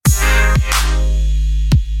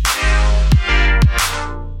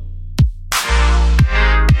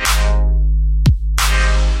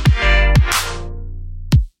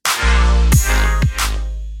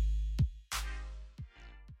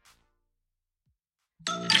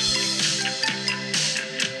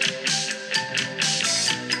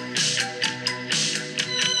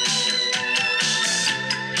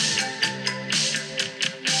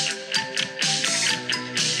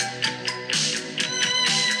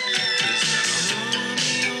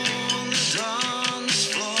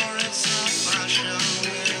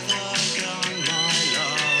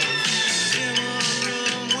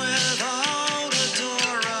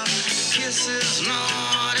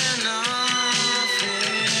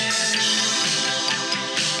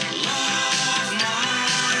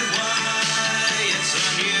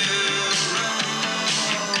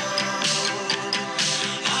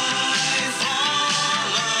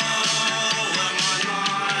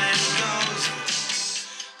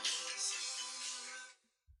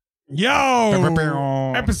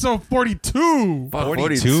Yo, episode 42.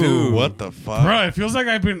 42. What the fuck? Bro, it feels like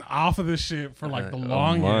I've been off of this shit for like the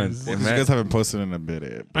longest. Well, you guys haven't posted in a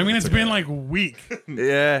bit. I mean, it's been like a week.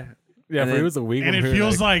 Yeah. Yeah, for it was a week. And it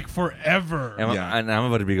feels like forever. And I'm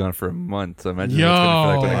about to be gone for a month, so imagine Yo,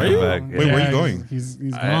 what it's gonna feel like when I come back. Wait, where are you going? He's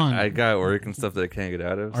gone. I got work and stuff that I can't get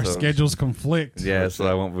out of. Our so. schedules conflict. Yeah, so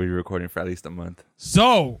I won't be recording for at least a month.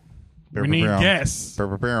 So, we need guests.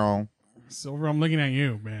 What Silver, I'm looking at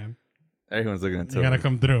you, man. Everyone's looking at You Silver. gotta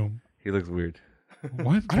come through. He looks weird.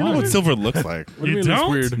 What? I don't know what Silver looks like. What do You mean looks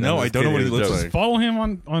don't? weird? No, I don't know what he looks Just like. follow him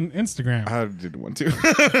on Instagram. I didn't want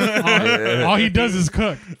to. all he does is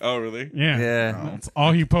cook. Oh, really? Yeah. Yeah. That's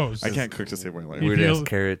all he posts. I can't cook to save my life. He Weird ass feels-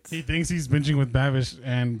 carrots. He thinks he's binging with Babish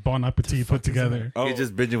and Bon Appetit put together. Oh, He's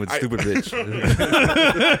just binging with stupid bitch.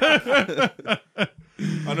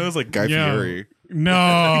 I know it's like Guy Fieri.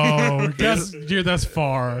 No, that's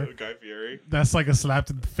far. Guy Fieri? That's like a slap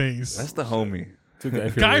to the face. That's the homie.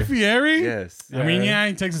 Guy Fieri? Yes. I mean, yeah,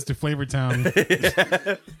 he takes us to Flavor Town.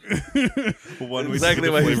 One we Exactly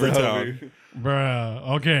see why the he's Flavor the Town. homie. Bruh,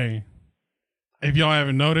 okay. If y'all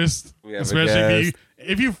haven't noticed, We have a especially guest.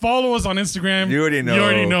 if you follow us on Instagram, You already know. You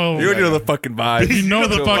already know. You already know the fucking vibes. You know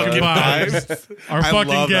the fucking vibes. Our I fucking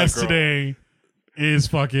love that guest girl. today is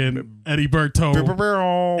fucking Eddie Berto.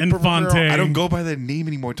 Infante. I don't go by that name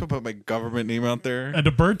anymore. Talk about my government name out there.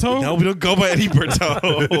 Eddie Berto? No, we don't go by Eddie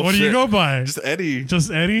Berto. What do you go by? Just Eddie.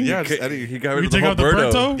 Just Eddie? Yeah, just Eddie. He got We rid of take the out the whole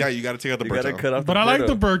Berto? Yeah, you got to take out the You gotta Berto. cut off But I like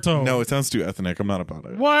the Berto. No, it sounds too ethnic. I'm not about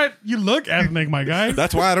it. What? You look ethnic, my guy.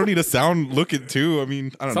 That's why I don't need a sound look it too. I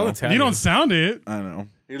mean, I don't know. You don't sound it. I don't know.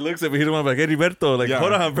 He looks at me. He don't want to be like Eddie Berto. Like, Yeah.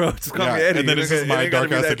 hold on, bro. Just call me Eddie. And then it's just my dark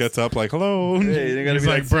ass that gets up like, hello. Hey, you ain't gotta He's be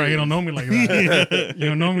like, that bro, you serious. don't know me like that. You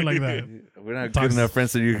don't know me like that. We're not good enough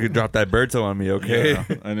friends so you could drop that Berto on me, okay? Yeah,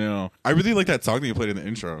 I know. I really like that song that you played in the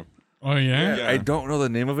intro. Oh, yeah? Yeah. I don't know the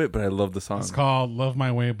name of it, but I love the song. It's called Love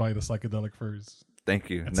My Way by the Psychedelic Furs. Thank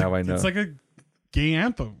you. It's Now I know. It's like a gay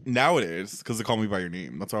anthem. Now it is because they call me by your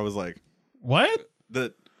name. That's why I was like, What?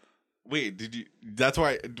 wait, did you? That's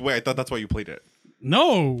why. Wait, I thought that's why you played it.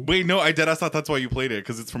 No. Wait, no, I thought that's why you played it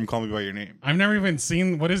because it's from Call Me by Your Name. I've never even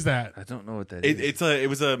seen. What is that? I don't know what that is. It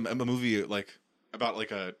was a movie like about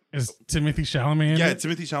like a Is Timothy Chalamet in yeah, it?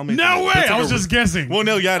 Timothy Chalamet. No way! But it's like I was just guessing. Well,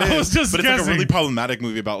 no, yeah, it is. I was just but it's guessing. like a really problematic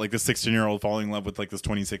movie about like this 16-year-old falling in love with like this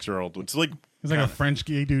 26-year-old, which is like He's like a French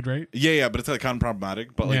gay dude, right? yeah, but it's like kind of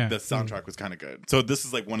problematic. But like Yeah. the soundtrack was kind of good. So this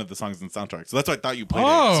is like one of the songs in the soundtrack. So that's why I thought you played it.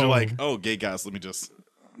 Oh. So you're like, oh, gay gas. Let me just.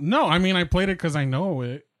 No, I mean I played it because I know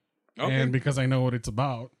it, Okay. and because I know what it's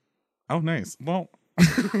about. Oh, nice. Well,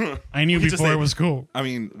 I knew We could just before say- it was cool. I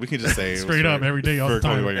mean, we can just say it was Straight up, for- every day, all for the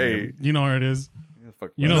Call Me time. by Your Hey. Name. You know what it is.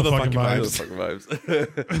 Fuck You know the the fucking fucking vibes.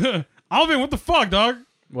 vibes. Alvin, what the fuck, dog?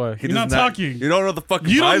 What? You're not talking. You don't know the fucking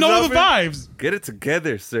vibes. You don't know the Alvin? vibes. Get it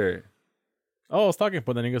together, sir. Oh, I was talking,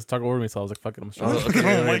 but then he goes to talk over me, so I was like, fuck it, I'm straight.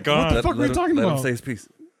 Oh my God. What the fuck were you talking Let him about? say his piece.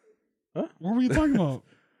 What were you talking about?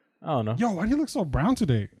 I don't know. Yo, why do you look so brown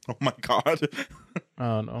today? Oh my God. I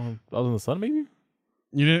don't know. I was in the sun, maybe?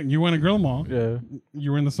 You didn't. You went to Grill Mall. Yeah.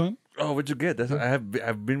 You were in the sun. Oh, what'd you get? I've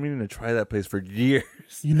been meaning to try that place for years.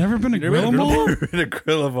 You never been to Grill Mall? The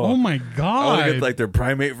grill of all. Oh my I want god! to get like their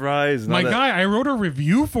primate fries. And My all that. guy, I wrote a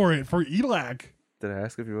review for it for ELAC. Did I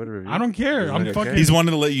ask if you wrote a review? I don't care. He's I'm like, fucking. okay. He's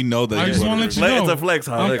wanted to let you know that I he just wanted wanna to- let you know. It's a flex,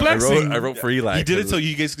 huh? I'm Like, flexing. I wrote for Eli. He did it so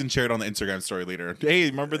you guys can share it on the Instagram story later. Hey,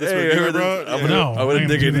 remember this Hey, review, remember bro? this? I'm Yeah. No. I'm I gonna ain't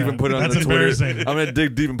dig do in deep that. and put it on That's the Twitter. embarrassing. I'm gonna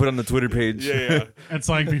dig deep and put it on the Twitter page. Yeah. It's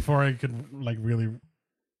like before I could like really.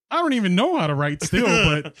 I don't even know how to write still,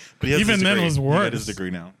 but But he has even his then it degree. was He got worse. his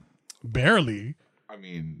degree now. Barely. I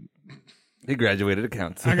mean, He graduated. It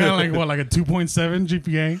counts. I got like what, like a 2.7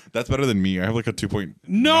 GPA? that's better than me. I have like a 2 point.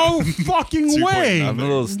 No fucking 2.9. way. I'm a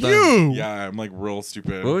little stunned. You. Yeah, I'm like real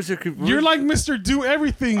stupid. What was your? You're like Mr. Do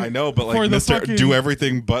Everything. I know, but for like the Mr. fucking- Do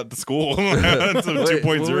everything but the school. That's a 2.0.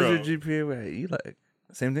 What was your GPA at Eli?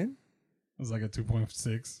 Same thing. It was like a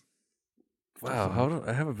 2.6. Wow, how do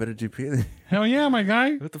I have a better GPA than you? Hell yeah, my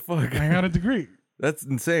guy. What the fuck? I got a degree. That's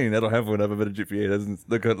insane. I don't have one. I have a better GPA. That's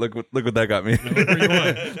look what that got me. Look where you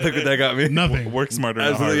went. Look what that got me. Nothing. Work smarter,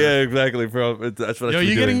 not Absolutely, harder. yeah, exactly, bro. That's what Yo, I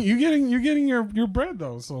should you're be doing. you're getting your bread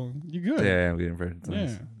though, so you good. Yeah, I'm getting bread. It's nice.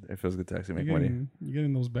 Yeah. It feels good to actually make You're money. you're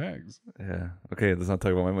getting those bags. Yeah. Okay, let's not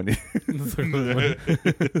talk about my money.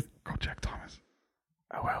 Go check Thomas.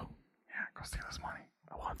 I will. Yeah, go steal this money.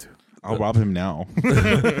 I want to. I'll rob him now.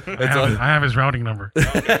 I have his routing number.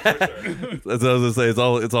 That's what I was gonna say. It's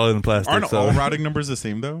all in plastic. Aren't so. all routing numbers the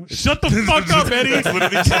same though? Shut the fuck up, Eddie. It's literally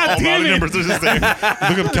just all routing numbers are the same.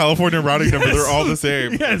 Look up California routing number; they're all the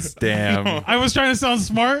same. Yes. Damn. I was trying to sound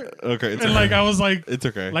smart, Okay, it's and okay. like I was like, It's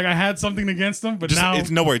okay. like I had something against them, but Just now it's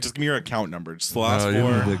no worry. Just give me your account number. Just the last No, you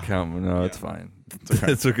don't need four. to count. No, it's fine. okay.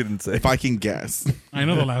 That's what I couldn't say. If I can guess. I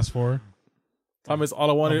know the last four. Thomas, all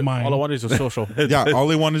I wanted, Of mine. all I wanted is your social. Yeah,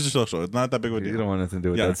 all I want is your social. It's not that big of a You deal. don't want nothing to do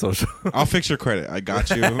with Yeah. that social. I'll fix your credit. I got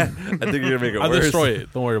you. I think you're gonna make it I'll worse. destroy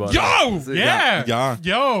it. Don't worry about it. Yo, yeah, Yeah.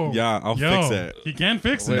 yo, Yeah, I'll yo. fix it. He can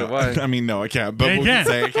fix Wait, it. why? I mean, no, I can't. But Yeah, he we can can.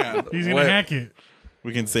 say I can. He's gonna What? hack it.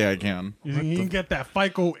 We can say I can. He can get that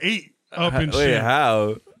FICO 8 up and Wait, shit.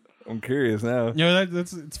 how? I'm curious now. Yo,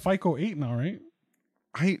 that's it's FICO 8 now, right?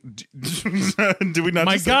 Do we not?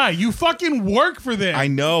 My just guy, you fucking work for this. I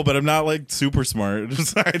know, but I'm not like super smart.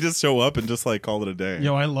 I just show up and just like call it a day.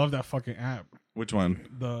 Yo, I love that fucking app. Which one?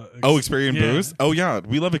 The Experian yeah. Boost? Oh, yeah.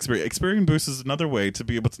 We love Experian. Experian Boost is another way to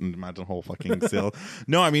be able to imagine a whole fucking sale.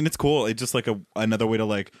 No, I mean, it's cool. It's just like another way to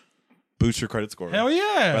like boost your credit score. Hell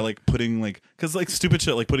yeah. By like putting like, because like stupid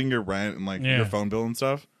shit, like putting your rent and like Yeah. your phone bill and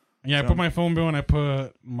stuff. Yeah, I So- put my phone bill and I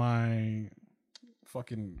put my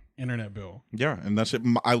fucking internet bill. Yeah. And that shit,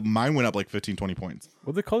 mine went up like 15, 20 points.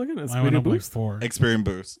 What's it called again? It's I went Video up like Boost. 4. Experian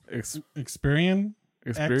Boost. Experian?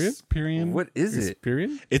 Experian? Experian? What is it?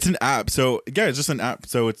 Experian? It's an app. So, yeah, it's just an app.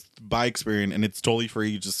 So it's by Experian and it's totally free.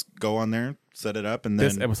 You just go on there, set it up, and then.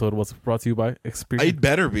 This episode was brought to you by Experian. It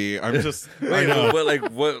better be. I'm just. I Wait, know.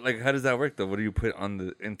 what? How does that work though? What do you put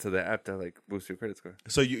into the app to like boost your credit score?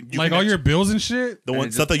 So you Like can all your bills and shit? the and one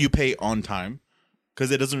it stuff that you pay on time, because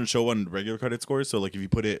it doesn't show on regular credit scores. So like if you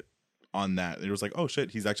put it on that, it was like, oh shit,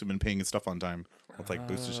 he's actually been paying his stuff on time. It's like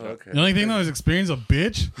boosted shit. Okay. The only thing though is Experian's a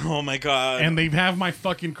bitch, Oh my god. and they have my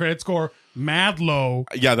fucking credit score mad low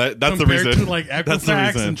yeah, that's the compared reason. to like That's the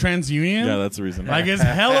Equifax reason. and TransUnion. Yeah, that's the reason. like it's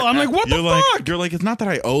hella. I'm like, what you're the like fuck? you're like it's not that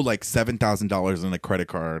I owe like $7,000 in a credit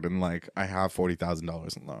card and like I have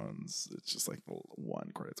 $40,000 in loans. It's just like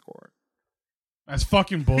one credit score. That's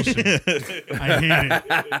fucking bullshit. I hate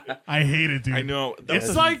it. I hate it, dude. I know.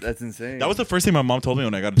 It's like, That's insane. That was the first thing my mom told me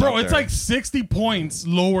when I got a bro, job it's there. like 60 points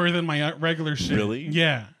lower than my regular shit. Really?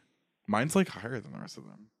 Yeah. Mine's like higher than the rest of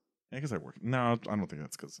them. I guess I work. No, I don't think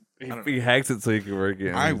that's because he hacks it so he can work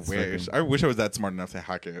it. I It's wish. fucking- I wish I was that smart enough to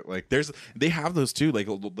hack it. Like, they have those too. Like,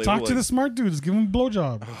 they Talk will, to like, the smart dudes. Give them a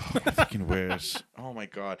blowjob. I fucking wish. Oh my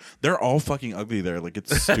god, they're all fucking ugly there. Like,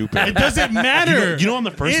 it's stupid. It doesn't matter. You know, on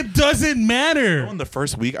the first, It doesn't matter. on the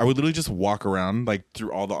first week, I would literally just walk around like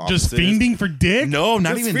through all the offices. Just fiending for dick? No,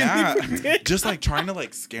 not Just even fiending for that. dick? Just like trying to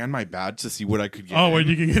like scan my badge to see what I could get. Oh, in. where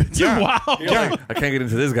you can get it to? Yeah. Wow. Yeah. I can't get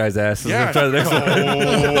into this guy's ass. So Yeah. let's try the next one.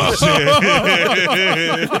 Oh shit!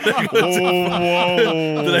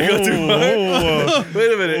 Whoa! Did I go too far?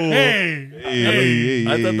 Wait a minute. Hey.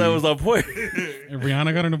 I thought that was on point.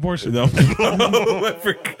 Rihanna got an abortion. No.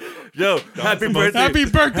 Yo, happy birthday. Happy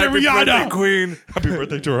birthday, Happy Rihanna. birthday, Queen. Happy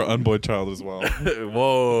birthday to our unborn child as well.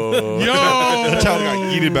 Whoa. Yo. The child got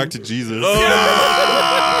yeeted back to Jesus. We've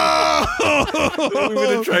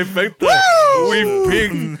been a trifecta. We've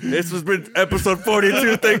pinged. This has been episode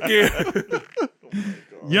 42. Thank you.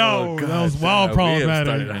 Yo, that was wild We have problematic.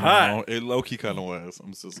 started hot. No, it low key kind of was.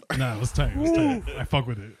 I'm so sorry. Nah, it was tight. It was tight. I fuck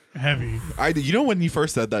with it. Heavy. You know when you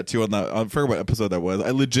first said that too on that, I forgot what episode that was.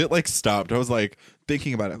 I legit like stopped. I was like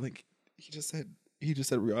thinking about it. I'm like, he just said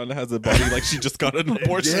Rihanna has a body like she just got an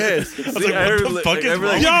abortion. Yes. I was like, what the fuck is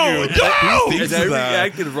wrong with Yo, you? yo! Who thinks And I of that?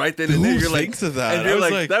 reacted right then and Who there. You're like, thinks of that? And I you're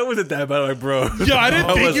was like, that wasn't that bad. I'm like, bro. Yo, I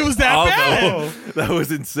didn't think it was that awful. That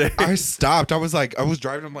was insane. I stopped. I was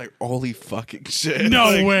driving. I'm like, holy fucking shit. No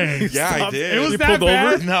Like, way. Yeah, I did. It was You that pulled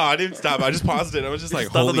over? bad? No, I didn't stop. I just paused it. I was just like,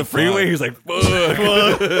 Stopped holy on the freeway. He was like, fuck. Holy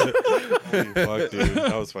fuck, dude.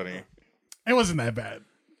 That was funny. It wasn't that bad.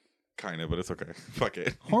 Kind of, but it's okay. Fuck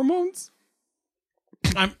it. Hormones?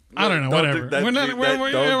 I don't know. Whatever. We're not.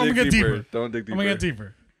 We're gonna get deeper. Don't dig deeper. I'm gonna get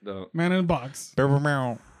deeper. No. Man in a box.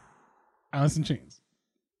 Alice in Chains.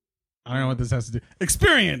 I don't know what this has to do.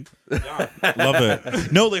 Experian. Love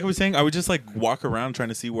it. No, like I was saying, I would just like walk around trying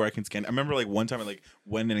to see where I can scan. I remember like one time I like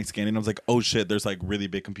went in and scanned and I was like, oh shit, there's like really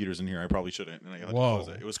big computers in here. I probably shouldn't. And I had to Whoa. close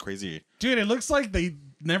it. It was crazy. Dude, it looks like they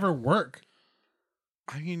never work.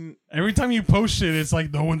 I mean, Every time you post shit, it's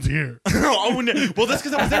like no one's here. oh no. Well, that's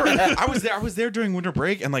because I was there. I was there during winter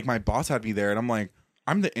break, and like my boss had me there, and I'm like,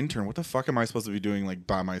 I'm the intern. What the fuck am I supposed to be doing like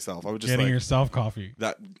by myself? I would just Getting like yourself coffee.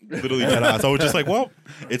 that literally dead ass. I was just like, well,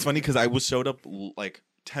 it's funny because I was showed up like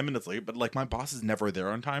 10 minutes late, but like my boss is never there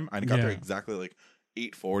on time. I got there Yeah. exactly like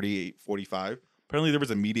 8:40, 8:45. Apparently there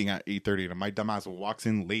was a meeting at 8:30, and my dumbass walks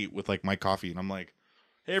in late with like my coffee, and I'm like,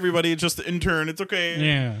 hey everybody, it's just the intern. It's okay.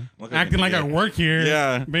 Yeah. Look, Acting like I work here.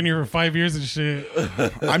 Yeah. Been here for 5 years and shit.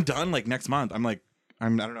 I'm done like next month. I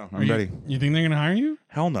don't know. I'm You- ready. You think they're gonna hire you?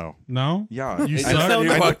 Hell no. No. Yeah. You I suck. said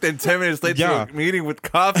you I- walked in 10 minutes late Yeah. to a meeting with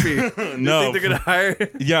coffee. You No. think they're gonna hire?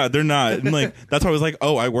 Yeah, they're not. And like that's why I was like,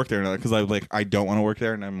 oh, I work there now because I don't want to work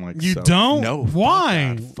there, and I'm like, You so- don't? No.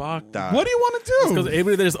 Why? Fuck that. What do you want to Because do?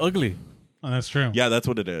 everybody there's ugly. Oh, that's true. Yeah, that's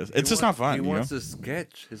what it is. It's just not fun. He You know? wants to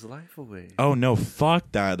sketch his life away. Oh no,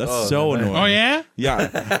 fuck that. That's Oh, so no, annoying. Oh yeah.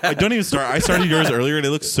 Yeah. I don't even start. I started yours earlier and it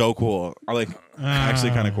looks so cool. I like actually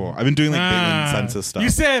kind of cool. I've been doing like Baitlin census stuff. You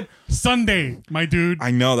said Sunday, my dude. I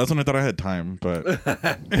know, that's when I thought I had time, but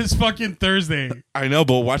It's fucking Thursday. I know,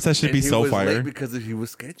 but watch that shit And be he so was fire. late because he was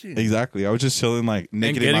sketching. Exactly. I was just chilling like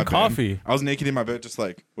naked in getting my coffee. bed. I was naked in my bed just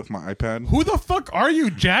like with my iPad. Who the fuck are you,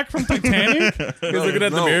 Jack from Titanic? He's looking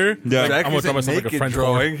at the mirror. Yeah. Jack I'm gonna isn't throw myself like a naked French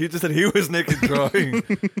drawing. He just said he was naked drawing.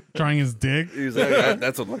 Drawing his dick? He's like,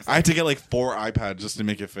 that's what looks I had to get like 4 iPads just to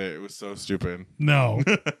make it fit. It was so stupid. No.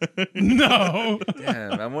 No.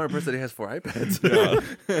 Damn, I'm more impressed that he has 4 iPads.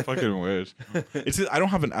 Yeah. Fucking wish. It's just, I don't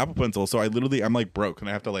have an Apple Pencil, so I'm like broke and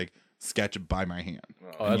I have to like sketch by my hand.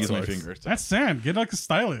 Oh, and that use my sucks. fingers. That's sad. Get like a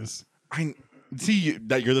stylus. I see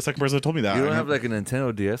that you're the second person that told me that. You don't I have like a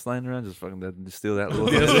Nintendo DS lying around? Just fucking just steal that little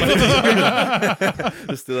just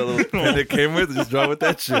steal that little pen it came with and just draw with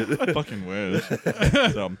that shit. fucking wish.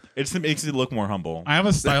 So it just makes it look more humble. I have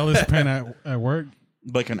a stylus pen at work.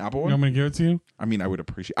 Like an Apple You one? want me to give it to you? I mean, I would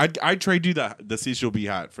appreciate. I'd trade you the Cecil B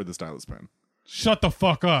hat for the stylus pen. Shut the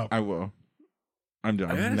fuck up. I will. I'm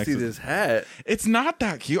done. I gotta Next see is- this hat. It's not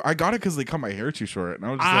that cute. I got it because they cut my hair too short, and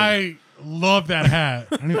I was just like, I love that hat.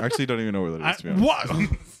 actually don't even know where that is. To be honest. What?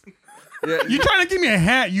 Yeah, You trying to give me a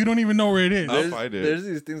hat? You don't even know where it is. Oh. there's, I did. there's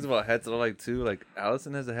these things about hats that I like too. Like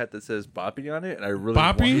Allison has a hat that says Boppy on it, and I really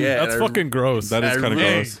Boppy? want, yeah, That's and I- fucking gross. That is I kind of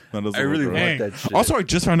really- gross. That is. I really gross. want Hey. that shit. Also, I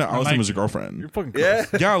just found out Allison like was your it. girlfriend. You're fucking gross.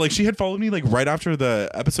 yeah, Yeah, like she had followed me like right after the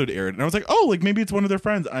episode aired, and I was like, oh, like maybe it's one of their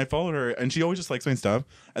friends. And I followed her, and she always just likes my stuff.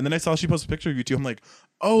 And then I saw she posted a picture of you two. I'm like,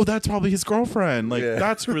 oh, that's probably his girlfriend. Like Yeah.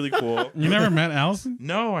 that's really cool. You never met Allison?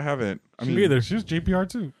 No, I haven't. I mean, Me either. She was JPR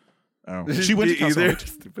too. Oh, she went to Cal either. State.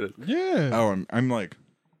 Stupid. Yeah. Oh, I'm like,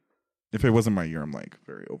 if it wasn't my year, I'm like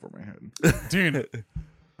very over my head. Dude,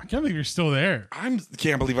 I can't believe you're still there.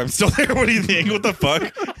 Can't believe I'm still there. What do you think? What the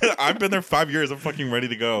fuck? I've been there 5 years. I'm fucking ready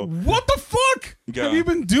to go. What the fuck Yeah. have you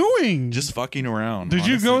been doing? Just fucking around. Did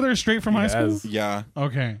you go honestly. there straight from high school? Yes. Yeah.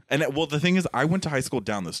 Okay. And well, the thing is, I went to high school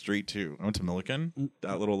down the street too. I went to Milliken.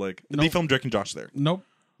 That little like they filmed Drake and Josh there. Nope.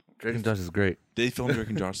 Drake and Josh is great. They filmed Drake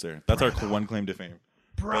and Josh there. That's our one claim to fame.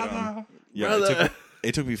 Brother. Yeah, Brother.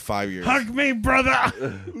 it took me 5 years. Hug me, brother.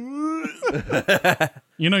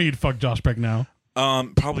 You know you'd fuck Josh Beck now.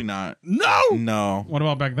 Probably not. No. No, What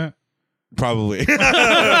about back then? probably.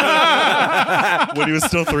 When he was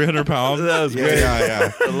still 300 pounds. That was great. Yeah,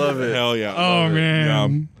 yeah. I love it. Hell yeah. Oh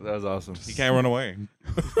man. That was awesome. He can't run away.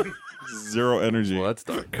 Zero energy. Well, that's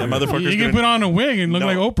dark. That motherfucker's You can gonna put on a wig and look no,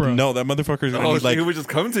 like Oprah. No, that motherfucker's gonna Oh, need like he would just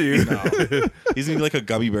come to you. he's gonna need like a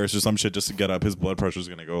gummy bears or some shit just to get up. His blood pressure's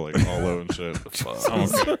gonna go like all low and shit. Fuck.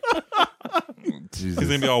 He's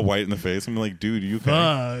gonna be all white in the face. I'm like, dude, you okay?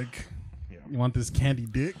 Fuck. You want this candy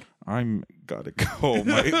dick? I'm gotta go.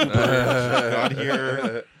 My got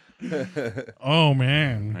here. Oh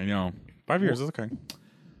man. I know. 5 years is okay.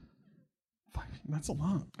 That's a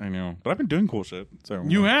lot. I know, but I've been doing cool shit. So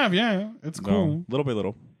You have, yeah. It's cool. little by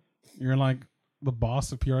little. You're like the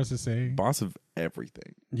boss of PRSSA. Boss of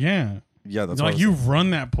everything. Yeah. Yeah, that's Like what you run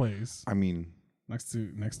that place I mean, next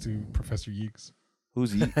to Professor Yeeks.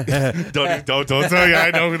 who's he? don't tell you.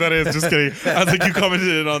 I know who that is. Just kidding. I was like, you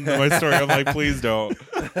commented on my story. I'm like, please don't.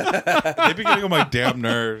 They've been getting on my damn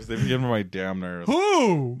nerves. They've been getting on my damn nerves.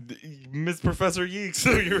 Who? Miss Professor Yeeks.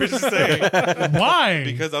 So you were just saying. Why?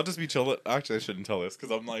 Because I'll just be chill. Actually, I shouldn't tell this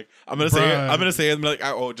because I'm like, I'm gonna say it. Bruh. I'm gonna say it and be like,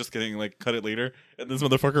 oh, just kidding. Like, cut it later. And this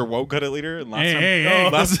motherfucker won't cut it later. And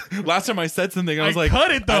last time I said something, I was like,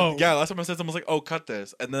 cut it though. yeah, last time I said something, I was like, oh, cut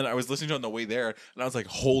this. And then I was listening to it on the way there, and I was like,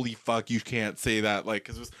 holy fuck, you can't say that. Like,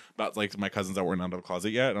 because it was about like my cousins that weren't out of the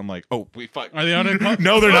closet yet. And I'm like, oh, wait, fuck. Are they out of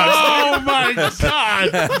No, they're not. Oh my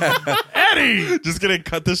god, Eddie! Just gonna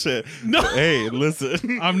cut this shit. No. Hey,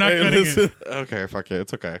 listen. I'm not cutting it. Okay, fuck it.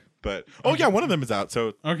 It's okay. But oh yeah, one of them is out.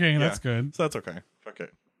 So Okay, yeah. that's good. So that's okay. Fuck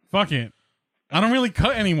it. Fuck it. I don't really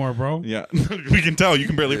cut anymore, bro. Yeah, we can tell you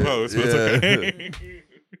can barely post, but it's okay.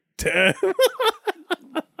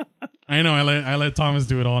 I know. I let Thomas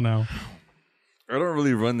do it all now. I don't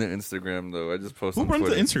really run the Instagram though. I just post Who on runs the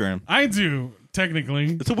Twitter. Instagram? I do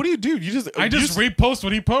technically. So what do? You just I just repost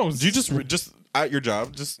what he posts. do you just at your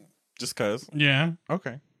job just cause? Yeah,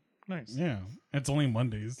 Okay, nice. yeah. It's only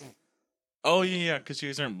Mondays. Oh yeah, because you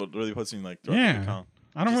guys aren't really posting like throughout the Yeah. account.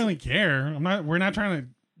 I don't really care. I'm not. We're not trying to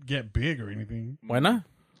get big or anything. Why not?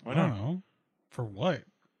 Why I don't not? know. For what?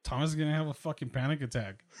 Thomas is gonna have a fucking panic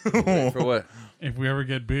attack For what? if we ever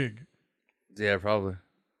get big. Yeah, probably.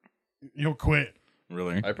 He'll quit.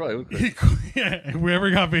 Really? I probably would. He quit. Yeah, if we ever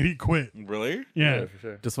got big, he quit. Really? Yeah. For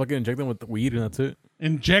sure. Just fucking inject them with weed and that's it.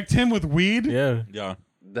 Inject him with weed Yeah. Yeah.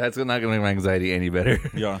 That's not gonna make my anxiety any better.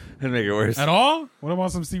 Yeah. And make it worse. at all. What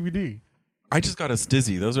about some CBD? I just got a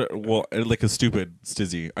stizzy. Those are like a stupid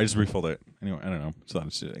stizzy. I just refilled it. Anyway, I don't know. So I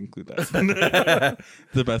should include that.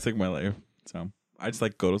 The best thing of my life. So I just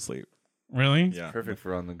like go to sleep. Really? Yeah. Perfect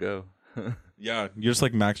for on the go. Yeah. You're just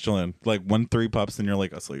like Max chilling. Like 3 puffs and you're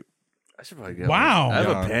like asleep. I should probably get Wow. one. I have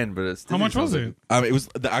Yeah. a pen, but it's How much was it? It was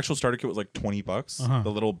the actual starter kit was like $20, Uh-huh.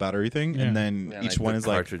 the little battery thing, Yeah. and then each one is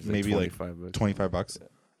like maybe like $25. $25,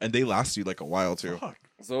 and they last you like a while too. Fuck.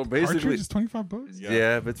 So basically, Cartridge is $25.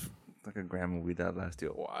 yeah, but it's like a gram of weed that lasts you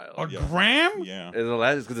a while. A Yeah. gram? Yeah, It'll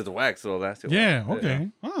last because it's wax, so it'll last you. A Yeah. while.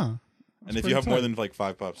 Okay. Huh. and if pretty you have more tight. than like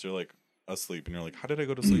 5 puffs, you're like asleep, and you're like, "How did I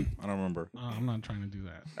go to sleep? I don't remember." I'm not trying to do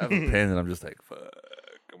that. I have a pen, and I'm just like, fuck,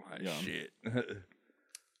 I'm high Yeah. shit.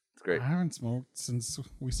 It's great. I haven't smoked since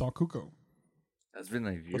we saw Kuko. That's been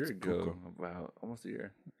like a year What's ago, about almost a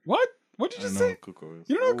year. What? What did I you don't just know say? who Cuckoo is.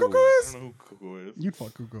 You don't know who Ooh. Kuko I is? don't know who Cuckoo is. You'd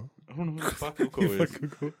fuck Kuko. I don't know who the fuck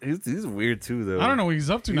Cuckoo is. He's weird too, though. I don't know what he's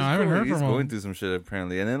up to now. I haven't heard He's from going him. through some shit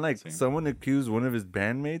apparently, and then like Same. someone accused one of his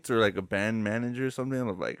bandmates or like a band manager or something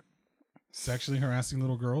of like, Sexually harassing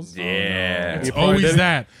little girls. yeah, It's He probably always did it.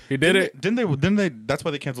 that. He did it. Didn't they? That's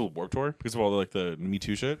why they canceled Warped Tour because of all like the Me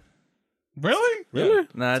Too shit. Really? Really?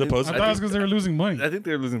 Nah, Supposedly. I thought it was because they were losing money. I think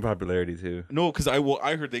they're losing popularity too. No, because I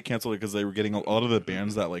heard they canceled it because they were getting a lot of the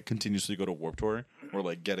bands that like continuously go to Warped Tour were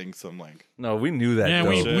like getting some like No, we knew that. Yeah,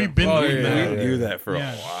 though. we've been Oh, doing yeah. that. We knew that for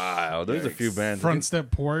Yeah. a while. There's a few bands. Front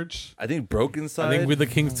Step Porch. I think Broken Side. I think with the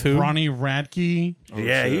Kings too. Ronnie Radke.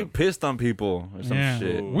 yeah, he shit. pissed on people or some Yeah.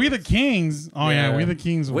 shit. We the Kings. Oh yeah, Yeah. We the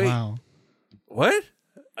Kings. Wait. Wow. What?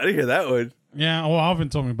 I didn't hear that one. Yeah. Well, Alvin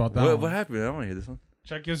told me about that. What one. happened? I want to hear this one.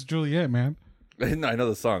 Check Yes Juliet, man. No, I know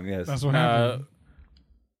the song. Yes. That's what happened.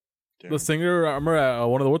 The singer, I remember at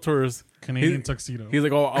one of the Wood tours, Canadian tuxedo. he's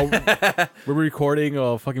like, we're recording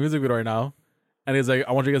a fucking music video right now. And he's like,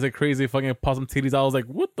 I want you guys to get crazy, fucking pop some titties. I was like,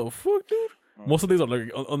 what the fuck, dude? Most of these are like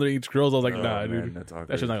underage girls. I was like, Oh, nah, man, dude. that's That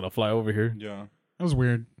awkward. shit's not going to fly over here. yeah. That was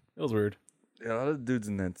weird. It was weird. Yeah, a lot of dudes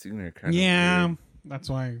in that scene are kind of Yeah. weird. That's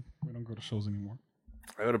why we don't go to shows anymore.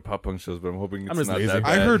 I go to pop punk shows, but I'm hoping it's I'm just not lazy. that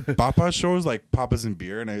I bad. heard Papa's shows like Papa's and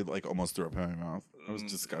beer, and I like almost threw up in my mouth. That was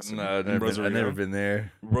disgusting. No, I've And never been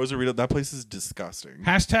there. Rosarito, that place is disgusting.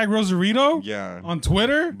 Hashtag Rosarito Yeah, on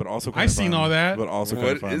Twitter. but also I kinda seen fun. all that. But also kind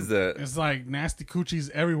What of fun. is that? It's like nasty coochies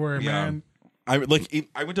everywhere, Yeah. man. I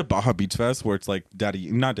went to Baja Beach Fest where it's like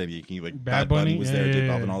not Daddy Yankee, like Bad Bad Bunny Bunny? was Yeah, there, yeah, J yeah.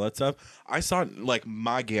 Balvin, and all that stuff. I saw like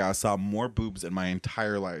my gay ass saw more boobs in my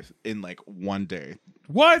entire life in like one day.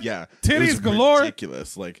 What? Yeah, Titties it was galore.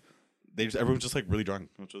 ridiculous. Like everyone was just like really drunk.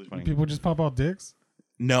 It was really funny. People just pop out dicks.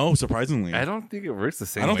 No, surprisingly, I don't think it works the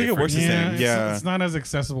same. I don't way think it for works the me. same. It's, Yeah. it's not as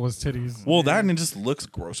accessible as titties. Well, that and it just looks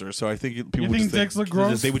grosser. So I think people You would think just dicks look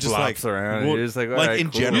gross? They would just like flops around. well, You're just like, like alright,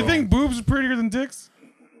 in cool. general. You think boobs are prettier than dicks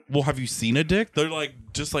Well, have you seen a dick? They're like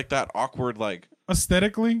just like that awkward, like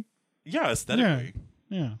aesthetically? yeah, aesthetically.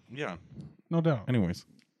 Yeah, Yeah. no doubt. Anyways,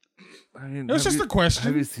 I mean, It was have just you- a question.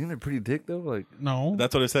 Have you seen a pretty dick though? Like, No,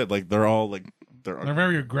 that's what I said. Like they're all like they're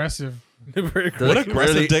very aggressive. what Like, aggressive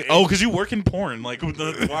really- dick. Oh, because you work in porn. Like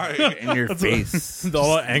why? in your face. They're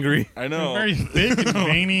all angry. I know. Very thick and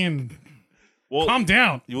veiny and Well, calm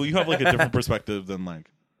down. well, you have like a different perspective than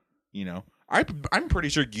like, you know. I'm pretty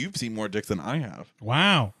sure you've seen more dicks than I have.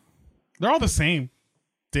 Wow, they're all the same.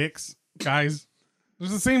 Dicks, guys. They're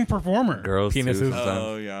the same performer. Girls too, Penises. sometimes.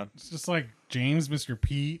 Oh yeah. It's just like James, Mr.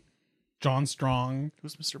 Pete, John Strong,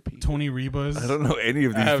 Who's Mr. P? Tony Rebus, I don't know any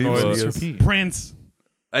of these have no people. idea. Mr. P. Prince.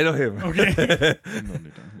 I know him. Okay,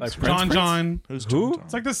 Like John Prince? John. Who's Who? John?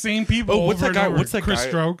 It's like the same people. Oh, what's over that and guy? over. What's that Chris guy?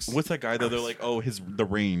 Strokes. What's that guy though? They're like, oh, the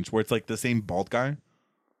range where it's like the same bald guy.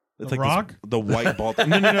 It's The like Rock? the white bald.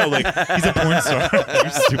 No. Like he's a porn star. You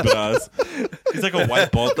stupid ass. He's like a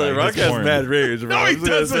white bald guy. The Rock He's has porn. mad range. No, he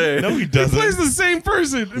doesn't. No, he He doesn't. plays the same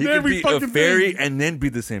person in He could every be fucking a fairy thing. and then be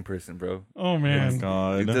the same person, bro. Oh Oh my man,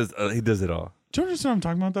 god. He does it all. Do you understand what I'm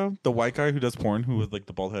talking about though? The white guy who does porn, who with like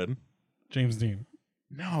the bald head. James Dean.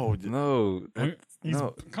 No. No, He's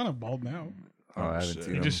no. kind of bald now. Oh, I haven't shit.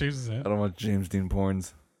 seen He him. just shaves his I head. don't watch James Dean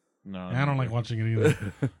porns. No. I don't like watching it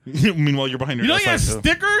either. Meanwhile, you're behind your You know he desk. has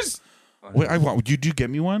stickers. Wait, I want. You do get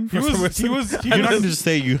me one? He was. He You're not going to just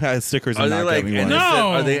say you had stickers Are and they not like get me one. No.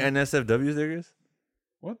 Are they NSFW stickers?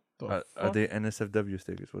 What The Are they NSFW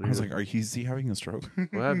stickers? What I was like, is he having a stroke?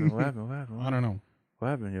 what happened? What happened? What happened? I don't know. What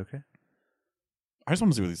happened? You okay? I just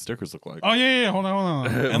want to see what these stickers look like. Oh yeah. Hold on.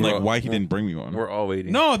 And We're like all- why he didn't bring me one. We're all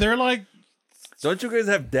waiting. No, they're like Don't you guys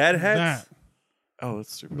have dad hats? that. Oh,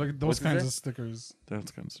 that's stupid. Like those What's kinds that? of stickers.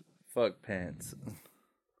 That's kind of stupid. Fuck pants.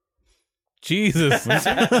 Jesus. That's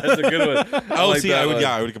a good one. Oh, like see, that one.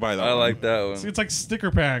 I would buy that. I one. like that See, one. it's like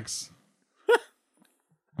sticker packs.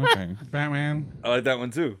 Okay. Batman. I like that one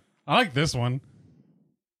too. I like this one.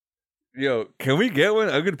 Yo, can we get one?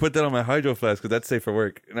 I'm gonna put that on my hydro flask because that's safe for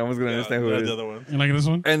work, and no one's gonna understand who it is. The other one. You like this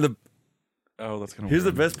one? And the Oh, that's kind of. here's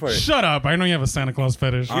the best part. Shut up! I know you have a Santa Claus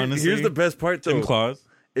fetish. Honestly, Here's the best part Tim though. Claus.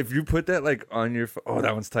 If you put that like on your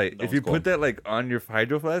that one's tight. That If you one's cool. put that like on your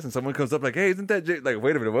hydro flask and someone comes up like, hey, isn't that like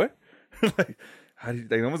wait a minute, what? Like, how do you,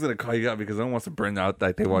 like no one's gonna call you out because no one wants to burn out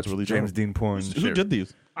like they watch really James dope. Dean porn. Who shit. did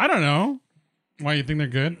these? I don't know. Why you think they're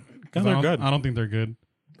good? 'Cause they're I don't- good. I don't think they're good.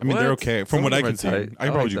 I mean, they're What? okay. From Some what of I them can are see, tight. I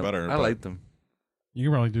can probably like do them. better. I but like them. You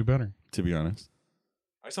can probably do better. To be honest,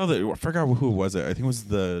 I saw that. I forgot who was it. I think it was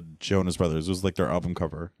the Jonas Brothers. It was like their album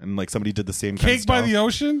cover, and like somebody did the same. kind of Cake by style. the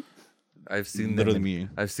Ocean. I've seen Literally them. me.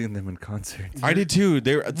 I've seen them in concert. I did too.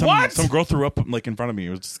 They What? some girl threw up like in front of me.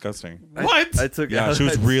 It was disgusting. What? I took. Yeah, she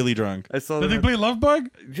was really drunk. I saw Did them. they play Love Bug?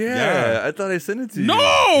 Yeah, I thought I sent it to you. No.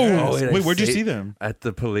 Oh, wait, I Wait, where'd you say- see them? At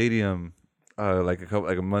the Palladium, like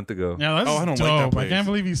a month ago. Yeah, that's Oh, I don't dope. like that I place. can't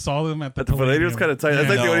believe you saw them at the At the Palladium was kind of tight. That's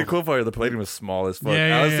like Yeah. the No. only cool part. The Palladium was small as fuck. Yeah,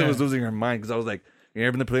 yeah, Allison yeah. was losing her mind because I was like, "You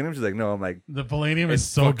ever been to the Palladium?" She's like, "No." I'm like, The Palladium is It's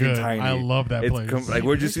so fucking good. tiny. I love that it's place. like,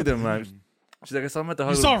 where'd you see them? She's like, I saw them at the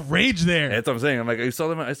you Hollywood. saw Rage there. That's what I'm saying. I'm like, you saw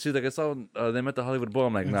them. She's like, I saw them at the Hollywood Bowl.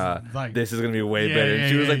 I'm like, nah, like- this is gonna be way Yeah, better. And yeah,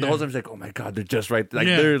 she was yeah, like, the whole yeah. time, she's like, oh my god, they're just right. Like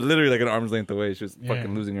Yeah. they're literally like an arm's length away. She was Yeah.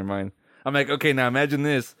 fucking losing her mind. I'm like, okay, now imagine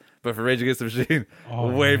this, but for Rage Against the Machine,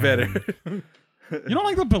 Oh, way man. better. You don't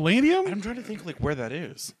like the Palladium? I'm trying to think like where that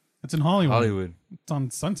is. It's in Hollywood. Hollywood. It's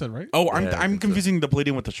on Sunset, right? Oh, Yeah, I I'm think so. confusing the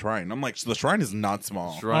Palladium with the Shrine. I'm like, so the Shrine is not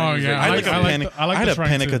small. Shrine is yeah, I, like- like I a like panic. the- I like I had the a Shrine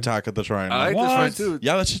panic too. attack at the Shrine. I like What? the Shrine too.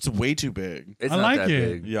 Yeah, that shit's way too big. It's I not like that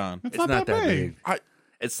it. big. Yeah, It's not that big.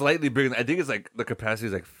 It's slightly bigger. I think it's like the capacity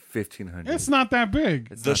is like 1,500. It's not that big.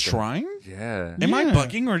 It's the not that- Shrine. Yeah. Am I Yeah.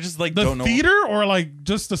 bugging or just like The don't know? theater or like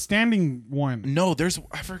just a standing one? No, there's.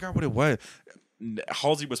 I forgot what it was.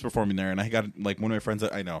 Halsey was performing there, and I got like one of my friends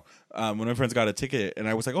that I know. One of my friends got a ticket, and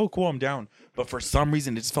I was like, "Oh, cool, I'm down." But for some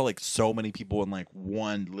reason, it just felt like so many people in like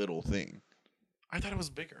one little thing. I thought it was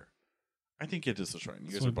bigger. I think it is the Shrine.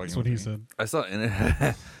 You guys are bugging. That's what with he me. said. I saw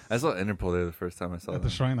I saw Interpol there the first time I saw At them. the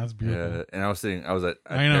shrine, that's beautiful. Yeah, and I was at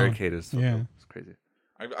I know. barricaded. So Yeah. it's crazy.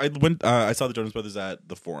 I went. I saw the Jonas Brothers at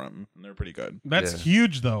the Forum, and they're pretty good. That's Yeah.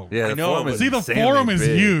 huge, though. Yeah, I the know, forum but- is See, the insanely forum is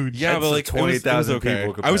big. huge. Yeah, That's but a like 20,000 okay.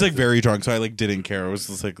 people I was like capacity. very drunk, so I like didn't care. I was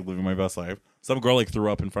just like living my best life. Some girl like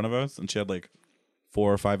threw up in front of us, and she had like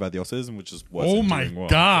 4 or 5 adioses, and which just wasn't Oh my doing well.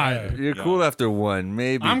 god. You're cool after one,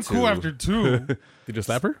 maybe. I'm two. cool after 2. Did you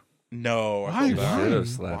slap her? No, Why? I felt bad. Should've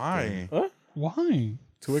slapped Why? Why?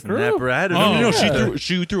 To a Snap girl? her at her. Oh. No, Yeah.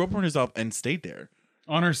 she threw up on herself and stayed there.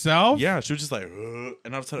 On herself? Yeah, she was just like,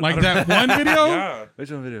 and I was Like that one video Yeah.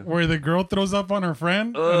 Which one video? where the girl throws up on her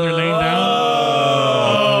friend and they're laying down.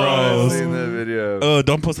 I've gross. seen that video. Oh,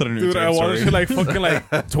 don't post that on your Dude, I Instagram watched story. it like fucking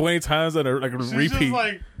like 20 times on a like a She's repeat. just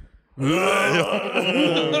like,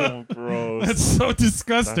 Oh, gross. that's so That's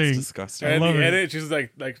disgusting. disgusting. and love the it. edit, she's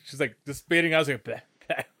like just spitting out, like, bleh,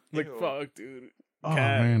 bleh. Like fuck, dude. Oh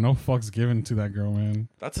Cat. man, no fucks given to that girl, man.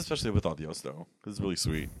 That's especially with Adios though, because it's really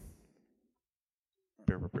sweet.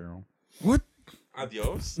 Barrel. What?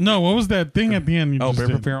 Adios. No, what was that thing at the end? You Oh, just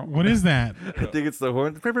did? barrel. What is that? I think it's the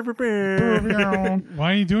horn.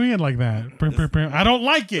 Why are you doing it like that? I don't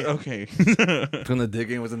like it. Okay. When the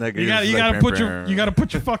digging wasn't that good. You gotta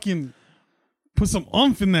put your fucking put some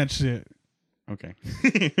umph in that shit. Okay.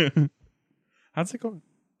 How's it going?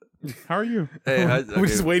 How are you? Hey, We're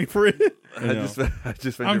just waiting for it. I just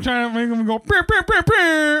found I'm your- trying to make them go. "Brr, brr, brr,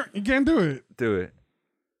 brr." You can't do it. do it.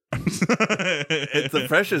 It's the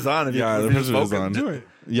pressure's on. If Yeah, you, the if you're pressure is spoken. on. Do it.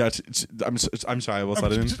 Yeah, I'm shy all of a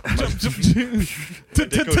sudden.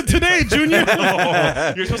 Today, Junior.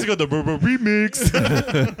 You're supposed to go the remix.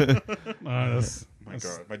 That's My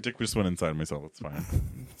God, my dick just went inside myself. It's fine.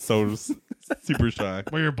 So super shy.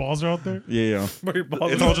 where your balls are out there. Yeah. But your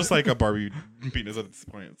balls It's are- all just like a Barbie penis at this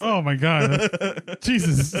point. It's like- Oh my god,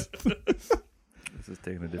 Jesus! This is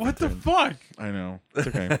taking a different What the turn. fuck? I know. It's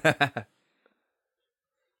okay.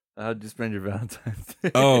 How'd you spend your Valentine's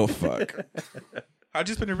Day? Oh fuck. How'd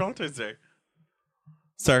you spend your Valentine's Day,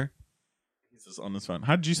 sir? He's just on his phone.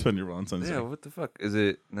 How'd you spend your Valentine's Yeah, Day? what the fuck? Is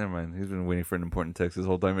it? Never mind. He's been waiting for an important text this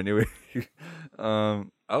whole time anyway.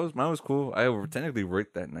 Mine was cool. I technically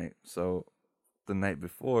worked that night, so the night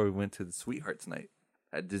before, we went to the Sweethearts Night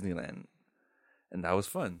at Disneyland. And that was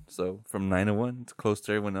fun. So from 9 to 1, it's close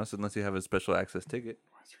to everyone else unless you have a special access ticket.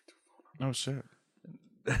 Oh shit.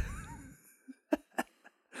 Why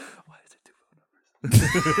is it 2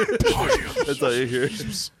 phone numbers? That's all you hear.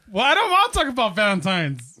 Well, I don't want to talk about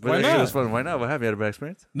Valentine's. But Why actually, it not? was fun. Why not? What happened? You had a bad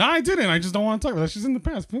experience? No, I didn't. I just don't want to talk about that. She's in the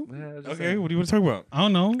past, fool. Yeah, I was just Okay, saying. what do you want to talk about? I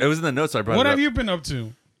don't know. It was in the notes, so I brought What it have up. you been up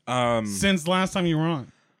to since last time you were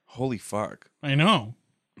on? Holy fuck. I know.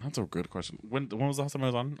 That's a good question. When was the last time I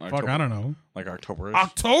was on? Fuck, I don't know. Like October-ish?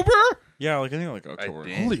 October? Yeah, like I think like I October.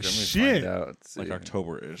 think. Holy Let me shit. find out. Let's Like see.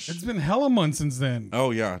 October-ish. It's been hella months since then.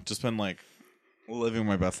 Oh yeah, just been like living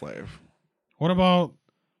my best life. What about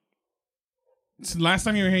last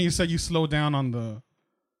time you were here? You said you slowed down on the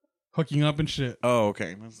hooking up and shit. Oh,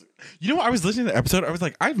 okay. You know what? I was listening to the episode. I was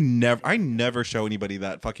like, I never show anybody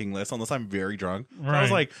that fucking list unless I'm very drunk. So I was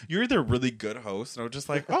Right. like, you're either a really good host, and I was just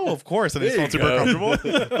like, oh, of course, and I There felt you super go.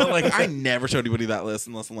 comfortable. But like, I never show anybody that list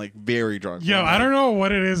unless I'm like very drunk. Yo, I'm I like, don't know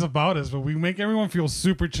what it is about us, but we make everyone feel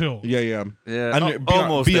super chill. Yeah, yeah. Yeah, I don't,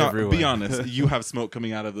 almost everyone. Be honest. You have smoke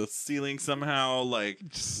coming out of the ceiling somehow. Like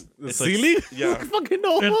Just- it's ceiling? Like, yeah. Fucking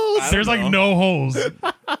no There's, holes. there's like no holes.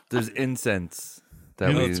 There's incense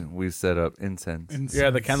that we set up. Incense. Yeah,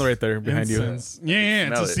 the candle right there behind Incense. Yeah,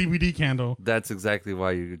 it's a Smell CBD candle. That's exactly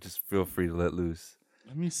why you just feel free to let loose.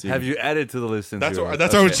 Let me see. Have you added to the list since That's you what were-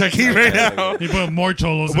 that's what I was checking right now. He put more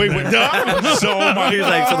cholos Wait, in wait, there. no. So my He's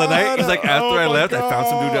like, so the night, he's like, after Oh I my left, I found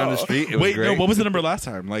some dude down the God. street. It was Wait, great. no, what was the number last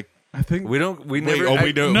time? Like, I think we never. oh,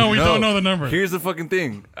 we don't. No, we don't know the number. Here's the fucking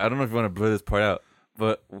thing. I don't know if you want to blur this part out,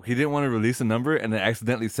 but he didn't want to release a number and then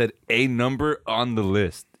accidentally said a number on the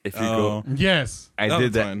list. If you go, Yes. I No,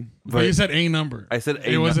 did that's that. fine. But you said a number. I said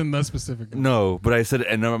it wasn't the specific one. No, but I said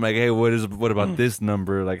a number. I'm like, hey, what about this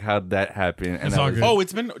number? Like, how'd that happen? And It's I all was- good. Oh,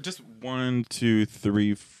 it's been just 1, 2,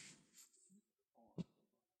 3,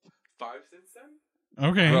 5 since then.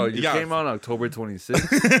 Okay. Bro, you Yeah. came on October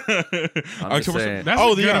 26th. October. saying. That's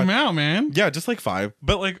oh, a good yeah. amount, man. Yeah, just like 5,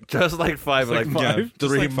 but like Just like five, Just like like five, five.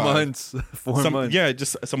 Just 3 like 5. months, 4 months. yeah,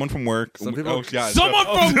 just someone from work. Some people- oh, yeah, Someone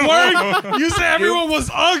from work. You said everyone was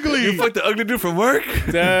ugly. You fucked the ugly dude from work.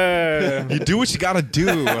 Damn. you do what you gotta do.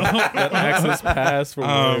 That access pass for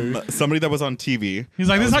work. Somebody that was on TV. He's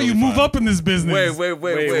like, this is how you really move fun. up in this business. Wait.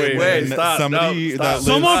 And Stop. somebody no, that stop.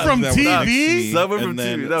 Someone lives- from that was TV? next to me, Someone and from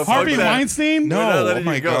then TV. No, fuck Harvey that. Weinstein? No, We're not oh letting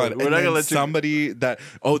my you go. god! We're And not gonna then let you- somebody that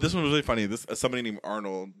this one was really funny. This somebody named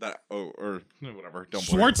Arnold that or whatever. Don't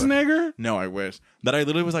blur it, but- Schwarzenegger? No, I wish that I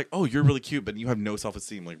literally was like, "Oh, you're really cute, but you have no self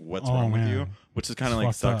esteem. Like, what's Oh, wrong man. with you?" Which is kind of like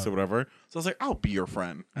Fucked sucks up. or whatever. So I was like, "I'll be your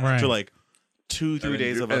friend." And Right. after like 2-3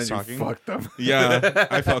 days of us talking, Fucked them. yeah,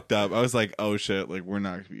 I fucked up. I was like, "Oh shit! Like, we're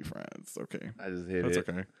not gonna be friends." Okay, I just hit that's it.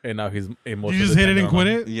 okay. And now he's emotional. You just hit it and quit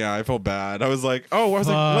it? Yeah, I felt bad. I was like, "Oh," I was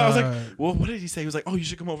like, Fuck. "Well, what did he say?" He was like, "Oh, you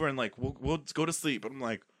should come over and like we'll go to sleep." But I'm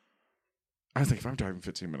like, I was like, if I'm driving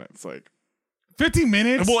 15 minutes, like. 15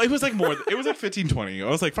 minutes? Well, it was like more. It was like 15-20. I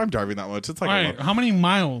was like, if I'm driving that much, it's like. All a right, lot. how many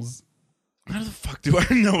miles? How the fuck do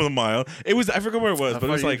I know the mile? It was. I forgot where it was, How but it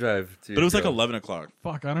far was do you like. drive to But it was like go? 11 o'clock.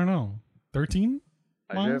 Fuck, I don't know. 13?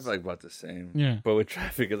 I drive miles? like about the same. Yeah. But with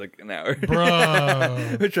traffic, it's like an hour.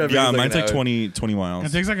 Bro. With traffic, Yeah, it's mine's an like hour. 20 It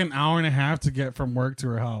miles. takes like an hour and a half to get from work to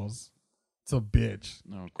her house. It's a bitch.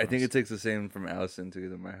 No, of I think course. it takes the same from Allison to get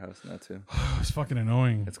to my house now too. It's fucking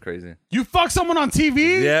annoying. It's crazy. You fuck someone on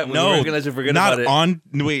TV? Yeah, we no. weren't gonna let you forget not about it. on.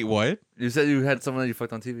 Wait, what? You said you had someone that you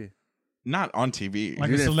fucked on TV. Not on TV. Like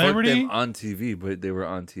you a didn't celebrity? fuck them on TV, but they were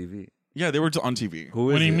on TV. Yeah, they were on TV. Who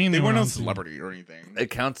is What do you it? mean They were weren't on a TV? celebrity or anything. It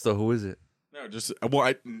counts though. Who is it? No, just well,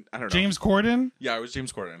 I don't know. James Corden? Yeah, it was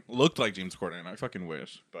James Corden. Looked like James Corden. I fucking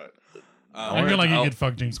wish, but I feel like you I'll- could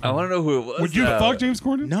fuck James Corden. I want to know who it was. Would you now. fuck James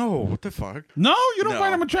Corden? no. What the fuck? No, you don't No.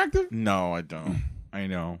 find him attractive? No, I don't. I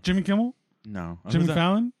know. Jimmy Kimmel? No. Jimmy Who's that?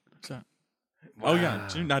 Fallon? Who's that? Oh yeah,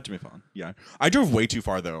 not Jimmy Fallon. Yeah, I drove way too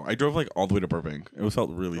far though. I drove like all the way to Burbank. It felt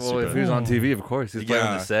really Well, if he stupid. was on TV, of course he's playing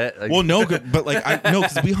on Yeah. the set. Like, Well, no, but like I no,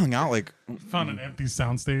 because we hung out like Found an empty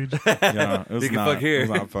soundstage. yeah, it was You can not. fuck here. It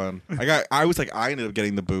was not fun. I ended up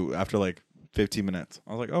getting the boot after like 15 minutes.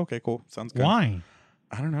 I was like, oh, okay, cool, sounds good. Why?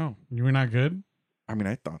 I don't know. You were not good? I mean,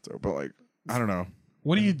 I thought so, but like, I don't know.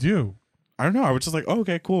 What do you do? I don't know. I was just like, oh,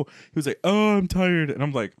 okay, cool. He was like, oh, I'm tired, and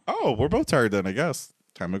I'm like, oh, we're both tired then, I guess.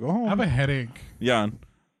 Time to go home. I have a headache. Yeah,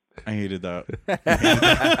 I hated that.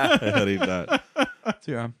 I hated that.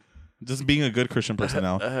 So yeah. Just being a good Christian person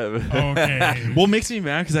now. Okay. Well, it makes me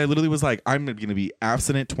mad because I literally was like, I'm going to be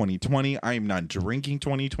abstinent 2020. I am not drinking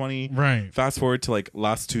 2020. Right. Fast forward to like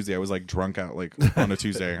last Tuesday, I was like drunk out like on a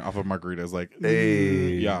Tuesday off of margaritas. Like,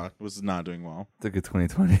 Hey. yeah, was not doing well. It's a good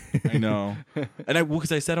 2020. I know. And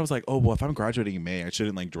because I said, I was like, oh, well, if I'm graduating in May, I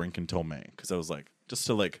shouldn't like drink until May. Because I was like, just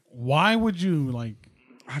to like, Why would you like?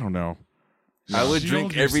 I don't know. I would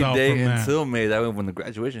Shield drink every yourself day from that. until May. That way, when the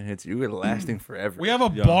graduation hits, you are lasting forever. We have a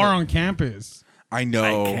Yeah. bar on campus. I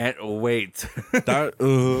know. I can't wait. That,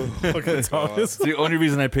 It's the only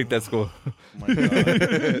reason I picked that school. Oh my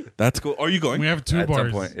God. That's cool. Are you going? We have two At some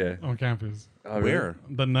bars point, yeah. on campus. Where?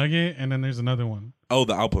 The Nugget, and then there's another one. Oh,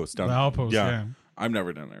 the Outpost. Down The Outpost. Yeah. I've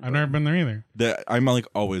never done there. I've never been there either. I'm like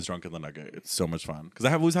always drunk in the Nugget. It's so much fun because I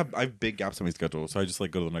have big gaps in my schedule, so I just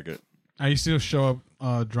like go to the Nugget. I used to show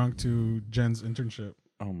up drunk to Jen's internship.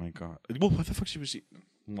 Oh my God. Well, what the fuck was she?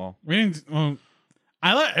 Well, We didn't. Well,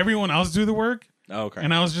 I let everyone else do the work, oh, okay.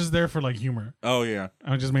 and I was just there for like humor. Oh yeah.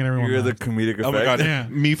 I just made everyone. You're the laugh. comedic effect. Oh my God. Yeah.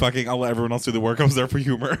 Me fucking. I'll let everyone else do the work. I was there for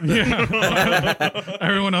humor. Yeah.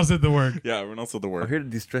 Everyone else did the work. Yeah, everyone else did the I'm work. here to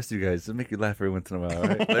de-stress you guys, to make you laugh every once in a while. All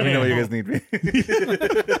right? Let me know what you guys need me.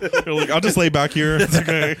 You're like, I'll just lay back here. It's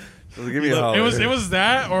okay. So give me a holler. It was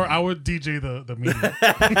that, or I would DJ the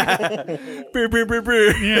meeting. Beer, beer, beer,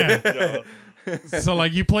 beer. Yeah. So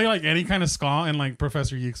like you play like any kind of ska, and like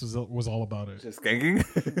Professor Yeeks was all about it. Just skanking.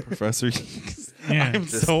 Professor Yeeks. Yeah. I'm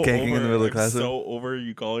Just so skanking over. in the middle of I'm classroom. so over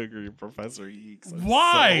you calling her Professor Yeeks. I'm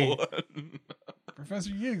Why? so-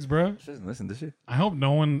 Professor Yeeks, bro. She doesn't listen, does she? I hope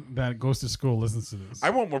no one that goes to school listens to this.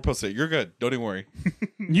 I won't more post it. You're good. Don't even worry.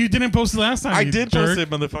 You didn't post it last time. I you did jerk. post it,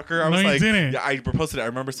 motherfucker. I No, was you like, didn't. Yeah, I posted it. I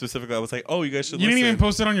remember specifically. I was like, oh, you guys should You listen. didn't even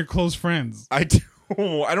post it on your close friends. I do.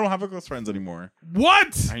 I don't have a close friends anymore.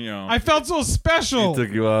 What? I know. I felt so special. He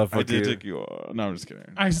took you off. I fuck did you. take you off. No, I'm just kidding.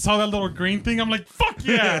 I saw that little green thing. I'm like, fuck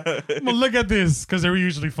yeah. I'm gonna look at this because they were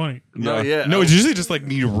usually funny. No, yeah. No, it's usually just like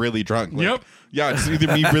me really drunk. Like, Yep. Yeah, it's either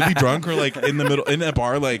me really drunk or like in the middle in a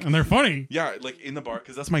bar, like And they're funny. yeah, like in the bar,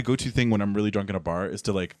 because that's my go-to thing when I'm really drunk in a bar is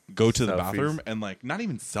to like go to the Selfies. bathroom and like not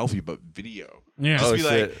even selfie but video. Yeah. Just Oh, be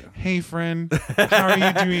shit. like, hey friend, how are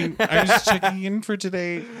you doing? I was just checking in for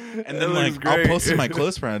today, and then looks like I'll great. post it to my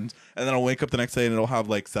close friends, and then I'll wake up the next day and it'll have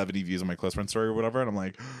like 70 views on my close friend story or whatever, and I'm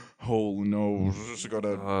like, oh no, just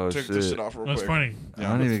gotta Oh, take this shit. shit off real That's quick. funny. I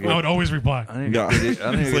don't even I get. would always reply. I don't even Yeah. get.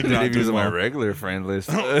 I don't It's even like get not 30 views doing on my well. regular friend list.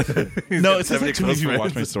 No, He's it got says 70 like 20 close people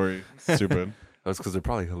watch friends. my story. Stupid. That's because they're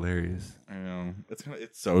probably hilarious. I know.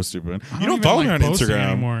 It's so stupid. I You don't even follow like me on posting Instagram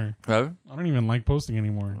anymore. Huh? I don't even like posting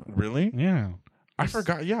anymore. Really? Yeah. I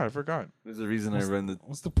forgot. Yeah, I forgot. There's a reason I run the.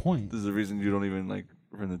 What's the point? There's a reason you don't even like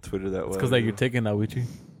run the Twitter that well. Because like you're taking that with you.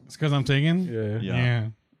 It's because I'm taken? Yeah. Yeah.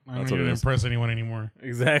 I That's don't what even it is. impress anyone anymore.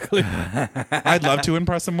 Exactly. I'd love to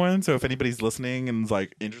impress someone. So if anybody's listening and is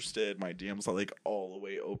like interested, my DMs are like all the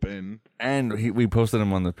way open. And we posted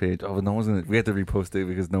him on the page. Oh, but no one's gonna. We have to repost it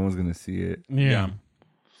because no one's gonna see it. Yeah.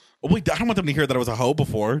 Oh, wait, I don't want them to hear that I was a hoe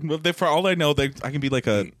before. For all I know, I can be like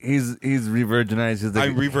a. He's re-virginized. He's I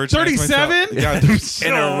like, re-virginized 37? myself. Yeah,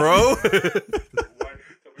 in a row.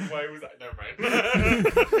 Why was that? Never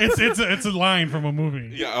mind. It's a line from a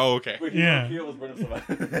movie. Yeah. Oh, okay. Yeah.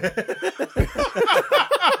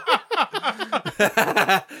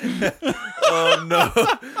 Oh no!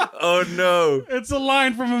 Oh no! It's a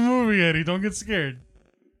line from a movie, Eddie. Don't get scared.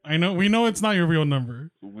 We know it's not your real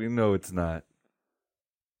number. We know it's not.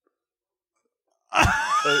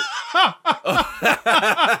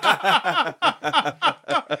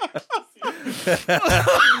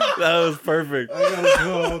 That was perfect.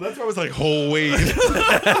 Oh, that's why I was like, oh wait.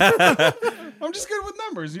 I'm just good with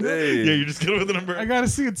numbers, you know? Hey. Yeah, you're just kidding with the number. I gotta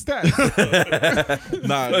see its stats.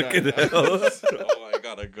 Nah, Fucking hell. Oh, I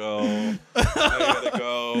gotta go. I gotta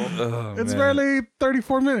go. Oh, It's man. barely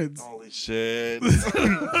 34 minutes. Holy shit. We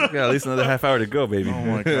got at least another half hour to go, baby. Oh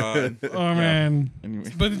my god. Oh, man.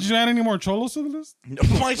 Anyway. But did you add any more cholos to the list?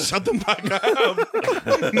 Why shut them back up?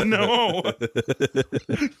 No.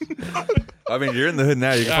 I mean, you're in the hood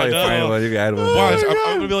now. You can I probably know. find one. You can add one. Watch.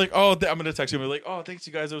 I'm gonna be like, oh, I'm gonna text you and be like, oh, thanks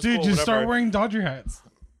you guys. It was Dude, cool. just whatever. start wearing Dodger hats.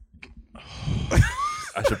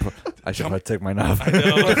 I should probably take mine off. I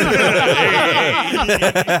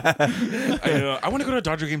know. I want to go to a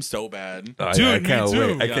Dodger game so bad. I Dude, me can't too.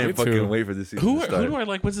 wait. I Yeah, can't me fucking too. wait for this season Who to start. do I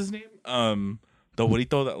like? What's his name? The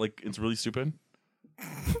Woodito that like it's really stupid.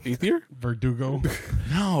 Ether? Verdugo.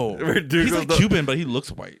 No, Verdugo's he's like the- Cuban, but he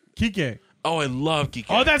looks white. Kike. Oh, I love Kike.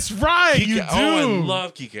 Oh, that's right. Kike. You do. Oh, I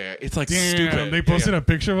love Kike. It's like Damn, stupid. they posted a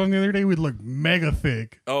picture of him the other day. We'd look mega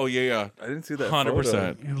thick. Oh yeah. I didn't see that.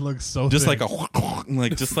 100%. It looks so Just thick.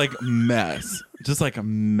 like just like mess. Just like a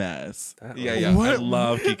mess. Yeah. What? I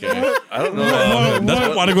love Kike. I don't know. That's why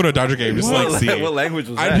I want to go to a Dodger game. Just what, like see. what language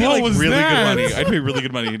was I'd that? pay What like was really that? good money. I'd pay really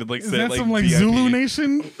good money to like Is sit that like some like VIP. Zulu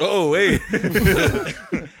Nation? Oh wait.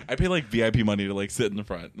 I pay like VIP money to like sit in the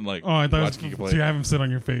front and like Oh, I thought watch it was, Kike play. so you have him sit on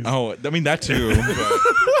your face. Oh, I mean that too.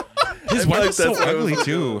 But his I feel wife like is so that's what it was ugly about.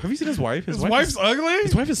 too. Have you seen his wife? His wife's ugly.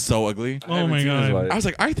 His wife is so ugly. Oh my god. I was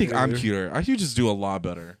like, I think I'm Yeah. cuter. I could just do a lot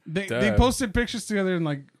better. They Damn. posted pictures together in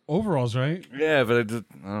like overalls, right? Yeah, but I don't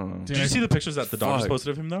know. Did you see the pictures that the Dodgers Fuck.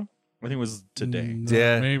 posted of him though? I think it was today. No,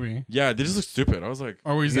 Yeah. maybe. Yeah, they just look stupid. I was like,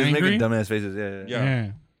 Or he's He was angry. making dumbass faces. Yeah.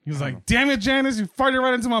 Yeah. He was like, "Damn it, Janice, you farted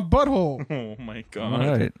right into my butthole." oh my All god.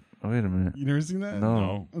 right. Wait a minute. You never seen that? No.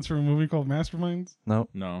 No, That's from a movie called Masterminds. No.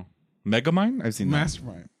 no. Megamind? I've seen that.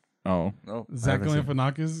 Mastermind. Oh, No. I Zach haven't seen-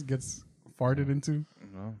 Galifianakis gets farted into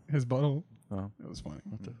No. his butthole. No. It was funny.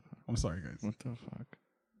 what the I'm sorry, guys. what the fuck?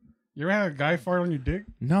 You ever had a guy fart on your dick?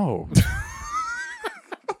 No.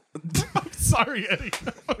 I'm sorry, Eddie.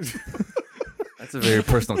 That's a very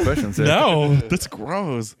personal question, sir. no, that's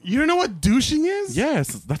gross. You don't know what douching is? Yes,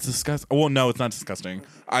 that's disgusting. Well, no, it's not disgusting.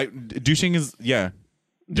 Douching is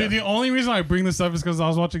Dude, the only reason I bring this up is because I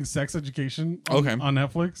was watching Sex Education on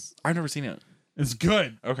Netflix. I've never seen it. It's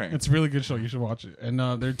good. Okay. It's a really good show. You should watch it. And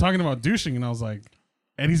they're talking about douching, and I was like,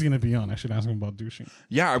 Eddie's going to be on. I should ask him about douching.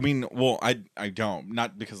 Yeah, I mean, well, I don't.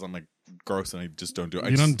 Not because I'm like gross and I just don't do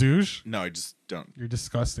it. You don't douche? No, I just don't. You're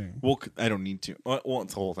disgusting. Well, I don't need to. Well,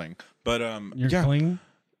 it's the whole thing. But You're yeah, clean?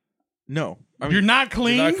 no. I mean, You're not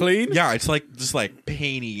clean? Not clean? Yeah, it's like just like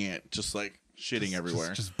painting it, just like shitting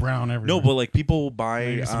everywhere. Just brown everywhere. No, but like people buy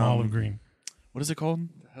Maybe some olive green. what is it called?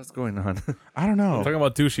 What's going on? I don't know. Talking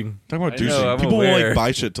about douching. Talking about I know, douching. I'm People will aware. like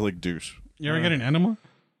buy shit to like douche. You ever get an enema?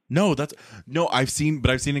 No, I've seen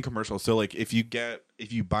in commercials. So like if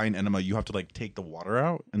you buy an enema, you have to like take the water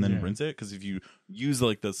out and then Yeah. rinse it because if you use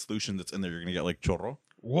like the solution that's in there, you're gonna get like chorro.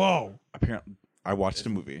 Whoa. Apparently, I watched a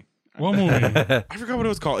movie. What movie? I forgot what it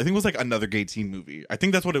was called. I think it was like another gay teen movie. I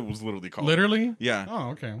think that's what it was literally called. Literally? Yeah. Oh,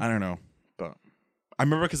 okay. I don't know, but I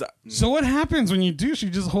remember because So what happens when you douche? You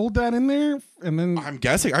just hold that in there and then... I'm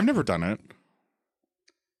guessing I've never done it.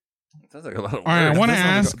 Sounds like a lot of work. All right, I want to That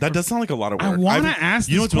sounds ask... like that does sound like a lot of work. I want to I've- ask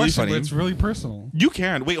You know this what's really question, funny? but it's really personal. You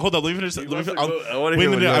can wait. Hold on. Let me finish. I want to hear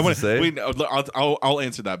what he I has want to say. Wait. I'll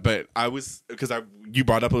answer that. But I was because you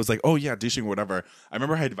brought up. It was like, oh yeah, douching or whatever. I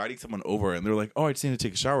remember I had inviting someone over, and they were like, oh, I just need to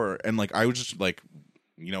take a shower, and like I was just like,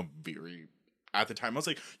 very. At the time, I was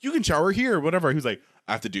like, you can shower here, whatever. He was like,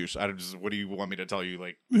 I have to douche. I just. What do you want me to tell you?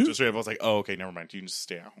 Like, just straight up. I was like, oh, okay, never mind. You can just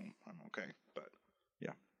stay at home. I'm okay. But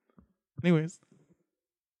yeah. Anyways.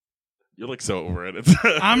 You're like so over it.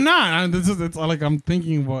 I'm not. It's like I'm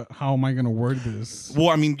thinking, how am I going to word this? Well,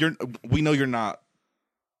 I mean, we know you're not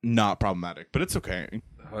problematic, but it's okay.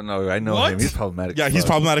 Oh no, I know What? him. He's problematic. Yeah, as he's fuck.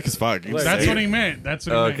 problematic as fuck. That's what he meant. That's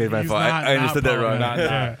what he Oh, meant. okay, my He's fault. not- I understood that wrong.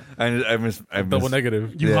 problematic. Yeah. I Double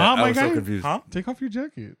negative. You hot, I my was guy? so confused. Huh? Take off your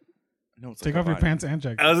jacket. No, it's Take like off your a pants and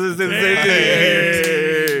jacket. I was just saying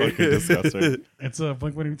the same thing. Fucking disgusting. It's a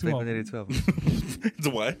Blink-182 album. Blink-182 album. It's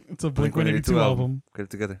what? It's a Blink-182 album. Get it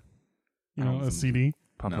together. You know, a CD.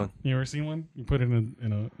 Pump No. one. You ever seen one? You put it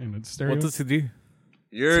in a stereo. What's a CD?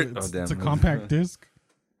 You're. It's, Oh damn. it's a compact disc.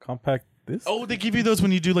 Compact disc? Oh, they give you those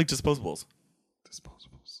when you do like disposables.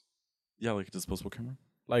 Disposables. Yeah, like a disposable camera.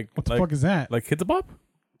 Like What the fuck is that? like Kids Bop?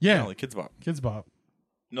 Yeah, like Kids Bop. Kids Bop.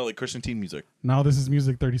 No, like Christian teen music. Now this is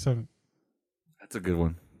Music 37. That's a good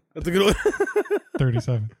one. That's a good one.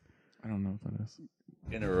 37 I don't know what that is.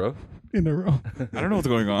 In a row. in a row. I don't know what's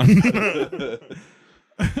going on.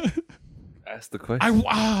 Ask the question.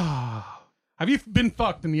 Have you been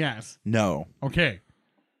fucked in the ass? No. Okay.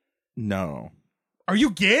 No. Are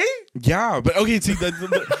you gay? Yeah, but okay, see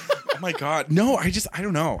oh my god. No, I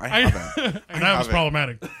don't know. I haven't. That was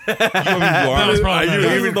problematic. You That was are. problematic.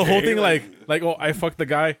 Are you the whole thing like oh, I fucked the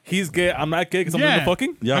guy. He's gay. I'm not gay because I'm Yeah. into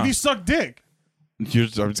fucking? Yeah. Have you sucked dick? I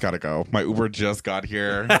just gotta go. My Uber just got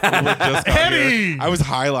here. Here. Eddie! I was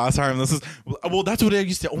high last time. This is that's what I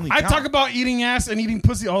used to only. I count. talk about eating ass and eating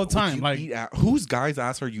pussy all the time. You Like, eat whose guy's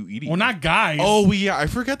ass are you eating? well, not guys. Oh yeah, I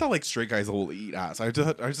forget that like straight guys will eat ass. I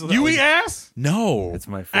just you eat ass No, It's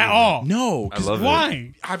my favorite. at all? no. I 'cause love it.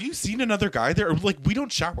 Why? Have you seen another guy there? Like we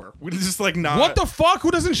don't shower. We just like not. What the fuck?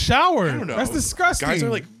 Who doesn't shower? I don't know. That's disgusting.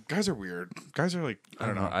 Guys are weird. Guys are like I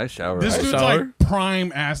don't know. I shower. This I dude's shower? like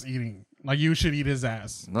prime ass eating. Like you should eat his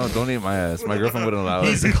ass. No, don't eat my ass. My girlfriend wouldn't allow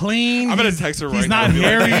He's it. clean. I'm gonna he's- text her right He's now not and be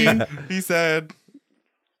like, hairy. He said,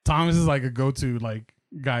 Thomas is like a go-to. Like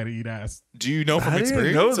guy to eat ass. Do you know from How do you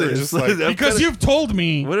experience? know or this? just like, I'm Because kinda- you've told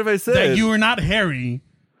me What have I said? that you are not hairy,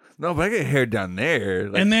 No, but I get hair down there.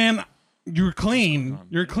 Like, and then you're clean.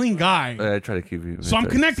 You're a clean guy. I try to keep you. So I'm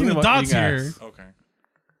connecting the Something about dots eating here. ass. okay.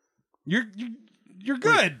 You're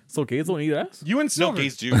good. So gays don't eat ass? You and No, Silver.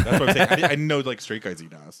 gays do. That's what I'm saying. I didn't know like straight guys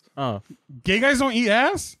eat ass. Oh. Gay guys don't eat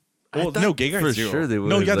ass, Well, no, gay guys for do. sure they would.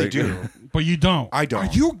 No, yeah, they like- do. but you don't. I don't.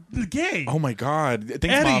 Are you gay? Oh my god! Thanks,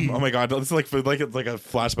 Eddie. mom. Oh my god! It's like for like it's like a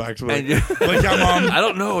flashback to like, And you- like yeah, mom. I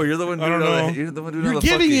don't know. You're the one. I don't doing all know. the- You're the one doing You're all the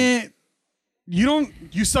giving fucking. it. You don't.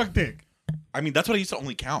 You suck dick. I mean, that's what I used to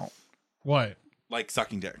only count. What? Like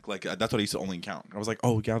sucking dick. Like that's what I used to only count. I was like,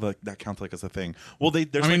 oh yeah, that counts like as a thing. Well, there's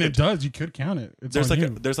I mean, like it does. You could count it. It's there's on like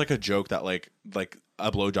you. there's like a joke that like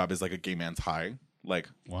a blowjob is like a gay man's high, like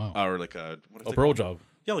Wow. or like a what is A it bro called? job.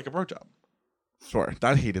 Yeah, like a bro job. Sure,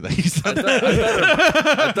 I hated that you said that.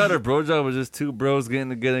 I thought a bro job was just two bros getting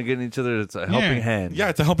together and getting each other. It's a helping hand. Yeah,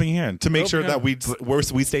 it's a helping hand to make sure Helping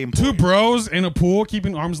that we stay in Two bros in a pool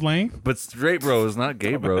keeping arm's length. But straight bros, not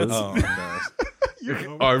gay bros. Oh my gosh.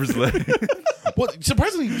 Arms length. Well,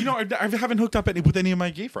 surprisingly, I haven't hooked up with any of my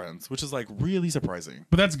gay friends, which is like really surprising.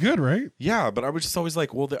 But that's good, right? Yeah, but I was just always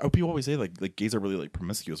like, well, people always say like gays are really like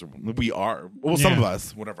promiscuous. Or, we are. Well, some Yeah. of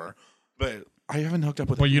us, whatever. But I haven't hooked up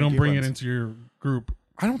with. But any you of my don't gay bring it friends. into your group.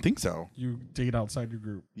 I don't think so. You date outside your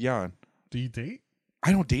group. Yeah, Do you date?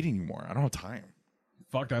 I don't date anymore. I don't have time.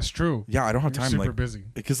 Fuck, that's true. Yeah, I don't have You're time. super Like busy.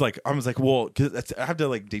 because like I was like, well, because I have to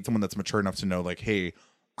like date someone that's mature enough to know like, hey,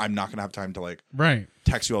 I'm not gonna have time to like Right.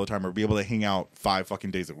 text you all the time or be able to hang out 5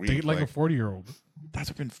 fucking days a week. Date like a 40-year-old. That's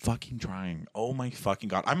what I've been fucking trying. Oh my fucking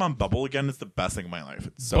god! I'm on Bumble again. It's the best thing in my life.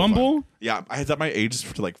 It's so Bumble? fun. Yeah, I had my age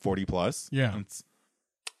to like 40 plus. Yeah.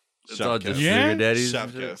 It's all chef just kiss. Yeah? sugar daddies. Chef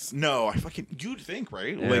and shit. kiss. No, I fucking you'd think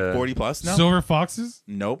right? Yeah. Like 40 plus. No, Silver foxes?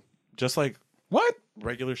 nope. Just like What?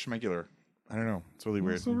 regular schmegular. I don't know. It's really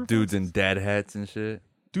weird. Silver Dudes foxes? in dad hats and shit.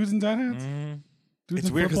 Dudes in dad hats? Dudes It's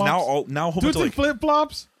in weird because flip-flops? now a whole Dudes bunch in of flip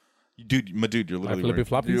flops? like my dude, you're I literally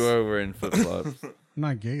flippy wearing, floppies. You are wearing flip flops.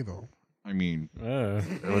 Not gay though. I mean,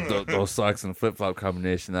 With those socks and flip flop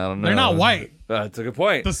combination. I don't know. They're not white. That's a good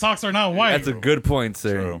point. The socks are not white. That's a good point,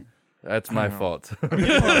 sir. True. That's my fault.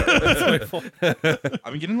 I've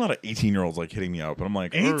been getting a lot of 18-year-olds like hitting me up, and I'm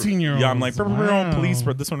like, 18-year-olds? Yeah, I'm like, Wow. please,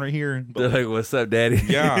 for this one right here. They're But, like, "What's up, daddy?"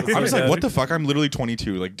 yeah, I'm just like, what the fuck? I'm literally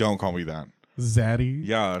 22. Like, don't call me that. Zaddy.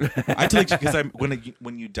 Yeah, I had to like because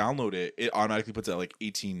when you download it, it automatically puts it at like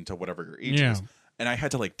 18 to whatever your age Yeah. is, and I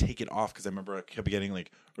had to like take it off because I remember I kept getting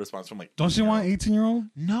like response from like, Don't you want 18-year-old?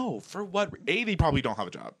 No, for what? They probably don't have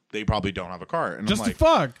a job. They probably don't have a car, and Just I'm to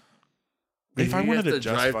like, fuck. if I You wanted have to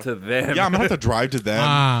just drive fuck- to them, yeah, I'm gonna have to drive to them.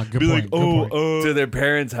 Ah, good be point. like, good oh, point. to their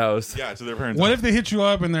parents' house. yeah, to their parents. What if they hit you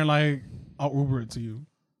up and they're like, I'll Uber it to you?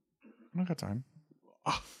 I don't got time?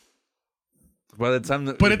 By the time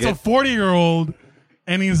that But we it's a get- 40-year-old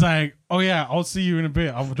and he's like, oh yeah, I'll see you in a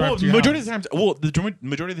bit. I'll drive Well, to your majority house. of the time, well, the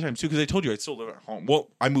majority of the time too, because I told you I still live at home. Well,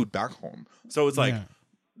 I moved back home, so it's like Yeah.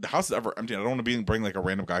 the house is ever empty. I don't want to bring like a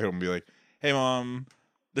random guy home and be like, "Hey, mom."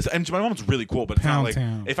 This and my mom's really cool, but it's not Pound like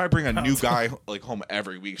town. if I bring a new guy like home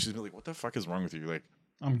every week, she's gonna be like, "What the fuck is wrong with you?" Like,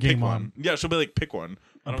 I'm gay, pick mom. one. Yeah, she'll be like, "Pick one."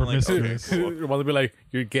 And I'm I'm like, "Okay, promiscuous. cool." Your mother be like,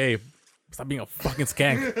 "You're gay. Stop being a fucking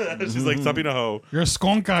skank." She's like, "Stop being a hoe." You're a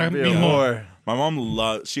skonka. Be a Mimo. whore. My mom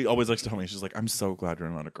loves. She always likes to tell me. She's like, "I'm so glad you're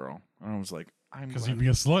not a girl." And I was like, "I'm Because glad." you'd be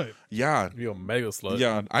a slut. Yeah, Be a mega slut.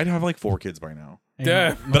 yeah. I'd have like 4 kids by now,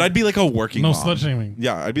 Yeah. but I'd be like a working. No mom. slut shaming.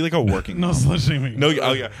 Yeah, I'd be like a working. No mom. slut shaming. No,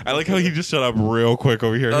 oh yeah. I like how he just shut up real quick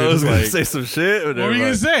over here. I He was was gonna like, say some shit. What were you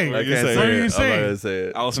going to say? What I were you can't gonna say say? What were you it. gonna I'm say? not gonna say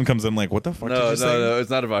it. Allison comes in like, what the fuck did No, you say? no, it's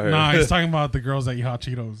not about her. Nah, he's talking about the girls that eat hot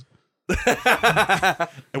Cheetos.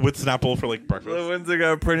 And with Snapple for like The breakfast. ones that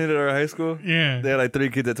got printed at our high school. Yeah. They had like 3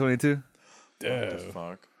 kids at 22. What the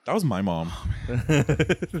fuck? That was my mom.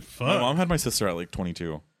 Fuck. My mom had my sister at like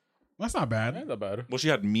 22. That's not bad. That's not bad. Well, she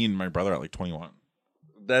had me and my brother at like 21.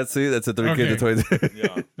 That's a 3 kids at Okay. 22.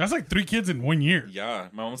 Yeah. That's like 3 kids in 1 year. Yeah.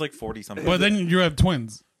 My mom was like 40 something. But then you have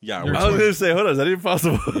twins. yeah. You're I was gonna say, hold on, is that even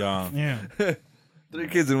possible? Yeah. Yeah. 3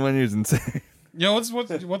 kids in 1 year is insane. Yo, what's with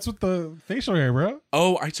the facial hair, bro?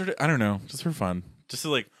 Oh, I don't know, just for fun. Just to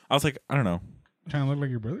like, I was like, I don't know. Trying to look like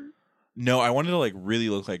your brother? No, I wanted to like really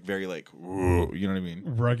look like very like, you know what I mean?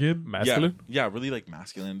 Rugged? Masculine. Yeah, really like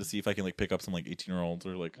masculine to see if I can like pick up some like 18-year-olds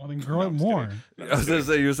or like. Well, then grow No, it I'm just more. kidding. I was gonna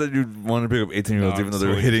say, you said you wanted to pick up 18-year-olds No, even though I'm they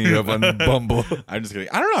were sorry. hitting you up on Bumble. I'm just kidding.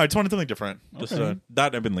 I don't know. I just wanted something different. Just Okay.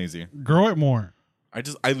 that I've been lazy. Grow it more.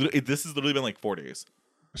 This has literally been like 4 days.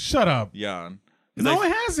 Shut up. Yeah. No,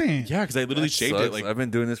 it hasn't. Yeah, because I literally shaved Sucks. it like I've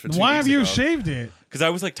been doing this for 2 Why weeks have you ago. shaved it? because I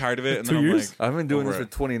was like tired of it, and 2 then I'm years? like, I've been doing this over for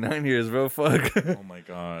it. 29 years, bro. Fuck. Oh my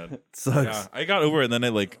god. Sucks. Yeah, I got over it, and then I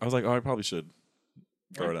was like, oh, I probably should.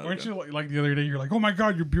 Throw it out. Weren't again. you like the other day? You're like, oh my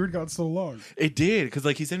god, your beard got so long. It did because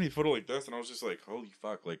like he sent me a photo like this, and I was just like, holy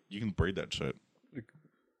fuck! Like you can braid that shit.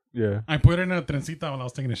 Yeah. I put it in a trencita when I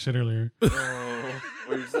was taking a shit earlier.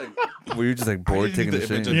 Were you just like bored taking the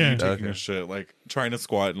shit? Yeah. Taking Okay. a shit, like trying to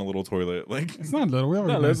squat in a little toilet. Like It's not little. We have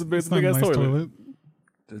No, a nice, it's a big- it's not a big-ass nice toilet.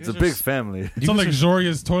 It's a big family. It's a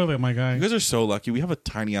luxurious toilet, my guy. you guys are so lucky. We have a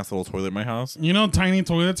tiny ass little toilet in my house. You know, tiny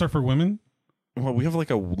toilets are for women. Well, we have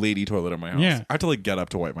like a lady toilet in my house. Yeah. I have to like get up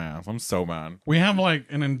to wipe my ass. I'm so mad. We have like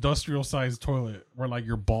an industrial sized toilet where like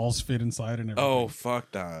your balls fit inside and everything. Oh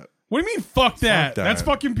fuck that. What do you mean? Fuck that. that. That's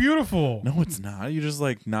fucking beautiful. No, it's not. You're just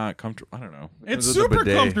like not comfortable. I don't know. It's With the super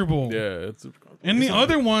bidet. comfortable. Yeah, it's And the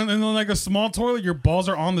other one, and then like a small toilet, your balls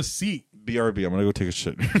are on the seat. BRB. I'm gonna go take a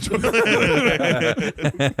shit.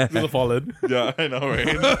 a fallen. Yeah, I know,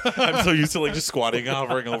 right? I'm so used to like just squatting and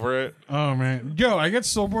hovering over it. Oh man, yo, I get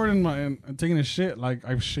so bored in taking a shit. Like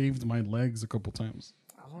I've shaved my legs a couple times.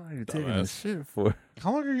 How long are you taking this shit for?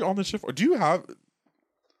 How long are you on this shit for? Do you have?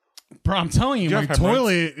 Bro, I'm telling you, Do you my have hemorrhoids?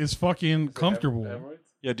 toilet is fucking comfortable.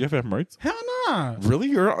 Yeah. Do you have hemorrhoids? Hell nah.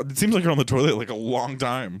 Really? It seems like you're on the toilet like a long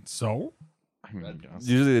time. So I mean, I guess.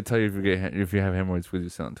 Usually they tell you if you have hemorrhoids because you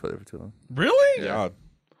sit on the toilet for too long. really? Yeah.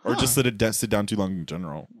 Or just sit down too long in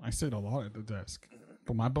general. I sit a lot at the desk,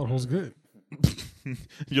 but my butthole's good.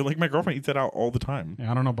 You're like my girlfriend eats that out all the time.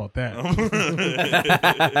 Yeah, I don't know about that.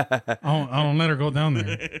 I don't let her go down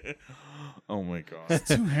there. Oh my god. It's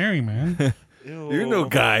too hairy, man. You know,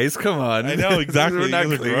 guys, come on. I know exactly. We're You not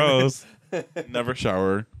guys are clean. gross. Never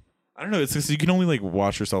shower. I don't know. It's just you can only like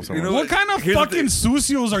wash yourself somewhere. know What kind of Here's the fucking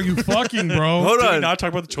sucios are you fucking, bro? Hold Did we on. not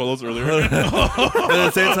talk about the cholos earlier? At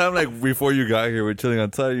the same time, like before you got here, we're chilling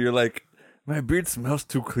outside. You're like, my beard smells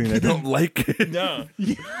too clean. I don't like it. No.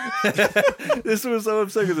 This was so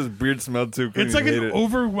upset because his beard smelled too clean. It's like He an hated it.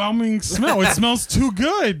 overwhelming smell. It smells too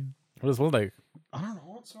good. What does it smell like? I don't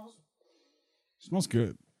know. It smells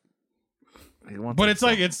good. He wants But some- it's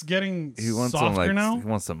like it's getting he wants softer some like now. he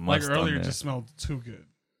wants some Like must earlier, on it there. just smelled too good,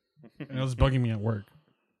 and it was bugging me at work.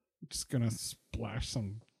 I'm just gonna splash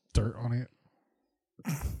some dirt on it.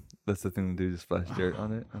 That's the thing to do. Just splash dirt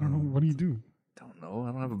on it. I don't know. What do you do? Don't know.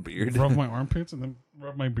 I don't have a beard. Rub my armpits and then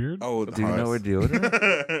rub my beard? Oh, Do you know wear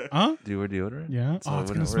deodorant? Huh? Do you wear deodorant? Yeah. So Oh, it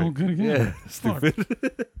it's gonna wouldn't smell work. good again. Yeah, Fuck.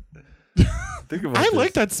 stupid. Think about I this.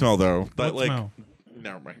 like that smell though. That What like smell?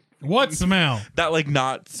 never mind. What smell? That like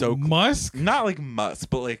not so Musk? not like musk,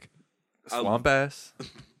 but like swamp ass.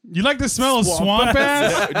 You like the smell of swamp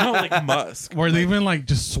ass? no like musk. Where they've been like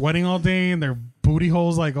just sweating all day and their booty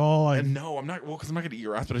holes like all like. And no, I'm not. Well, because I'm not gonna eat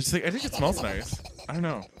your ass, but I just like I think it smells nice. I don't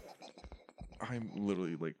know. I'm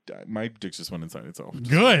literally like my dick just went inside itself. Just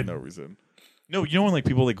Good. For no reason. No, you know when like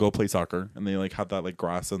people like go play soccer and they like have that like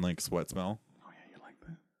grass and like sweat smell.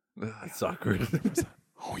 Ugh, it's awkward.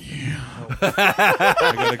 Oh yeah.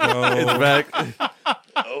 I gotta go. It's back.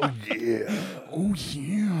 Oh yeah. Oh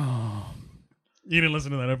yeah. You didn't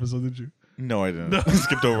listen to that episode, did you? No, I didn't.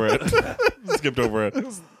 Skipped over it. Skipped over it.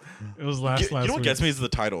 It was last You know what week. gets me is the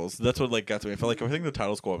titles. That's what like gets me. I feel like if I think the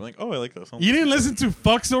title's cool, I'm like, oh, I like this. You didn't listen to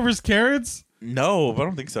Fuck Silver's Carrots? No, but I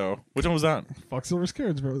don't think so. Which one was that? Fuck Silver's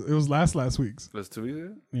Carrots, bro. It was last week's. That's 2 weeks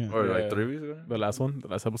ago? Yeah. Or Yeah. like 3 weeks ago? The last one, the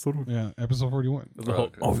last episode. Yeah, episode 41. It was the whole-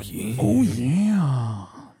 okay. Oh yeah. Oh yeah.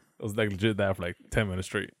 It was like legit that for like 10 minutes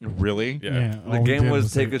straight. Really? Yeah. The game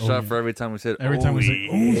was take a shot for every time we said, Every time we say,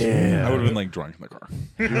 oh yeah. I would have been like drunk in the car.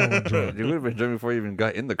 You would have been drunk before you even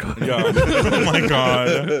got in the car. Oh my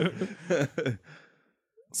god.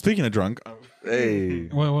 Speaking of drunk, Hey.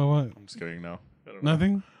 What? I'm just kidding. No, I don't know.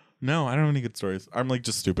 Nothing? No, I don't have any good stories. I'm like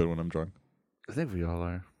just stupid when I'm drunk. I think we all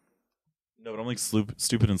are. No, but I'm like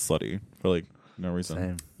stupid and slutty for like no reason.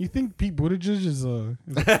 Same. You think Pete Buttigieg is a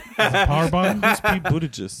power bottom? Who's Pete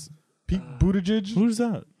Buttigieg? Pete Buttigieg? Who's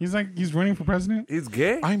that? He's running for president? He's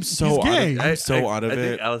gay? I'm so He's out gay. of, I'm so out of I it.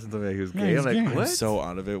 think Allison told me he was Yeah, gay. he's I'm like, gay. I'm what? so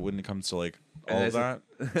out of it when it comes to like And all it's that.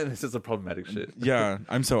 it's just a problematic shit. Yeah,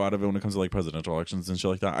 I'm so out of it when it comes to like presidential elections and shit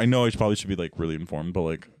like that. I know I probably should be like really informed, but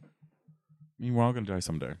like, I mean, we're all gonna die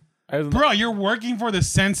someday. Bro, you're working for the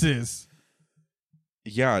census.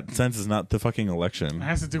 Yeah, sense is not the fucking It election.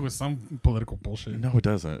 has to do with some political bullshit. No, it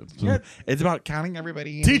doesn't. Yeah. It's about counting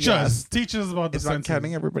everybody. In Teach the us. US. Teach us about the It's about census.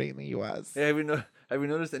 counting everybody in the U.S. Hey, have you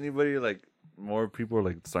noticed anybody like more people are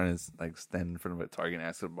like starting to like stand in front of a Target and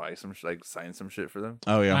ask to buy some like sign some shit for them?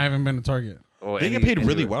 Oh I yeah, haven't been to Target. Oh, they get paid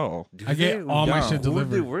really well. Do I get they? all my Yeah. shit Who would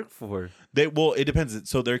they delivered. work for? It depends.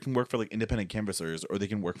 So they can work for like independent canvassers, or they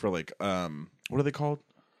can work for like what are they called?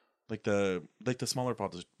 Like the smaller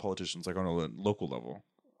politicians, like on a local level.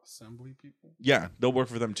 Assembly people. Yeah, they'll work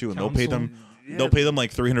for them too, and they'll pay them. Yeah. They'll pay them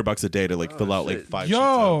like $300 a day to like fill out like shit. 5 Yo! sheets.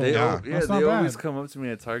 Of, They, yeah. yeah, That's not they always bad. come up to me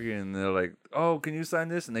at Target and they're like, "Oh, can you sign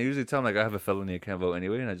this?" And I usually tell them like, "I have a felony, I can't vote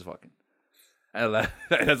anyway," and I just walk in. I laugh.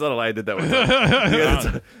 That's not a lie. I did that one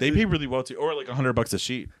time. They pay really well too, or like $100 a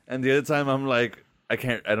sheet. And the other time, I'm like, I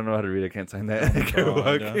don't know how to read. I can't sign that. I can't God,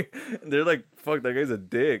 walk yeah. in. And they're like, "Fuck, that guy's a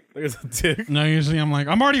dick." Like it's a dick. No, usually I'm like,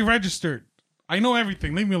 I'm already registered. I know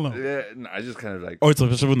everything. Leave me alone. Yeah, no, I just kind of like, Oh, it's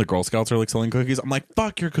especially when the Girl Scouts are like selling cookies. I'm like,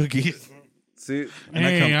 fuck your cookies, see, And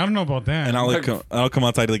I Hey, come- I don't know about that. and I'll come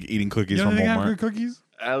outside like eating cookies you know from they have Walmart. good cookies?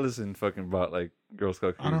 Allison fucking bought like Girl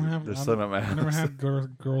Scout cookies. I don't have. There's I some don't- at my I never house. had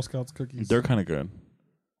Girl Scouts cookies. They're kind of good.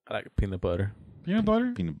 I like peanut butter. Peanut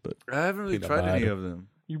butter? Peanut butter. I haven't really Peanut tried any butter. of them.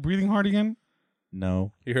 You breathing hard again?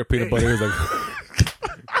 No. You hear peanut butter? It's like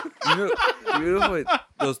You know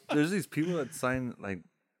what? There's these people that sign like,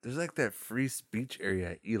 there's like that free speech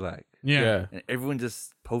area at Eli, Yeah. and everyone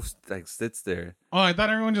just posts like sits there. Oh, I thought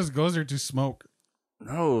everyone just goes there to smoke.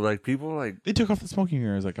 No, like people like They took off the smoking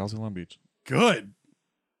areas like Alcee Long Beach. Good.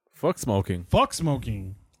 Fuck smoking. Fuck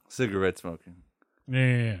smoking. cigarette smoking.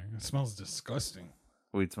 Yeah. It smells disgusting.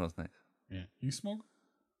 Weed smells nice. Yeah. You smoke?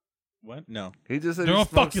 What? No. He just said You're he a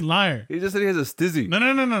smokes- fucking liar. He just said he has a stizzy.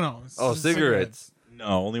 No. It's Oh, just cigarettes.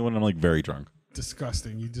 No, only when I'm like very drunk.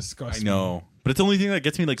 Disgusting. You disgust I me. know. But it's the only thing that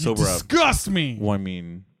gets me like You sober up. disgust me. Well, I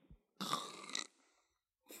mean,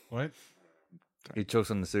 What? He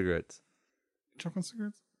chokes on the cigarettes. Choke on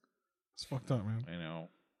cigarettes? It's fucked up, man. I know.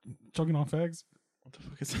 Choking on fags? What the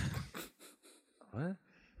fuck is that? What? What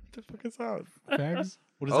the fuck is that? Fags?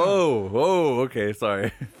 What is Oh, okay.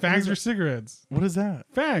 Sorry. Fags or cigarettes? that? What is that?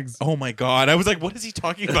 Fags. Oh my god! I was like, what is he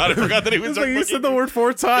talking about? I forgot that he was. It's like you said the word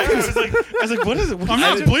 4 times. I was like, what is it? What I'm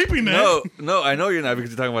is not it? bleeping that. No, I know you're not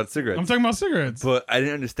because you're talking about cigarettes. I'm talking about cigarettes. But I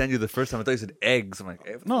didn't understand you the first time. I thought you said eggs. I'm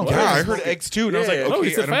like, No, what? Yeah, I fags. heard eggs too, and I was like, Yeah, okay, no, he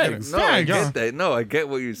said I don't get it. fags. No, I Fags. get that. No, I get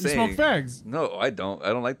what you're You saying. smoke fags. No, I don't. I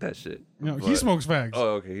don't like that shit. No, he But- smokes fags.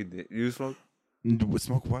 Oh, okay. He did. You smoke?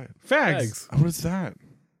 Smoke what? Fags. What is that?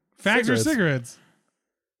 Fags or Cigarettes. cigarettes?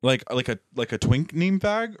 Like a twink name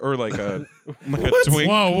bag or like a twink?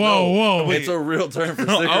 Whoa. Wait. It's a real term for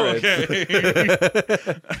Oh, cigarettes.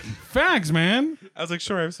 okay. Fags, man. I was like,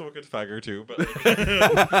 sure, I've smoked a fag or two, but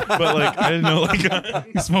but like I didn't know like.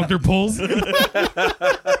 You smoke their pulls? But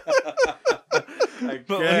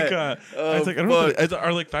like, I was like, I don't know. If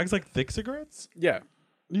are like fags like thick cigarettes? Yeah.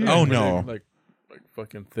 Yeah. Oh no! Like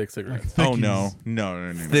fucking thick cigarettes. Oh no!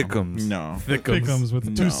 No! Thickums. No. Thickums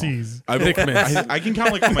with two No. C's. I can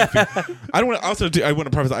count like on my finger. I don't want to. Also, I want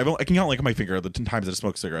to preface. I can count like on my finger the times I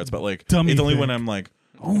smoke cigarettes, but like Dummy it's only thick. when I'm like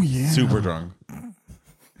Oh yeah. super drunk.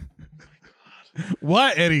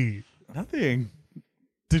 What, Eddie? Nothing.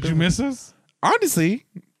 Did you miss us? Honestly,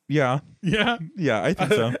 yeah, Yeah. I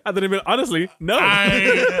think so. I didn't even honestly. No.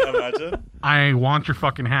 Imagine. I want your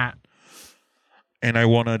fucking hat. And I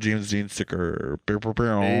want a James Dean sticker.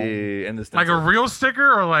 Hey, and the Like a real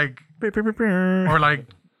sticker or like a real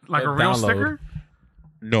Download. sticker?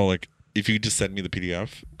 No, like if you just send me the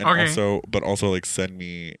PDF and Okay. also like send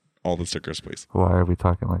me all the stickers, please. Why are we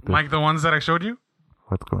talking like this? Like the ones that I showed you?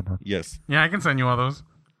 What's going on? Yes. Yeah, I can send you all those.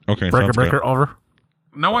 Okay. sounds good. over.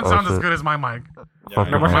 No one sounds as good as my mic. Yeah, I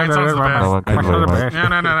know. Mine sounds the best. I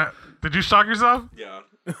know. No. Did you shock yourself? Yeah.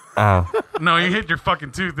 Ow. No, you hit your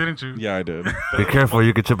fucking tooth, didn't you? Yeah, I did. Be careful,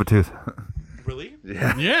 you could chip a tooth. Really?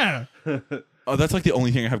 Yeah. Oh, that's like the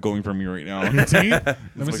only thing I have going for me right now. Teeth? Let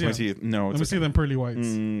me It's see. like my them. teeth. No, Let me it's see them pearly whites.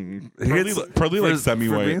 probably like For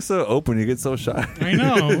semi-white. being so open, you get so shy. I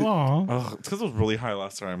know. Aw. Oh, it's because I was really high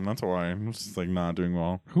last time. That's why I'm just like not doing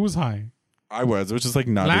well. Who was high? I was. It was just like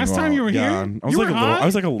not. Last doing time well. you were here? Yeah, I was You like were a little. high? I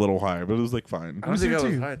was like a little high, but it was like fine. I don't see think I your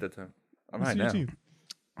was teeth. high at that time. I'm Let high me see now. your teeth.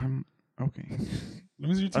 I'm okay. Let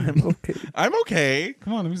me see your teeth. I'm okay. I'm okay.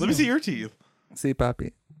 Come on, let me see. Let me see them. your teeth. See,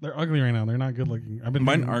 Papi. They're ugly right now. They're not good looking. I've been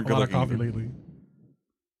Mine drinking aren't a lot good of coffee looking. lately.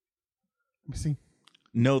 Let me see.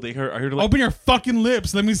 No, they heard. I heard like. Open your fucking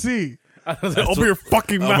lips. Let me see. Open your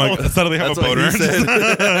fucking Oh my! mouth. That's how they have That's a what boner. he said.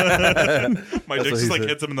 My That's dick what just he like said.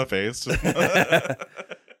 hits him in the face. Just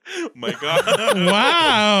my God.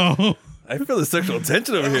 Wow. I feel the sexual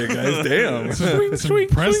tension over here, guys. Damn. It's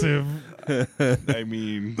impressive. I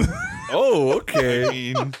mean, Oh, I okay.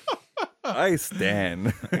 mean, I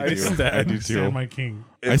stand. I do too. Stand my king.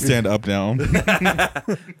 I stand up now.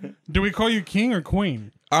 Do we call you king or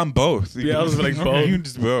queen? I'm both. Yeah, I was like Okay. both. You can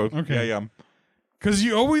just both. Okay. Yeah. Because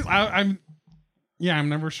you always, I'm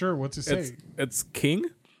never sure what to say. It's king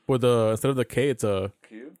with instead of the K, it's a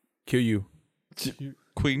QU.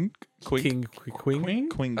 Queen. King, queen. Queen?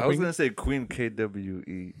 Queen. I was going to say Queen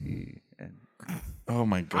KWEEN. Oh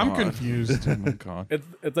my God. I'm confused. Oh my God.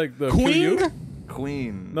 It's like the Queen? QU.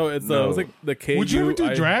 Queen. No, it's like the K. Would you ever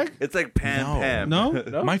do drag? It's like Pam. No?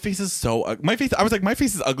 No? My face is so my face. I was like, my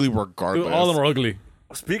face is ugly regardless. Dude, all of them are ugly.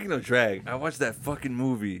 Speaking of drag, I watched that fucking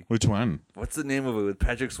movie. Which one? What's the name of it? With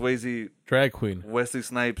Patrick Swayze, Drag queen. Wesley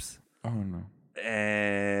Snipes, Oh no.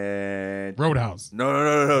 and Roadhouse.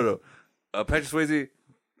 no. Patrick Swayze,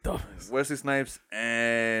 Dumbass. Wesley Snipes,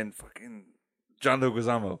 and fucking John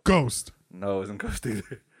Leguizamo. Ghost. No, it wasn't Ghost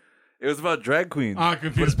either. It was about drag queens. I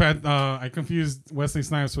confused Wesley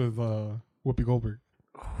Snipes with Whoopi Goldberg.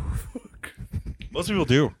 Most people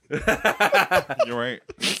do. You're right.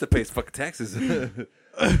 Used to pay his fucking taxes.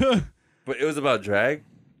 But it was about drag.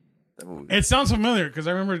 That movie. It sounds familiar because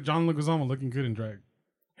I remember John Leguizamo looking good in drag.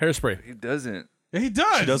 Hairspray. He doesn't. Yeah, he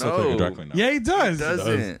does. She does look like a drag queen now. Yeah, he does. He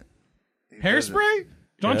doesn't. He doesn't. Hairspray?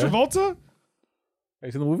 John Yeah. Travolta? Have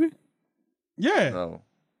you seen the movie? Yeah. No.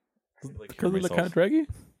 Because they look kind of draggy?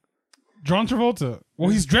 John Travolta. Well,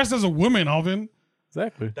 he's dressed as a woman, Alvin.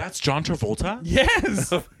 Exactly. That's John Travolta?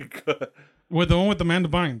 Yes. Oh my god. With the one with Amanda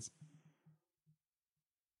Bynes.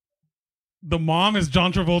 The mom is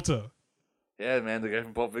John Travolta. Yeah, man, the guy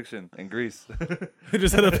from Pulp Fiction and Grease. He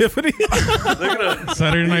just had an epiphany. Look at him.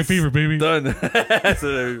 Saturday Night Fever, baby. Done.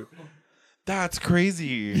 So, That's crazy.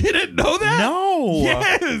 You didn't know that? No.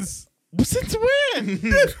 Yes. Since when?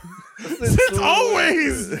 Since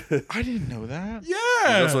always. I didn't know that. He's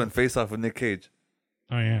Yeah. also in Face Off with Nick Cage.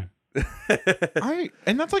 Oh, yeah.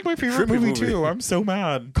 And that's like my favorite Trippy movie, movie. too. I'm so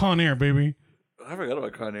mad. Con Air, baby. I forgot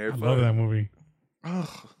about Con Air. I love that movie. Ugh.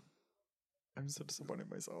 I'm so disappointed in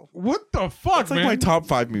myself. What the fuck, It's like man? my top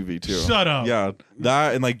 5 movie, too. Shut up. Yeah.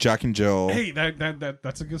 That and like Jack and Jill. Hey,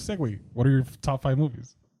 that's a good segue. What are your top 5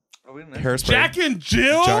 movies? Oh, we didn't ask- Hairspray. Jack and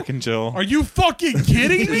Jill? Jack and Jill. Are you fucking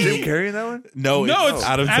kidding Is Jim me? Carrey in that one? No, No, it's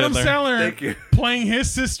Adam Sandler. Thank you. playing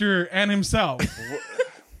his sister and himself.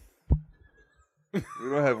 We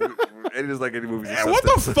don't have Eddie doesn't like any movies. with What the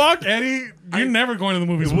substance. fuck, Eddie? You're never going to the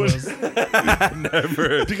movies with us.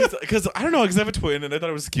 Never. Because I don't know, because I have a twin and I thought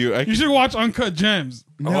it was cute. You should watch Uncut Gems.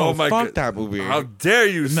 No, Oh my fuck God. that movie. How dare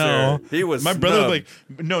you, sir? No, He was my brother. snubbed.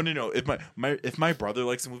 Like, no. If my brother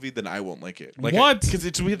likes a movie, then I won't like it. Like, What? Because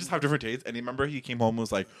we just have different tastes. And remember, he came home and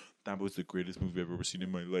was like, "That was the greatest movie I've ever seen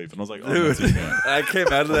in my life." And I was like, "Oh, Dude, that's it." I came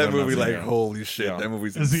out of that I'm not movie seeing like, it. holy shit, Yeah. that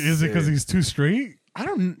movie's Is it because insane. he's too straight? I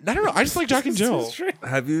don't know. I just like Jack and Jill.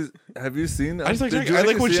 Have you seen? I just like did Jack- you I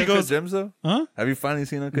like ever when see she Uncut goes- Gems though. Huh? Have you finally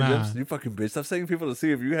seen Uncut Nah. Gems? You fucking bitch! Stop saying people to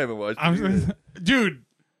see if you haven't watched. it either. Dude,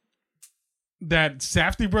 that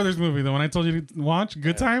Safdie Brothers movie, the one I told you to watch,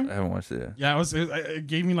 Good Time. I haven't watched it yet. Yeah, it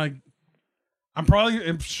gave me like,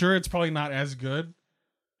 I'm sure it's probably not as good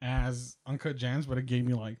as Uncut Gems, but it gave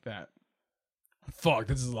me like that. Fuck,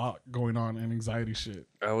 this is a lot going on and anxiety shit.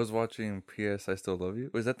 I was watching P.S. I Still Love You.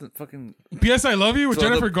 Was that the fucking P.S. I Love You with Two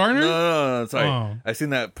Jennifer Other- Garner? No, sorry. Oh. I seen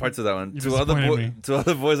that parts of that one. You Two other disappointed me. two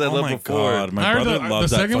other boys I Oh loved my before. god, I my heard brother the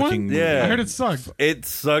loves that second one? fucking movie. Yeah. I heard it sucked. It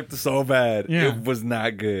sucked so bad. Yeah. It was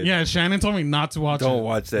not good. Yeah, Shannon told me not to watch it. Don't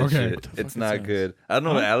watch that Okay. shit. What It's fuck not is good. I don't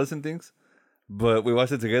know what Allison thinks, but we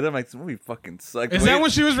watched it together. I'm like, this movie fucking sucked. Is that when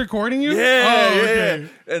she was recording you? Yeah, Oh, yeah, okay.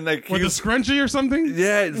 yeah. And like, With he the was- scrunchie or something?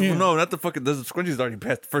 yeah, Yeah. no, not the fucking. The scrunchie's already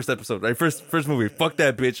past the first episode, right? First movie. Fuck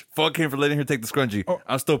that bitch. Fuck him for letting her take the scrunchie. Oh.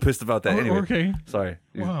 I'm still pissed about that. Oh, Anyway, okay. sorry,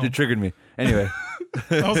 Wow. you triggered me. Anyway,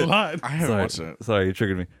 That was a lot. I haven't sorry, watched it. sorry, you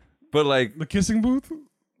triggered me. But like, The kissing booth?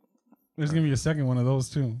 There's going to be a second one of those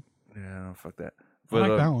too. yeah, no, fuck that. I But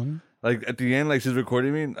like that one. like at the end, like she's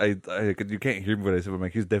recording me. You can't hear me what I said, but I'm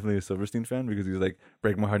like, he's definitely a Silverstein fan because he's like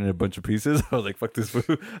break my heart in a bunch of pieces. I was like, fuck this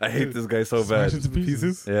fool. I hate this guy so Smash bad. into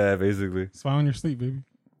pieces. Yeah, basically, Smile in your sleep, baby.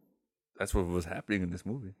 that's what was happening in this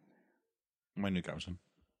movie. My new caption.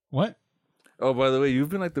 What? Oh, by the way, you've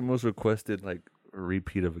been like the most requested like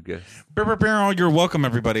repeat of a guest. You're welcome,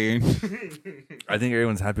 everybody. I think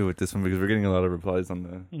everyone's happy with this one because we're getting a lot of replies on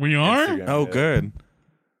the We are? Instagram. Oh, Yeah. good.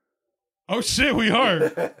 Oh, shit, we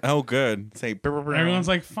are. Oh, good. Say. Everyone's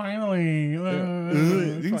like, finally.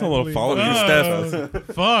 He's a little follow me.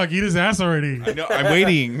 Fuck, eat his ass already. No, I'm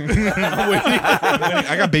waiting.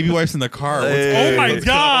 I got baby wipes in the car. Oh my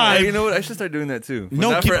God. Hey, you know what? I should start doing that too. But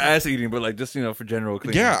No, not keep for it- ass eating, but like just for general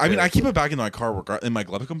cleaning. Yeah, I mean, I keep it back in my car, in my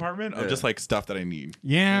glove compartment of Yeah. just like stuff that I need.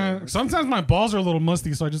 Yeah, sometimes my balls are a little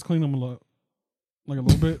musty, so I just clean them a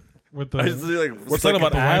little bit with the. I just like What's that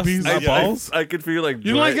about the ass, wipes? not balls? I could feel like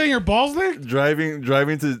You don't like getting your balls licked? driving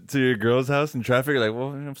to your girl's house in traffic. You're like, well,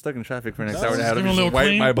 I'm stuck in traffic for the next hour and a half. Give 'em a Just little wipe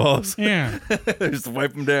clean. my balls. Yeah. Just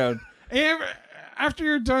wipe them down. After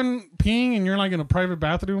you're done peeing and you're like in a private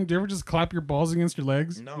bathroom, do you ever just clap your balls against your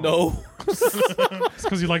legs? No. It's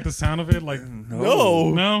because you like the sound of it. Like,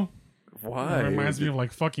 No. no. Why? It reminds me of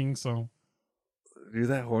like fucking. So You're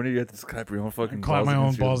that horny. You have to just clap your own fucking. Clap my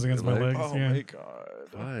own balls against my leg? legs. Oh yeah. my god.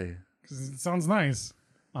 Why? Because it sounds nice.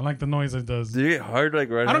 I like the noise it does. Do you get hard like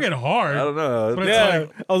right? I don't now? get hard. I don't know. But it's Yeah,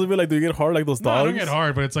 like, I was a bit like, do you get hard like those no, I dogs? don't get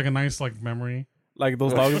hard, but it's like a nice like memory. Like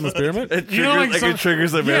those dogs in the experiment? It triggers, You know, like it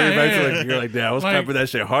triggers the memory Yeah, back yeah, to yeah. like you're like, damn, I was Like- clapping that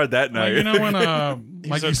shit hard that night. Like you know when like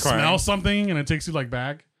you starts crying. smell something and it takes you like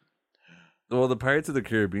back. Well, the Pirates of the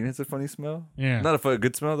Caribbean has a funny smell. Yeah. Not a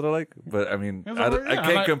good smell that I like, but I mean, It's I alright, yeah, I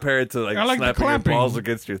can't like- compare it to like I like the slapping your clapping. balls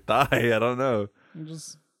against your thigh. I don't know. You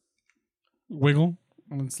just wiggle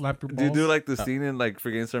and then slap your balls. Do you do like the scene in like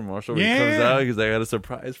Forgetting Sarah Marshall where he Yeah. comes out? He's like, I got a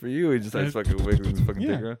surprise for you. He just starts Yeah. fucking wiggling his fucking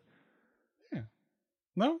Yeah. dick around.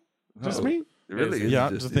 No? Just No. me? It really is Yeah,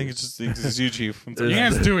 just the thing you. is just it's you, Chief. It's Yeah. You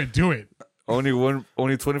guys do it. Do it. Only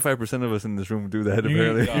 25% of us in this room do that.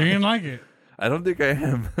 You're Apparently, gonna like it. I don't think I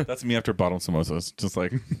am. That's me after bottled samosas. Just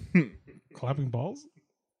like Clapping balls?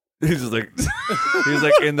 He's just like he's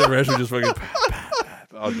like in the restroom, just fucking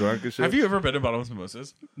all drunk and shit. have you ever been to bottomless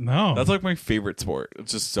mimosas? No. That's like my favorite sport.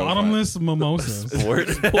 It's just so Bottomless mimosas. Sport.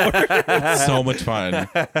 fun. It's so much fun.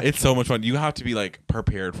 It's so much fun. You have to be like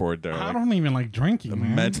prepared for it though. I Like, don't even like drinking,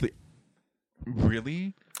 man. mentally.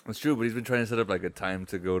 Really? It's true, but he's been trying to set up like a time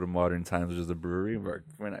to go to Modern Times, which is a brewery. We're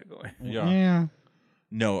not going. Yeah.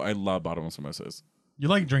 No, I love bottomless mimosas. You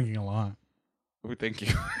like drinking a lot. Oh, thank you.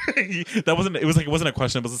 That wasn't. It was like it wasn't a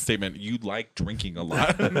question. It was a statement. You like drinking a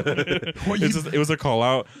lot. It was a call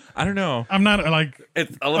out. I don't know. I'm not like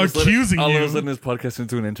It's Accusing all of you. a sudden this podcast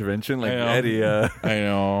into an intervention. Like I know. Eddie, I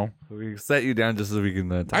know. we set you down just so we can.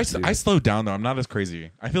 Talk I to you. I slowed down though. I'm not as crazy.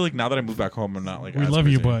 I feel like now that I moved back home, I'm not like. we as love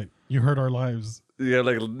you, crazy. but you hurt our lives. Yeah,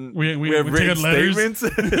 like We have take written letters.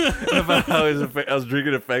 statements about how his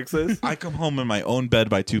drinking affects us. I come home in my own bed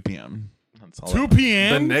by 2 p.m. That's all. 2 The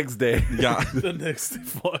p.m. next day, Yeah, The next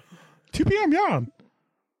fuck. 2 p.m. Yeah,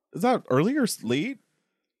 is that early or late?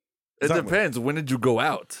 it that- depends. When did you go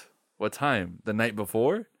out? What time? The night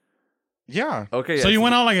before? Yeah, Okay, So yeah, you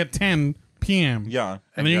went out like at 10 p.m. yeah.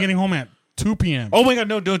 And then you're getting home at 2 p.m. Oh my god,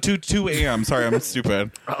 no, 2 a.m. Sorry, I'm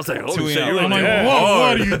stupid. I was like, 2 holy shit, a.m. you were I'm like, there whoa,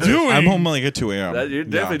 hard. what are you doing? I'm home like at 2 a.m. You're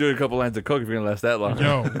definitely doing a couple lines of coke if you're gonna last that long.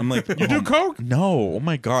 Yo, I'm like, you do coke? No, oh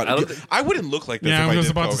my god, I don't think- I wouldn't look like this. Yeah, if I I was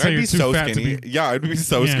did about to coke. say I'd you're be too so fat to skinny. be- Yeah, I'd be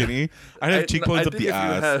so Yeah. skinny. I'd have cheekbones up think the if you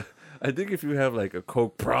ass. I think if you have like a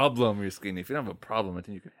coke problem, you're skinny. If you don't have a problem, I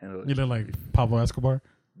think you can handle You it. look like Pablo Escobar.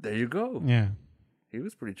 There you go. Yeah, He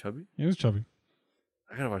was pretty chubby. he was chubby.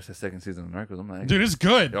 I gotta watch the second season of Narcos. I'm like, Dude, it's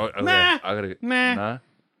good. Oh, okay. Nah, I gotta get, nah. nah.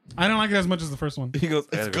 I don't like it as much as the first one. He goes,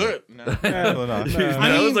 it's Gotta go. good. No, no, no.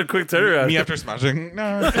 that was a quick turnaround. Me after smashing.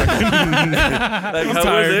 No, it's like, how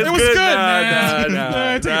tired. was it? It was Good? good, Nah, man. nah, Nah,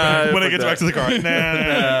 nah, take it back. nah, when I fuck get back to the car.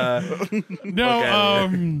 Nah. No,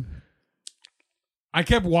 Okay. I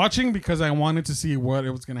kept watching because I wanted to see what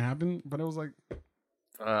it was gonna happen, but it was like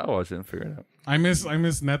I'll watch it and figure it out. I miss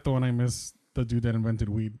Neto and I miss the dude that invented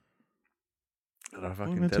weed. Rafa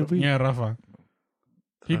invented Quintero. weed? Yeah, Rafa.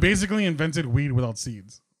 He basically invented weed without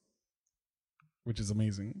seeds, which is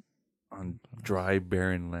amazing. On dry,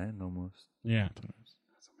 barren land almost. Yeah, that's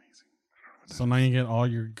amazing. So now you get all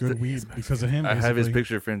your good weed because of him. I have his basically.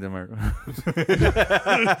 picture framed in my room.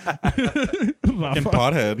 Fucking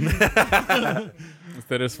pothead.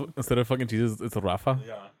 Instead of fucking Jesus, it's a Rafa.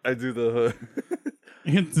 I do the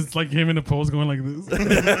It's like him in a pose going like this.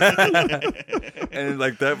 and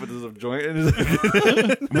like that, but there's a joint in his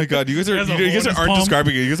Oh my god, you guys He has a hole in his aren't palm.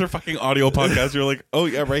 describing it. You guys are fucking audio podcasts. You're like, oh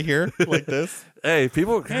yeah, right here, like this. Hey,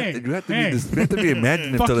 people, Hey, you have to hey. be you have to be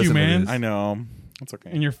imaginative Fuck to you, listen man. to this. I know. It's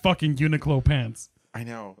okay. In your fucking Uniqlo pants. I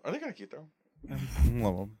know. Are they kind of cute though? I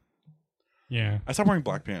love them. Yeah. I stopped wearing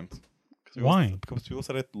black pants. Why? Because people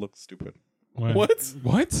said I looked stupid. What?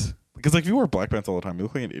 What? Because like if you wear black pants all the time, you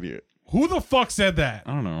look like an idiot. Who the fuck said that?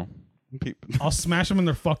 I don't know. I'll smash them in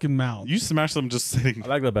their fucking mouth. You smash them just sitting. I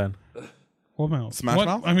like that band. What mouth? Smash What?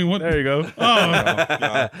 Mouth? I mean, what? There you go. Oh,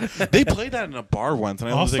 Yeah. They played that in a bar once,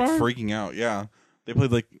 and I was like All-Star? freaking out. Yeah, they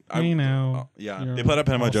played like Hey now. yeah, You're they played at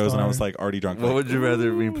Panama Joe's, and I all-star. was like already drunk. What like, would you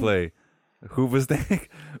rather me play? Hoobastank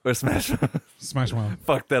or Smash Mouth? Smash Mouth.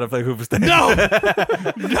 Fuck that, I play Hoobastank. No!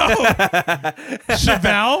 No!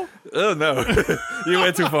 Chevelle? Oh no. You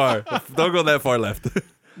went too far. Don't go that far left.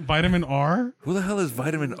 Vitamin R? Who the hell is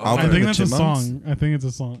Vitamin Alvin R? I and think the that's Chipmunks? a song. I think it's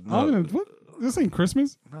a song. No. Alvin, what? This ain't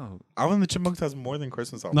Christmas? No. Alvin and the Chipmunks has more than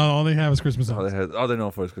Christmas albums. No, all they have is Christmas All songs. they know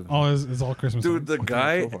for is Christmas. All is all Christmas Dude,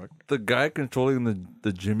 songs. the guy controlling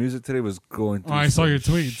the gym music today was going through Oh, I saw some your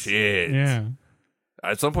tweets. Shit. Yeah.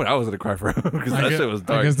 At some point, I was gonna cry for him because I that guess, shit was I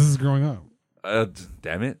dark. guess this is growing up.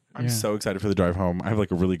 Damn it! I'm Yeah. so excited for the drive home. I have like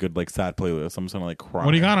a really good like sad playlist. I'm just gonna like cry.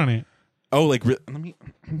 What do you got on it? Oh, like let me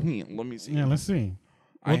see. Yeah, let's see.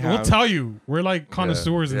 We'll tell you. We're like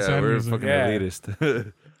connoisseurs in sad we're music. fucking Yeah.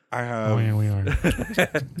 elitist. I have. Oh yeah, we are.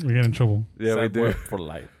 We get in trouble. Yeah, we Sad do. boy for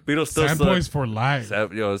life. Beatles still Sad suck. boys for life.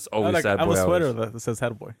 Sad, yo, it's I always sad have boy a sweater hours. that says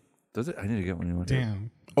sad boy. Does it? I need to get one. You want to?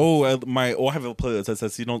 Damn. Oh, I have a playlist that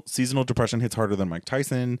says seasonal depression hits harder than Mike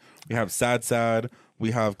Tyson. We have sad.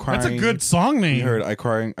 We have crying. That's a good song name. We heard I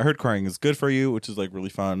heard crying is good for you, which is like really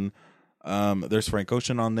fun. There's Frank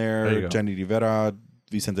Ocean on There you there. go. Jenny Rivera,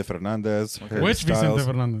 Vicente Fernandez. Harry Which Vicente Styles.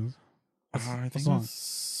 Fernandez? I think song?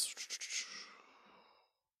 it's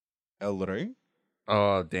El Rey.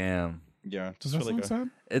 Oh damn! Yeah, Does just that for song like a, sad?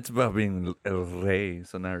 It's about being El Rey,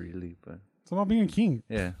 so not really, but It's about being a king.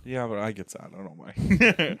 yeah. yeah, but I get sad. I don't know why.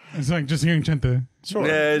 It's like just hearing Chente. Sure.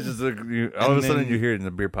 Yeah, it's just like all of a And sudden then- you hear it and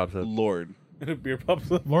the beer pops up. Lord, Beer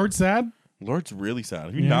pops up. Lord sad? Lord's really sad.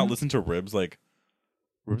 Have you Yeah. not listened to Ribs? Like,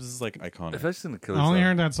 Ribs is like iconic. If I just in the I killer only song.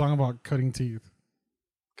 heard that song about cutting teeth.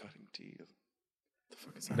 Cutting teeth. The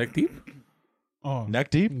fuck is that? Neck deep? Oh, Neck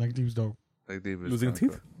deep. Neck Deep's dope. Like David Losing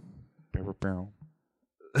teeth?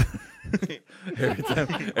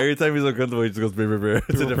 every time he's uncomfortable, he just goes beer beer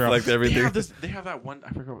to deflect everything. They have that one. I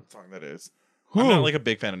forgot what song that is. Who? I'm not like a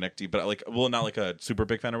big fan of Neck Deep, but not like a super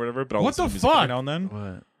big fan or whatever. But I'll What listen the to music every fuck? now and then.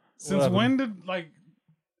 What? Since What when did like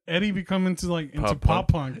Eddie become into Pop pop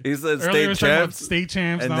punk? He said Earlier he state was talking about champs. state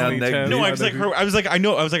champs. and now now he- Neck No, Deep. I was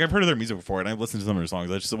like, I've heard of their music before, and I've listened to some of their songs.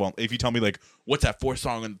 I just, well, if you tell me like, what's that fourth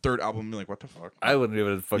song on the third album, I'm like, what the fuck? I wouldn't be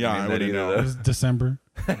able to fucking Yeah, I name that wouldn't either. know. It though. was December.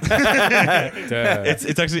 Damn.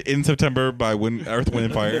 It's actually in September by Earth, Wind,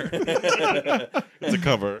 and Fire. It's a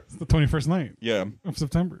cover. It's the 21st night Yeah, of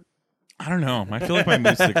September. I don't know. I feel like my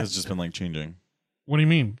music has just been like changing. What do you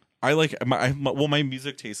mean? I like my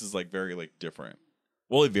music taste is like very like different.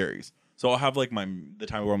 Well, it varies. So I'll have like the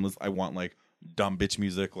time where I want like dumb bitch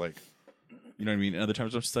music, like, you know what I mean. And other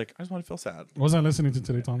times I'm just like, I just want to feel sad. What was I listening to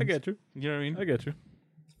today, Tom? I get you. You know what I mean? I get you.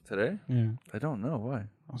 Today? Yeah, I don't know why.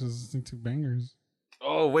 I was just listening to bangers.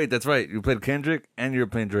 Oh wait, that's right. You played Kendrick and you were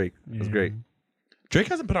playing Drake. That's Yeah. great. Drake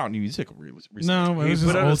hasn't put out new music recently. No, but it He was put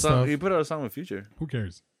just out a old song. stuff. He put out a song with Future. Who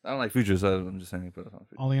cares? I don't like Future, so I'm just saying he put out a song with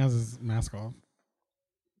Future. All he has is mask off.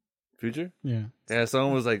 Future? Yeah, Yeah,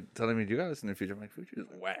 someone was like telling me, "You gotta listen to Future." I'm like, "Future is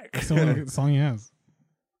whack." that's the only song he has.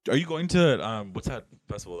 Are you going to what's that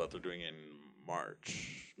festival that they're doing in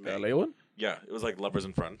March? The May? LA one? Yeah, it was like Lovers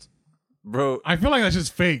and Friends. Bro, I feel like that's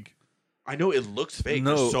just fake. I know it looks fake.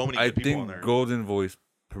 no, There's so many I good people on think there. Golden Voice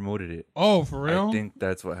promoted it. Oh, for real? I think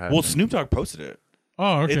that's what happened. Well, Snoop Dogg posted it.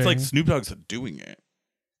 Oh, okay. It's like Snoop Dogg's doing it.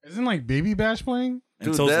 Isn't like Baby Bash playing?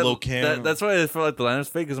 And so is Lil' Kim. That's why I felt like the lineup's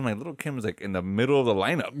fake. Because I'm like, Little Kim is like in the middle of the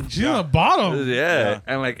lineup. She's on the bottom. Yeah.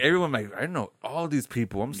 And like everyone, like I know all these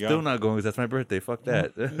people. I'm still Yeah. not going because that's my birthday. Fuck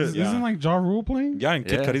that. Isn't like Ja Rule playing? Yeah, and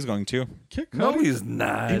Kid Yeah. Cudi's going too. Kid No, Cudi? he's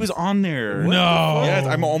not. He was on there. No. Yes,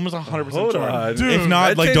 I'm almost 100% Hold sure. on. Dude, If not,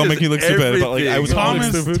 that like, don't make me changes look stupid. But like, I was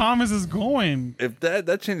everything. honest. Thomas is going. If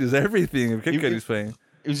that changes everything. If Kid Cudi's playing,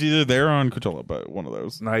 It was either there or on Coachella, but one of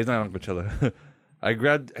those. no, he's not on Coachella. He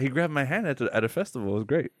grabbed my hand at a festival. It was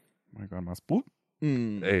great. My God, my spook.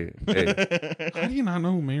 Hey, hey, How do you not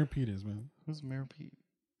know who Mayor Pete is, man? Who's Mayor Pete?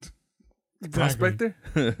 Exactly.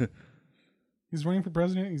 prospector. He's running for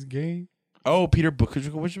president. He's gay. Oh, Peter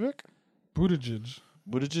Buttigieg? Buttigieg.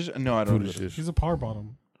 Buttigieg? No, I don't know. He's a power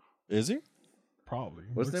bottom. Is he? Probably.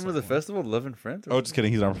 What's the Looks name of the like one. festival? Love and Friends. Oh, just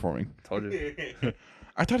kidding. He's not performing. Told you.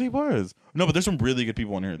 I thought he was. No, but there's some really good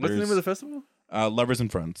people in here. What's the name of the festival? Lovers and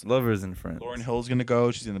Friends. Lovers and Friends. Lauren Hill's gonna go.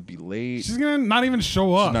 She's gonna be late. She's gonna not even show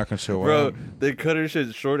She's up. not gonna show Bro, up. they cut her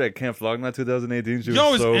shit short at Camp Flogna 2018. She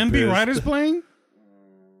Yo, was is so MB pissed. Riders playing?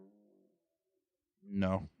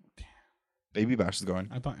 No. Baby Bash is going.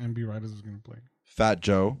 I thought MB Riders was gonna play. Fat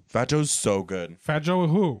Joe. Fat Joe's so good. Fat Joe with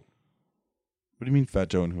who? What do you mean Fat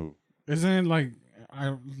Joe and who? Isn't it like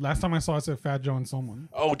last time I saw it said Fat Joe and someone?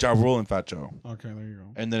 Oh, Ja Rule and Fat Joe. Okay, there you go.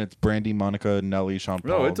 And then it's Brandy, Monica, Nelly, Sean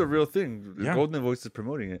Paul. No, it's a real thing. Yeah. Golden Voice is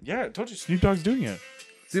promoting it. Yeah, I told you Snoop Dogg's doing it.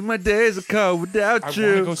 See, my days are cold without I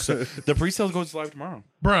you. want to go. The pre-sale goes live tomorrow.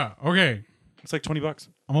 Bruh, okay. It's like $20.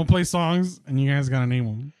 I'm gonna play songs and you guys gotta name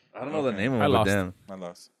them. I don't know the Okay. name of I it, but lost. damn. I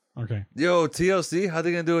lost. Okay. Yo, TLC, how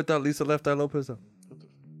they gonna do it without Lisa Left Eye Lopez? Though?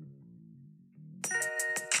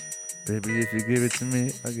 Baby, if you give it to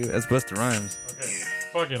me, I'll give it. That's Busta Rhymes.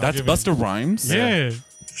 Fuck it. That's Busta Rhymes? Yeah.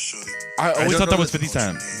 I always don't thought that know was the- 50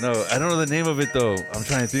 Cent. No, I don't know the name of it though. I'm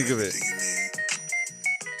trying to think of it.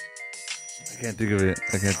 I can't think of it.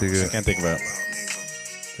 Can't think of it.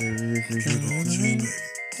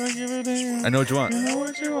 I know what you want.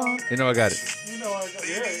 You know I got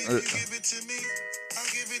it.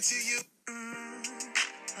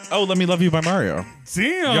 Oh, Let Me Love You by Mario.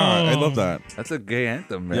 Damn. Yeah, I love that. That's a gay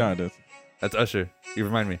anthem, man. Yeah, it is. That's Usher. You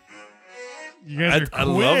remind me. You guys are I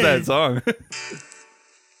love that quick. song.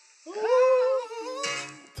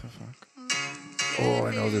 Oh,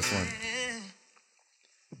 I know this one.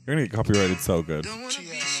 You're gonna get copyrighted so good.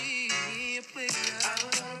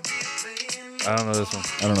 I don't know this one.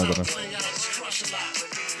 I don't know that one.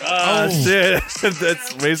 Ah, shit.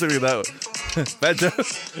 That's basically that one. Fat Joe.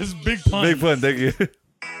 It's big pun. Big fun, thank you.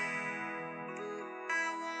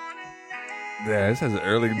 Yeah, this has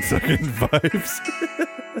early fucking vibes.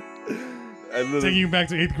 Taking you back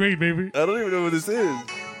to 8th grade, baby. I don't even know what this is.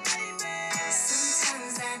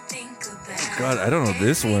 God, I don't know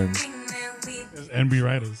this one. It's NB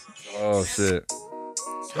Riders. Oh shit.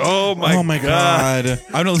 Oh my god.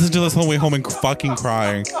 I'm gonna listen to this whole way home and fucking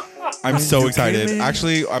crying. I'm so excited. kidding me?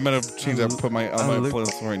 Actually, I'm gonna change that. Put my on my look-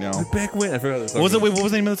 playlist right now. Back when I forgot this. What was it? Wait, what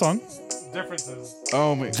was the name of the song? Differences.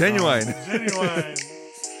 Oh my. Genuine. Genuine.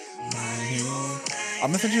 I'm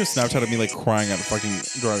gonna send you a Snapchat of me like crying at the fucking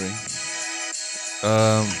driving.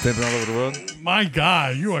 Pimping all over the world. My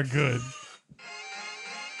God, you are good.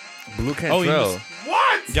 Blue Oh, Cantrell.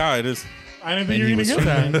 What? Yeah, it is. I didn't think you were gonna get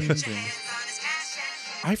that.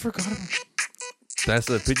 I forgot about. That's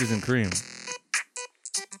the Peaches and Cream.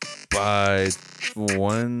 By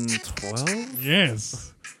 112?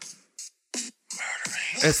 Yes.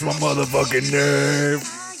 It's my motherfucking nerve.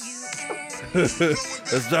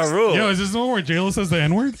 That's Ja Rule. Yo, is this the one where JLo says the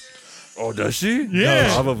N-word? Oh, does she? Yeah.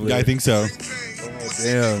 No, probably. Yeah, I think so.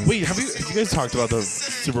 Damn. Wait, have you guys talked about the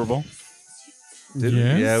Super Bowl?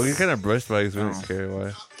 Yes. Yeah, we kind of brushed by because we didn't care why.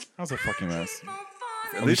 That was a fucking mess.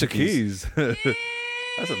 Alicia Keys.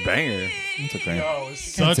 That's a banger. It's okay. Yo,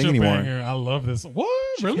 it's Can't such sing a anymore. banger. I love this. What?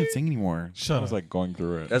 She Really? can't sing anymore. Shut I was up. like going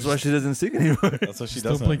through it. That's why she doesn't sing anymore. That's what she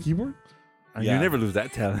Still does. play keyboard? Yeah. You never lose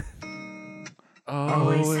that talent.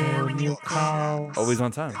 Always when you call. Always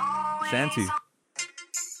on time. Shanty.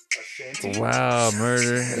 Wow,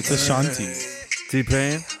 murder. It's Ashanti.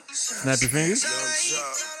 T-Pain. Snap your fingers.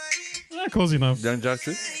 Yeah, close enough. Young Jock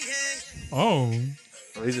too. Oh.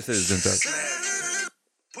 Oh, he just said it's Young Jock.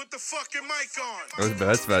 Put the fucking mic on.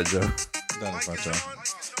 That's Fat Joe. That is Fat Joe.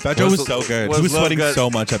 Fat Joe was so good. what's He was love sweating got- so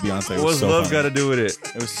much at Beyonce. It was What's so love funny. got to do with it?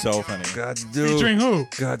 It was so funny. Got to do. Featuring who?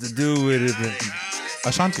 Got to do with it.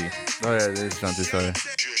 Ashanti. Oh yeah, there's Shanty. Sorry.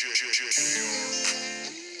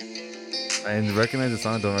 I recognize the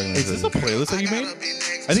song. Don't recognize Is it. this a playlist that you made?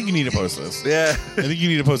 I think you need to post this. Yeah. I think you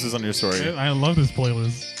need to post this on your story. I love this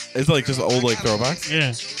playlist. It's like just old like throwbacks.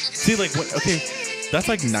 Yeah. See, like okay, that's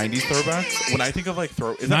like '90s throwbacks. When I think of like is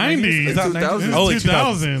that 90s. Is that 2000s? 90s? Oh, like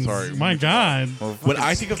 2000s. Sorry. My God. When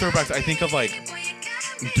I think of throwbacks, I think of like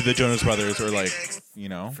the Jonas Brothers or like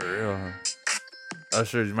For real, huh?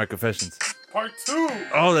 Usher, my confessions. Part 2.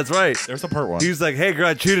 Oh, that's right. There's a part one. He was like, "Hey, girl,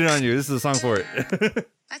 I cheated on you. This is a song for it."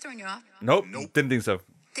 I throwing you off? Nope. Didn't think so.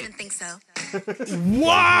 Didn't think so.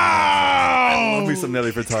 Wow. Love me some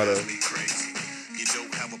Nelly Furtado. You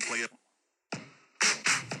don't have a player.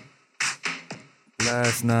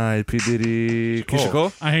 Last night, P Diddy, Keisha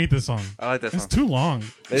Cole. I hate this song. I like that It's song. too long.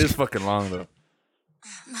 It is fucking long though.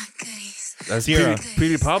 My goodies. That's Sierra.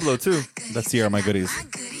 Petey Pablo too. That's Sierra, my goodies. My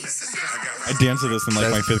goodies. I danced to this in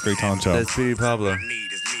like my 5th grade talent show. That's Petey Pablo.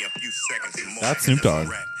 Need is me a few seconds and more. That's Snoop Dogg.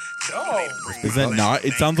 Oh. Is that not?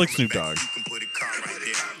 It sounds like Snoop Dogg. You can put a car right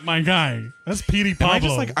there. My guy. That's Petey And Pablo. I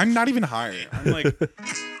just like I'm not even high. I'm like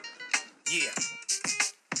Yeah.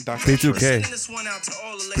 Dr. P2K. Send this one out to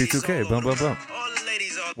all the ladies P2K. all Bum over bum bum. All the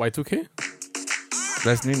ladies all Y2K?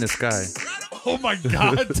 That's Nina Sky. oh my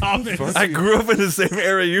God, Thomas. I grew up in the same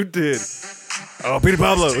era you did. Oh, Petey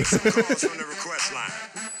Pablo. calls from the request line.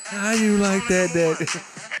 How you like that?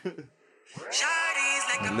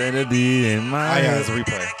 Let it be in my. I has a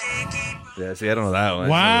replay. Yeah, see, I don't know that one.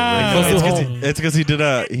 Wow. Close to It's 'cause home. It's because he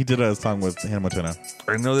did a song with Hannah Montana.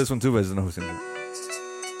 I know this one too, but I don't know who's in it.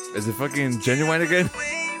 Is it fucking Genuine again?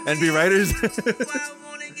 NB Writers?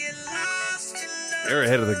 They're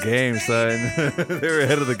ahead of the game, son. They were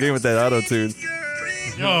ahead of the game with that auto tune.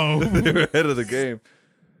 Yo. They were ahead of the game.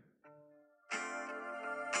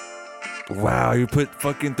 Wow, you put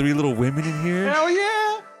fucking 3 Little Women in here? Hell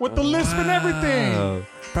yeah. With the lisp and everything. Wow.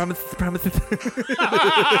 Promise. Oh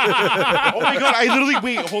my god! I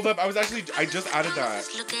literally hold up. I just added that.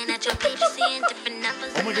 Looking at your page, seeing different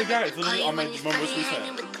numbers. Oh my god, yeah, it's literally on my most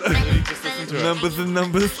recent. Just listen to it. Numbers and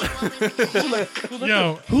numbers.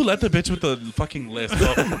 Yo, Who let the bitch with the fucking list?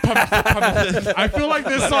 I feel like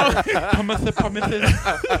this song.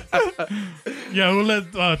 Yeah, who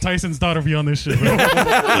let Tyson's daughter be on this shit, bro?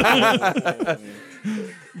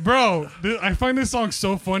 Bro, I find this song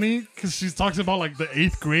so funny because she talks about like the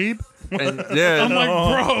 8th grade. And, yeah, I'm like,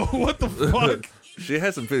 bro, what the fuck? she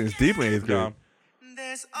had some feelings deep in 8th grade.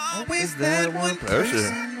 There's always that one Oh, shit.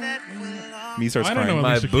 that will Me starts I don't know crying. if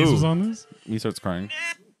My Alicia Keys boo. was on this. Me starts crying.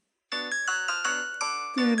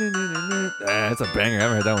 That's a banger. I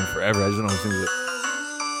haven't heard that one forever. I just don't know who sings it.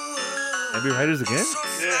 Heavy Riders again?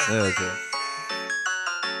 Yeah, okay.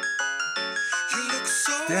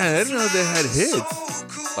 Damn, I didn't know they had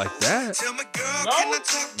hits like that.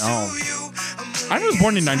 No. I was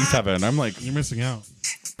born in 97. I'm like, You're missing out.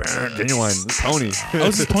 Genuine. Pony. oh,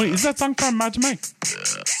 this is Tony. Is that song from Magic Mike?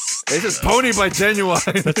 It's just Pony by Genuine.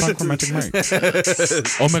 That song from Magic Mike.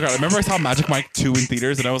 Oh my god! I remember I saw Magic Mike 2 in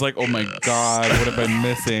theaters, and I was like, oh my god, what have I been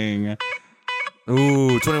missing?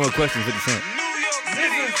 Ooh, 21 Questions, 50 Cent.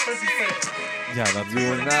 Yeah, that's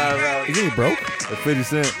You are not around. Is he broke? That's 50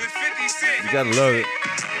 Cent. You gotta love it.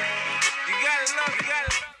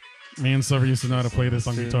 Me and Silver used to know how to play this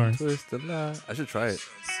on guitar. Twist the lie. I should try it.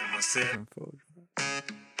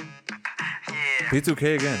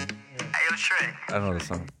 P2K again. I don't know the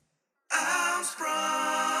song.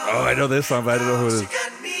 Oh, I know this song, but I don't know who it is.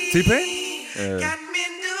 T-Pain? Yeah.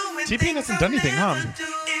 T-Pain hasn't done anything, huh?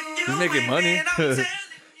 He's making money.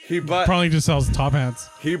 He bought. Probably just sells top hats.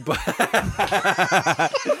 He bought.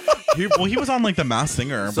 Well, he was on like The Masked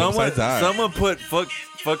Singer. But besides that, Someone put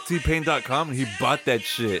fucktpain.com and he bought that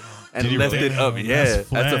shit and Did he left really? it up. Damn, Yeah, that's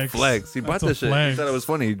that's a flex. flex. He bought That's a that shit. He flex. thought it was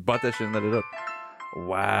funny. He bought that shit and let it up.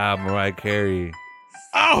 Wow, Mariah Carey.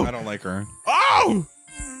 Oh! I don't like her. Oh!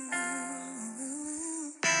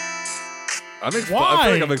 I feel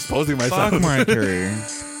Why? like I'm exposing myself. Fuck Mariah Carey.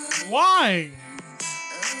 Why?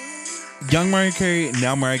 Young Mariah Carey.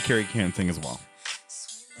 Now Mariah Carey can't sing as well.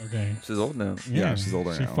 Okay. She's old now. Yeah, she's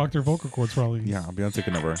older She now. fucked her vocal cords probably. Yeah, Beyonce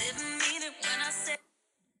can never.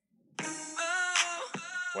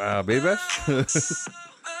 Wow, Baby Bash.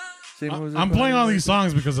 I'm playing all these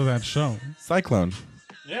songs because of that show. Cyclone.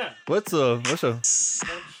 Yeah. What show?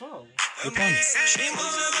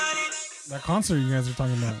 That concert you guys are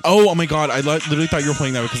talking about. Oh my god! I literally thought you were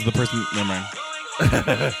playing that because of the person. Never mind.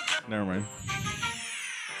 Never mind.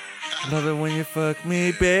 Love it when you fuck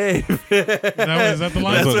me, babe. Is that the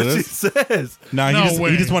line? That's what what it she is? says. Nah, No he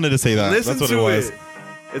way. just wanted to say that. Listen That's what to it was. it.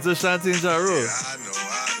 It's a Shanti and Ja Rule.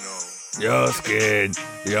 Your skin,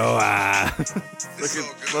 your eye.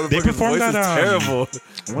 They performed voice that, is terrible.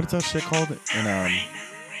 What is that shit called? And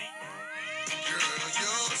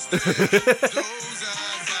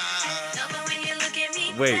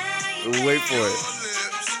Wait for it.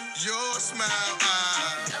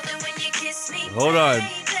 Hold on.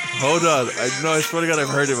 I swear to God, I've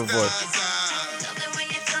heard it before.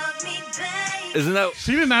 Isn't that?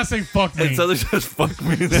 She did not say fuck me. It sounds like just fuck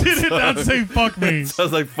me. She did not say fuck me. It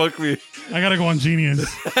sounds like fuck me. I gotta go on Genius.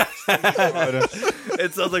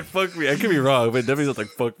 It sounds like fuck me. I could be wrong, but it definitely sounds like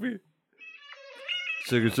fuck me.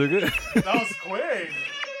 Sugar. That was quick.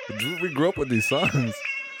 We grew up with these songs.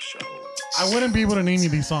 I wouldn't be able to name you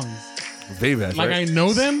these songs. Baby Bash, Like right? I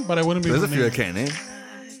know them, but I wouldn't be There's able a to few name I them. can't name.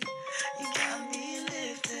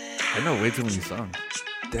 I know way too many songs.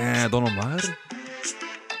 Damn, Don Omar.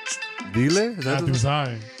 Dile? Is that That the- dude's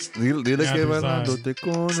high. Dile que Yeah, bailando tú te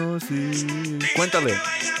conocí. Cuéntale.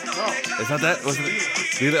 It's not that? Wasn't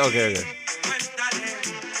it? Dile? Okay.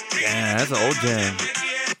 Damn, that's an old jam.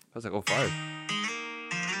 That's like 05.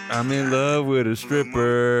 I'm in love with a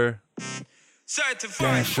stripper.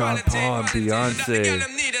 Damn, Sean Paul and Beyonce.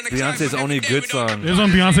 Beyonce's only good song. This one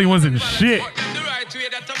Beyonce wasn't shit.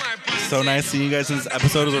 so nice seeing you guys in this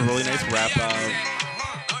episode. It was a really nice wrap up.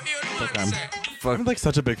 Fuck, I'm like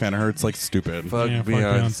such a big fan of her. It's like stupid. fuck Yeah, fuck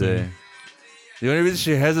Beyonce. Beyonce. The only reason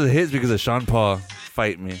she has a hit is because of Sean Paul.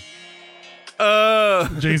 Fight me.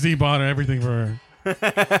 Jay-Z bought everything for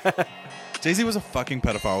her. Jay-Z was a fucking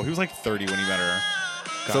pedophile. He was like 30 when he met her.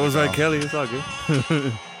 God, So was no. R. Kelly. It's all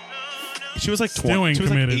good. She was like Still 20. ain't She was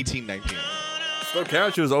like committed. 18, 19. Still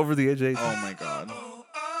count. She was over the age of 18. Oh my god.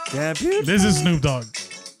 Damn, bitch. This is Snoop Dogg.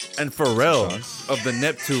 And Pharrell of the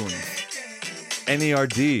Neptunes.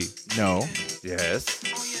 NERD. No. Yes.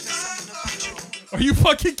 Are you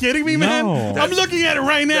fucking kidding me, man? No. I'm looking at it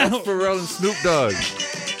right now. That's Pharrell and Snoop Dogg.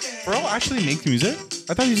 Pharrell actually makes music?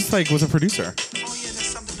 I thought he just like was a producer.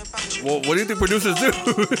 Well, what do you think producers do?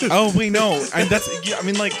 Oh wait, no. And that's yeah, I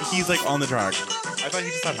mean like he's like on the track. I thought he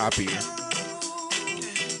just got happy.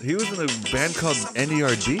 He was in a band called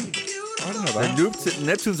NERD. I don't know The that.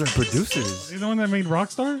 Neptunes are producers. He's the one that made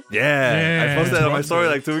Rockstar? Yeah. Yeah, I posted that on my it's story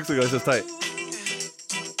like 2 weeks ago. It's just tight.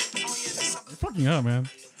 You're fucking up, man.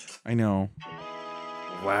 I know.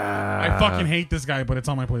 Wow. I fucking hate this guy, but it's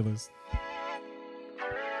on my playlist.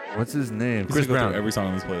 What's his name? He's Chris gonna go through Brown. every song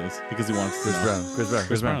on this playlist because he wants to. Chris know. Brown.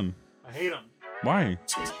 Chris Brown. I hate him. Why?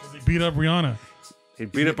 He beat up Rihanna. He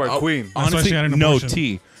beat up our queen. That's why Honestly, she had an no. abortion.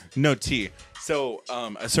 T. No T. So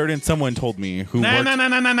a certain someone told me who Nah, worked. nah, nah,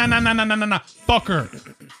 nah, nah, nah, nah, nah, nah, nah, nah. Fuck her.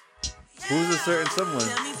 Who's a certain someone?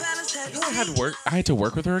 I had to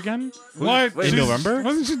work with her again. What? wait, in She's- November?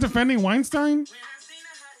 Wasn't she defending Weinstein?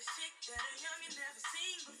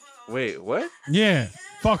 Wait, what? Yeah.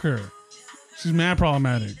 Fuck her. She's mad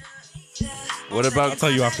problematic. What I'll about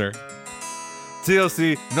tell you after.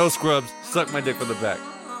 TLC? No scrubs. Suck my dick from the back.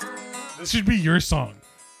 This should be your song.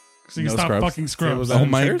 So you can No stop Scrubs. fucking scrubs. was Oh that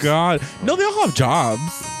my theirs? god. No, they all have jobs.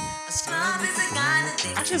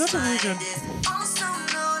 Actually, that's a really good-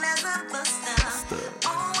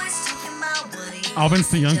 Alvin's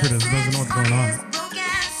too young for this. Doesn't know what's going on.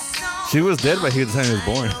 She was dead by the time he was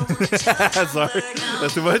born. Sorry,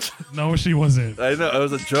 that's too much. No, she wasn't. I know it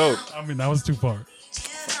was a joke. I mean, that was too far.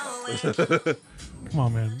 Come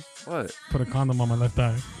on, man. What? Put a condom on my left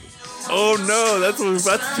eye. Oh no, that's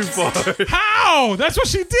too far. How? That's what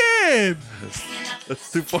she did.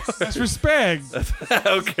 That's too far. That's respect.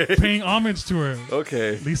 Okay. Paying homage to her.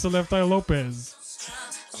 Okay. Lisa Left Eye Lopez.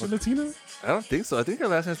 She Latina? I don't think so. I think her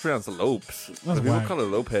last name's pronounced Lopes. That's People whack. call her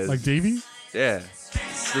Lopez. Like Davey? yeah.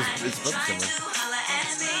 It's spelled similar.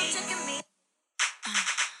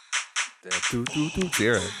 Yeah,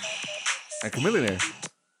 Sierra. And Chameleon.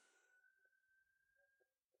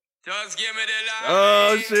 Just give me the line.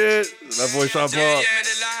 Oh shit. My boy Sean Paul. Just give me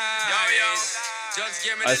the line. Just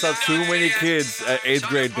give me I the saw too line. many kids at 8th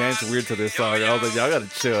grade dance weird to this song. I was like, y'all gotta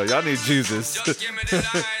chill. Y'all need Jesus. Just give me the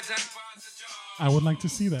light. I would like to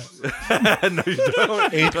see that. No, you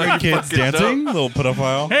don't. 8th grade kids fucking dancing. Little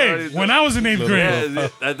pedophile. Hey, when I was in 8th grade. Yeah,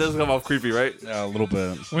 that does come off creepy, right? Yeah, a little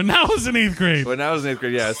bit. When I was in 8th grade. When I was in 8th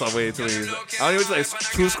grade, yeah, I saw way too many. I only went to like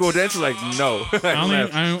 2 school dances. Like, no.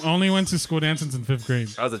 I only went to school dances in 5th grade.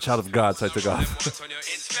 I was a child of God, so I took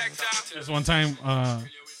off. There's one time,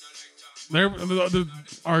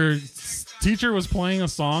 our teacher was playing a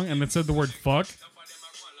song and it said the word fuck.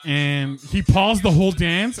 And he paused the whole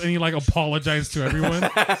dance and he like apologized to everyone.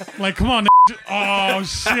 Like, come on, oh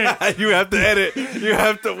shit. You have to edit. You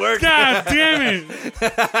have to work. God damn it.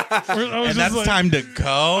 I was And that's like, time to go.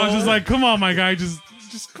 I was just like, come on, my guy, just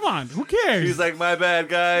come on. Who cares? He's like, my bad,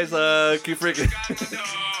 guys. Keep freaking.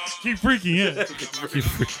 Keep freaking, yeah. Keep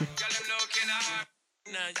freaking.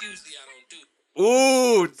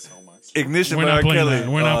 Ooh. Ignition We're by not R. playing Kelly. that.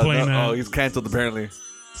 We're not playing that. Oh, he's canceled apparently.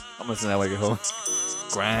 I'm gonna send that when I get home.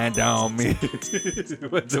 Grind on me.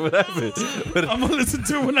 what happened? I'm gonna listen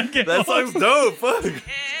to it when I get That home. song's dope. Fuck.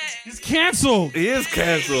 He's canceled. He is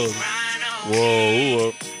canceled.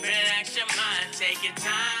 Whoa.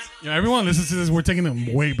 Yeah, everyone listens to this. We're taking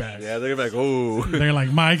them way back. Yeah, they're gonna be like, oh. They're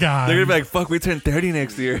like, my God. They're gonna be like, fuck, we turn 30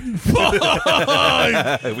 next year. We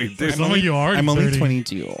do. Some of you are. I'm only 30.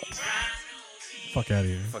 22. Fuck out of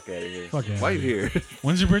here. Fuck out of here. Fuck outta Why you here?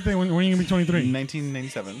 When's your birthday? When are you gonna be 23?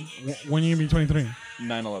 1997. When are you gonna be 23?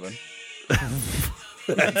 9/11.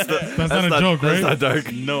 That's not a joke, That's right? not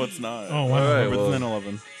dark. No, it's not. Oh wow. All right, It's well,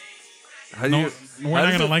 9/11. how do No, you, we're how not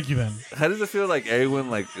does gonna it- like you then. How does it feel like everyone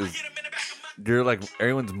like is? You're like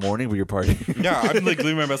everyone's mourning, but you're partying. Yeah, I'm like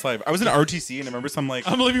living my best life. I was in RTC and I remember some like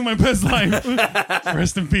I'm living my best life.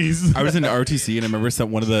 Rest in peace. I was in RTC and I remember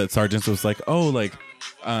one of the sergeants was like, "Oh, like,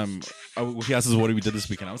 he asked us what we did this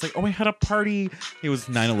weekend." I was like, "Oh, I had a party. It was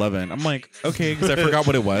 9/11." I'm like, "Okay," because I forgot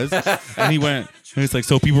what it was. And he went, and he's like,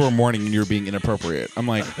 "So people were mourning and you're being inappropriate." I'm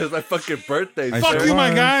like, It's my fucking birthday. I Fuck sure you, my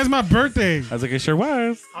was. guy. It's my birthday. I was like, "I sure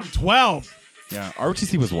was." I'm 12. Yeah,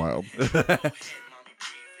 RTC was wild.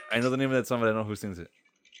 I know the name of that song, but I don't know who sings it.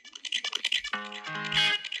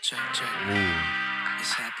 Check.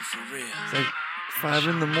 It's happy for real. It's like 5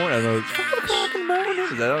 in the morning. I know. It's 5 o'clock in the morning.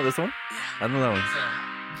 Is that this one? I don't know that one.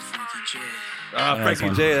 Frankie J. Ah, Yeah, that's Frankie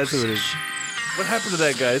one. J. That's who it is. What happened to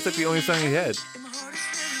that guy? It's like the only song he had.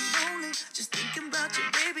 Just thinking about your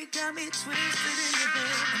baby got me twisted in the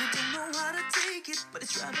bed. And I don't know how to take it, but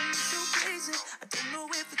it's driving me so crazy. I don't know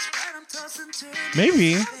if it's right, I'm tossing turning.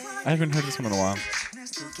 Maybe. I haven't heard this one in a while. And I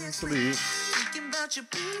still can't sleep. Thinking about your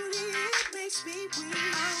beauty, it makes me weak.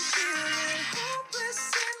 I'm feeling hopeless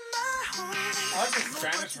in my home. I like the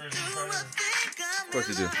Spanish version. Of course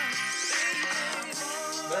you do.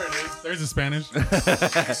 There it is. There's the Spanish.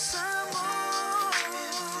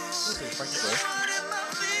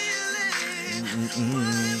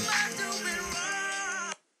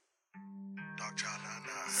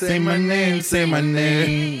 Say my name, say my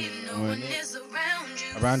name.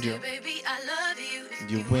 Around you. Baby, I love you.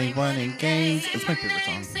 You ain't running games. It's my favorite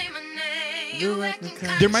song. Say my name.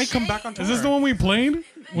 There might come back on tour. Is this the one we played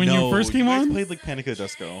when No, you first came guys on? played like Panic at the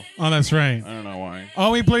Disco. Oh, that's right. I don't know why.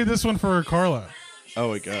 Oh, we played this one for Carla.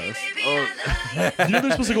 Oh, I guess. Oh, You know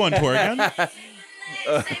they're supposed to go on tour again?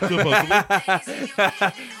 Supposedly.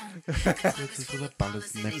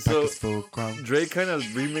 So, Drake kind of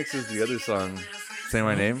remixes the other song, "Say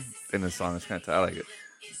My Name," in the song. It's kind of I like it.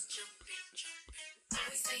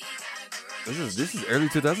 This is early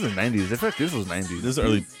 2000s or 90s. In fact, this was 90s. This is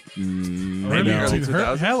early. Early, early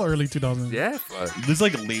 2000s? hell, early 2000s. Yeah, fuck. This is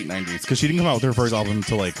like late 90s because she didn't come out with her first album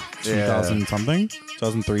until like 2000 something,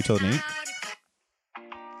 2003, 2008.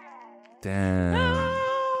 Damn.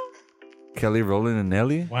 Kelly Rowland and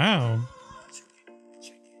Nelly. Wow.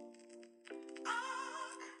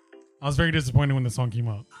 I was very disappointed when the song came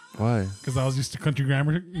out Why? because I was used to country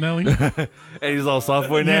grammar Nelly. And he's all soft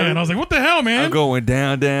boy now. Yeah, and I was like, what the hell, man? I'm going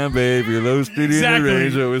down, down, baby. Low street Exactly. in the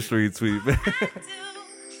Range Rover, sweet, sweet.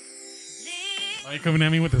 Are you coming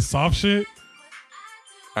at me with this soft shit?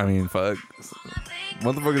 I mean, fuck.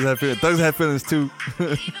 Motherfuckers have feelings. Thugs have feelings too.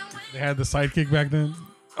 They had the sidekick back then.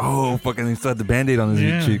 Oh, fucking! He still had the Band-Aid on his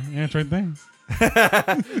Yeah, cheek. yeah, it's right there.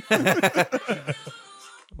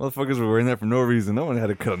 Motherfuckers were wearing that for no reason. No one had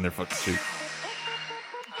a cut on their fucking cheek.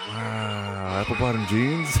 Wow, apple bottom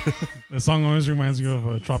jeans. The song always reminds you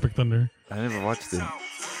of Tropic Thunder I never watched it.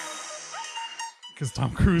 because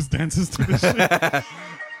Tom Cruise dances to this shit.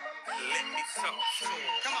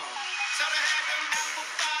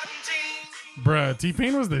 Bruh,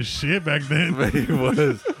 T-Pain was the shit back then. But he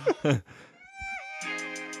was.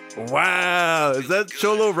 Wow, is that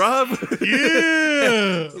Cholo Rob?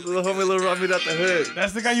 Yeah. Little homie, little Rob, out the hood.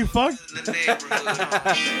 That's the guy you fucked? Oh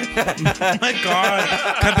my god!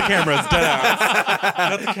 Cut the cameras, dead ass.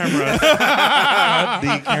 Cut the cameras. Cut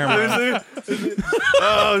the cameras.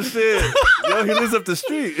 Oh shit! Yo, he lives up the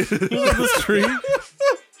street. The street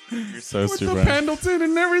You're so with the stupid. Pendleton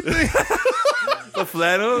and everything. The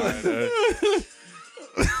flannel.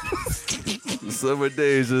 Summer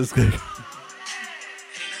days just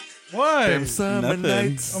What? them summer Nothing.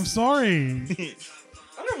 nights. I'm sorry. I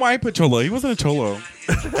don't know why I put Cholo. He wasn't a Cholo.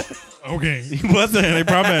 Okay. He wasn't. I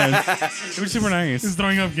promise. He was super nice. He's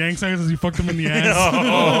throwing up gang signs as you fucked him in the ass.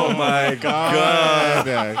 Oh my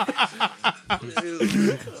god!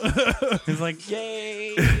 He's like,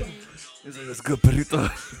 yay. He's like, "That's good, perrito."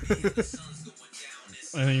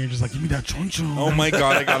 And then you're just like, give me that choncho. Oh my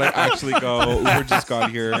god! I gotta actually go. Uber just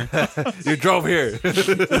got here. You drove here.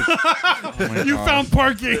 Oh my You God. found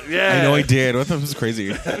parking. Yeah, I know I did. What the fuck was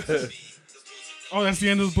crazy? Oh, that's the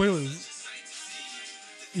end of the playlist.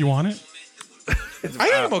 You want it? I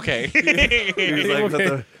am okay.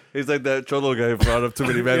 He's like that Cholo guy who brought up too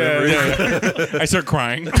many bad memories. I start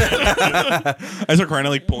crying. I start crying and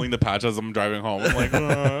like pulling the patch as I'm driving home. I'm like,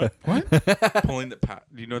 What? pulling the patch.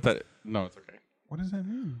 Do you know what that? No, it's okay. What does that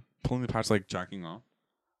mean? Pulling the patch like jacking off.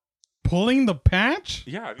 Pulling the patch?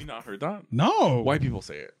 Yeah, have you not heard that? No. White people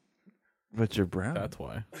say it. But you're brown. That's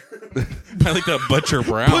why. I like the butcher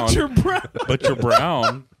brown. Butcher Brown. Butcher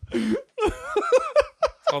brown.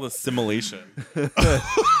 It's called assimilation.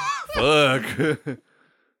 Fuck.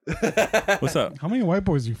 What's up? How many white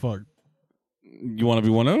boys you fucked? You want to be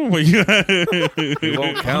one of them? What you- He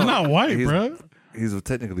won't count. I'm not white, he's, bro. He's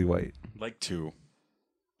technically white. like two.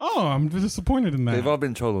 Oh, I'm disappointed in that. They've all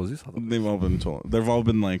been cholos. You saw them. They've all been told. They've all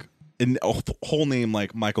been like in a whole name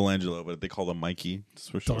like Michelangelo, but they call him Mikey. Just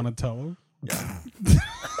for short. Donatello. Yeah.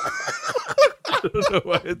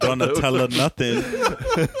 Donatello. Donatello nothing.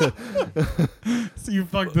 So you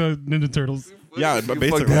fucked the Ninja Turtles. Yeah, but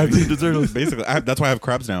fucked half the basically. turtles. Basically, that's why I have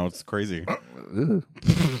crabs now. It's crazy.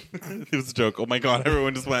 It was a joke. Oh my god!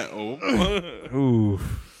 Everyone just went, "Oh." Ooh.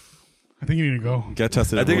 I think you need to go. Get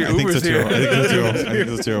tested. I think everyone. your so Uber's too. here. I think so too. I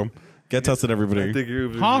think so too. Get tested, everybody. I think you're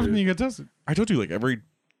How often do you get tested? I told you like every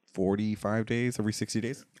 45 days, every 60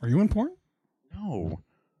 days. Are you in porn? No,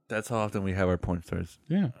 That's how often we have our porn stars.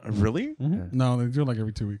 Yeah. really? Mhm. No, they do it like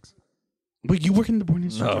every 2 weeks. Wait, you work in the porn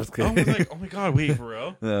industry? No, I was I kidding. was like, oh my god, wait, for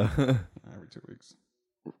real? No. Every 2 weeks.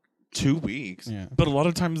 2 weeks. Yeah. But a lot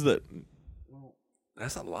of times that.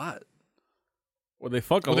 That's a lot. Well, they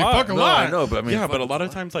fuck a Well, they lot. fuck a No, lot. I know, but I mean, yeah, but a fuck, lot of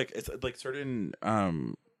it's times, like it's like certain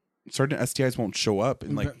STIs won't show up,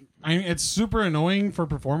 and like I mean, it's super annoying for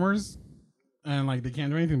performers, and like they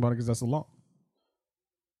can't do anything about it because that's the law.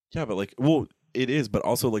 yeah, but like well, it is, but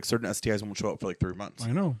also like certain STIs won't show up for like 3 months.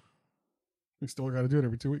 I know. We still got to do it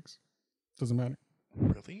every 2 weeks. Doesn't matter.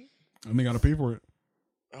 Really? And they got to pay for it.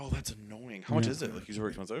 Oh, that's annoying. How much Yeah. is it? Like, super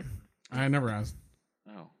expensive? I never asked.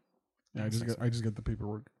 Oh, Yeah, I just get the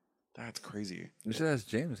paperwork. that's crazy. You should ask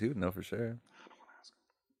James. He would know for sure.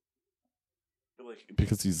 But, like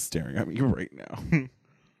because he's staring at me right now.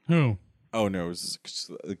 Who? Oh no, it's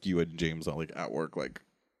just, like you and James are like at work. Like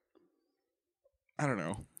I don't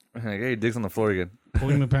know. Like, hey, dick's on the floor again.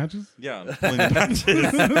 Pulling the patches? Yeah, I'm pulling the patches.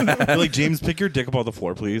 You're like James, pick your dick up off the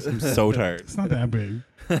floor, please. I'm so tired. It's not that big.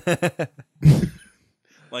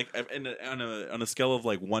 Like on a scale of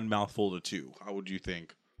like 1 mouthful to 2, how would you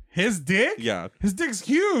think? His dick? Yeah. His dick's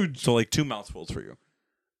huge. So like 2 mouthfuls for you.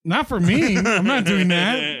 Not for me. I'm not doing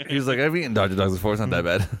that. He was like, I've eaten Dodger Dogs before. It's not that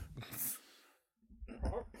bad.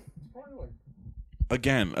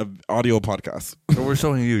 Again, an audio podcast. But we're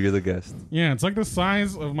showing you. You're the guest. Yeah, it's like the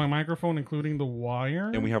size of my microphone, including the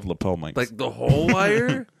wire. And we have lapel mics. Like the whole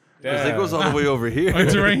wire? Yeah. It goes all the way over here. Oh,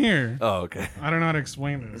 it's right here. Oh, okay. I don't know how to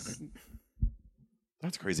explain this.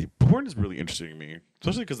 That's crazy. Porn is really interesting to me.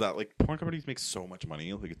 Especially because that like porn companies make so much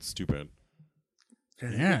money. Like it's stupid.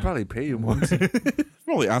 Yeah. They'd probably pay you more.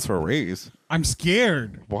 Probably ask for a raise. I'm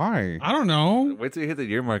scared. Why? I don't know. Wait till you hit the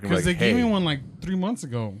year mark and be Because like, they gave me hey. one like 3 months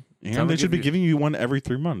ago. And they should be giving you one every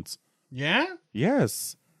 3 months. Yeah?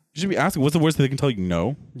 Yes. You should be asking. What's the worst they can tell you?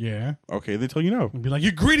 No. Yeah. Okay, they tell you no. And be like,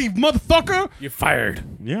 you greedy motherfucker! You're fired.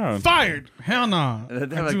 Yeah. Fired! Hell nah.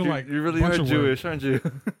 And then I like, do, you really bunch are of Jewish, aren't you?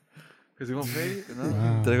 Because you won't pay? No?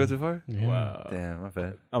 Wow. Did I go too far? work. Yeah. Wow. Damn, my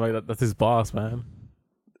bad. I'm like, that's his boss, man.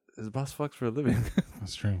 His boss fucks for a living.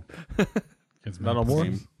 That's true. It's Not no more.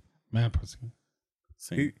 Mad pussy.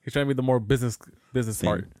 Same. He's trying to be the more business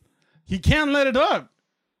smart. He can't let it up.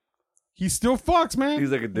 He still fucks, man.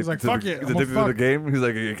 He's like addicted, He's like, to, fuck the, it. he's I'm addicted gonna to the game. He's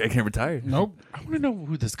like, I can't retire. Nope. I want to know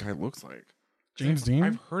who this guy looks like. James Dean.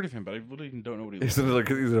 I've heard of him, but I really don't know what he He's looks like.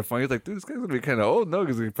 like, he's a funny. He's like, dude, this guy's gonna be kind of old. No,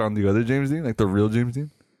 because he found the other James Dean, like the real James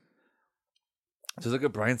Dean. Just look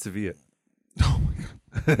at Brian Sevilla. Oh my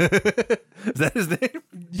god. Is that his name?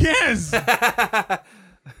 Yes.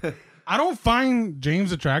 I don't find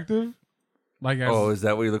James attractive. Like, as, Oh, is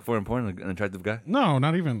that what you look for in porn? Like an attractive guy? no,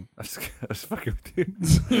 not even. I was fucking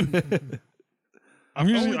with you. I'm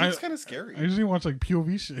usually It's I kind of scary. usually watch like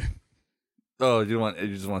POV shit. Oh, you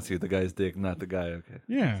just want to see the guy's dick, not the guy. Okay.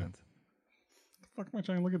 Yeah. Makes sense. The fuck am I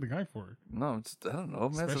trying to look at the guy for? No, it's, I don't know,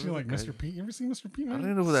 man. Especially Some like guy- Mr. P. You ever seen Mr. P? I Man?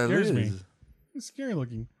 don't even know who that Scares is. me. He's scary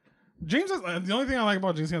looking. James has, the only thing I like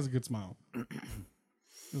about James, he has a good smile.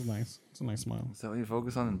 It's nice. It's a nice smile. Is that what you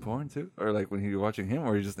focus on in porn too, or like when you're watching him,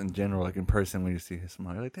 or you just in general, like in person when you see his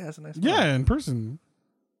smile? You're like, that's a nice smile. Yeah, in person.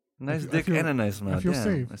 Nice I dick feel- and a nice smile. I feel Damn,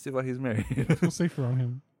 safe. I see why he's married. I feel safer on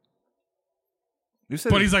him. You said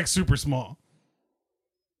But he's like super small.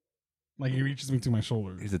 Like he reaches me to my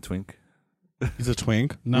shoulder. he's a twink. He's a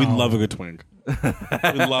twink. No. We love a good twink. We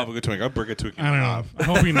love a good twink. I'll break a twink in I don't know. half. I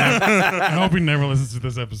hope he never listens to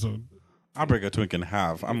this episode. I'll break a twink in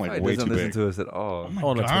half. I'm like He way doesn't too listen big. to us at all. Oh my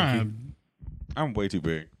Oh, no, god. I'm way too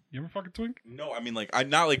big. You ever fuck a twink? No, I mean like I'm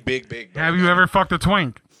not like big. But Have you ever fucked a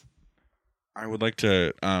twink? I would like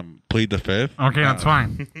to plead the fifth. Okay, that's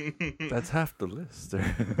fine. That's half the list.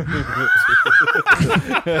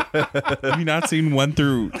 Have you not seen 1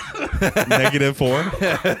 through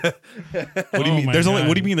 -4? What do you Oh mean? my There's only. God.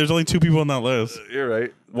 What do you mean? There's only 2 people on that list. You're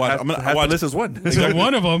right. What? Half, I'm gonna half watch the list is one. So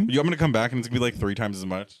one of them. I'm gonna come back and it's gonna be like 3 times as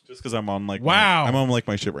much, just because I'm on like Wow. I'm on like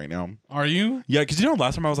my shit right now. Are you? Yeah, because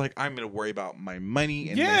last time I was like, I'm gonna worry about my money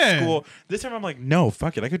and Yeah. my school. This time I'm like, no,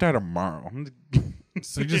 fuck it, I could die tomorrow.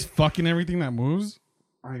 So you're just fucking everything that moves?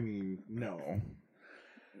 I mean, no.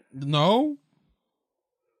 No?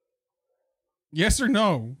 Yes or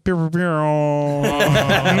no?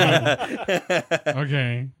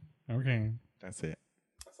 Okay. Okay. That's it.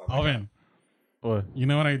 Alvin, What? you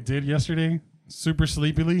know what I did yesterday? Super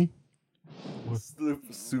sleepily?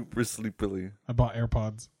 Super sleepily. I bought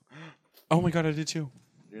AirPods. Oh my god, I did too.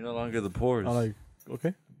 You're no longer the pores. I'm like,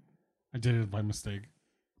 okay. I did it by mistake.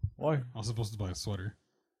 Why? I was supposed to buy a sweater.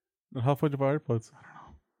 How much buy AirPods?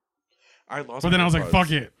 I lost. But my then I was like, AirPods,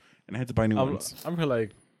 fuck it. and I had to buy new I'm ones. here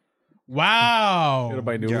like, Wow. you gotta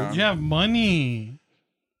buy new Yeah. ones. You have money.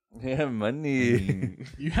 Yeah, money.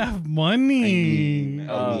 You have money.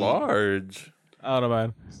 Large. I don't know,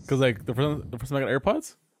 man. Because like the first time I got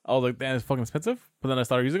AirPods, I was like, damn, it's fucking expensive. But then I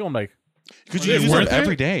started using them. I'm like, Because Are you they use them worth it?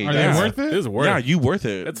 every day. Are yeah. they worth it? This is worth. Yeah, you worth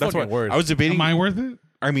it. It's That's fucking what worth. I was debating. Am I worth it?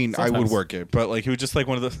 I mean, I would Sometimes. work it, but like it was just like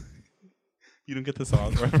one of the. You didn't get the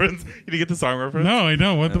song reference. You didn't get the song reference. No, I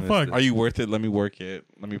don't. What I the missed fuck? it. Are you worth it? Let me work it.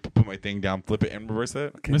 Let me put my thing down, flip it, and reverse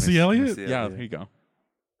it. Okay, Missy Elliott? Yeah, there you go.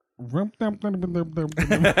 That's You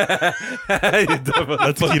dumb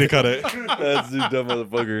Let's see to cut it. That's you dumb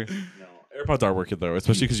motherfucker. AirPods are worth it though,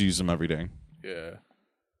 especially because you use them every day. Yeah.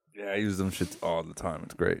 Yeah, I use them shits all the time.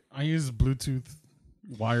 It's great. I use Bluetooth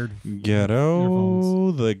wired. Ghetto,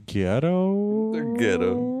 Earphones. the ghetto, The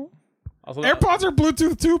ghetto. Also, AirPods are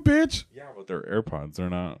Bluetooth too, bitch. Yeah, but they're AirPods. They're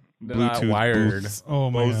not They're not Bluetooth wired. booths.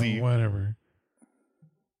 Oh my Mosey. god, whatever.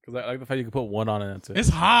 Because I like the fact you can put one on and that's it. It's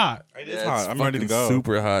hot. It's hot. I'm ready to go.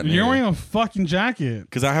 Super hot. in You're here. wearing a fucking jacket.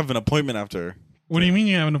 Because I have an appointment after. What do you mean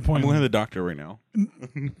you have an I'm going to appointment? the doctor right now.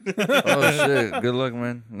 Oh shit! Good luck,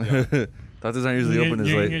 man. Doctors aren't usually open this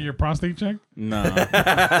You late. get your prostate checked? Nah.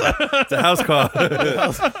 It's a house call.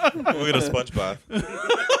 We'll get a sponge bath.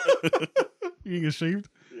 You can get shaved?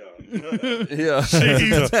 Yeah.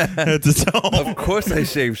 Shaved. Head to toe. Of course I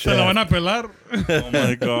shave Te la van shaft. a pelar. Oh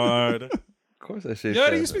my god. Of course I shave Yo,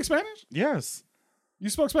 shaft. do you speak Spanish? Yes. You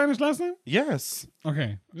spoke Spanish last time? Yes.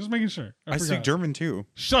 Okay, just making sure. I speak forgot. German too.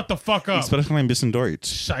 Shut the fuck up. Ich spreche ein bisschen Deutsch.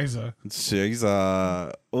 Scheiße.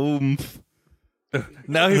 Scheiße.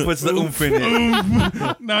 Now he puts the oomph in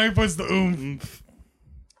it. Now he puts the oomph.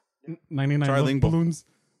 99 Trilingual. balloons.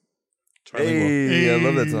 Trilingual. Hey, I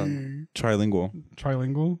love that song. Trilingual.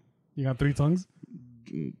 Trilingual. You got 3 tongues?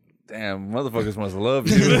 Damn, motherfuckers must love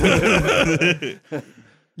you.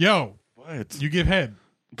 Yo, What? you give head.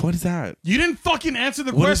 What is that? You didn't fucking answer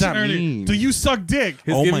the What does question that earlier. mean? Do you suck dick?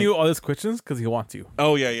 He's Oh giving my- you all these questions because he wants you.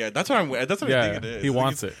 Oh yeah. That's what I'm. That's what I Yeah, think it is. he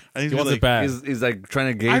wants it. I think He it's wants like, it bad. He's like trying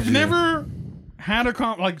to gauge I've you. never had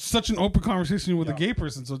a like such an open conversation with a gay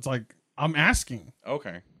person, so it's like I'm asking.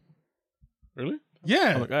 Okay. Really?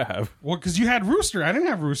 Yeah. Look, I have. Well, because you had Rooster. I didn't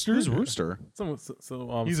have Rooster. Who's Rooster? He's a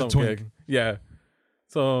some twink. gay- yeah.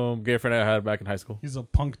 Some gay friend I had back in high school. He's a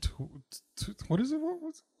punk. What is it?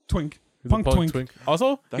 What's twink? He's Punk a twink.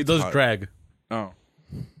 Also, he That's does hot. drag. Oh,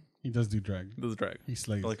 He does do drag. He does drag. He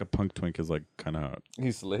slays. like a punk twink is like kind of.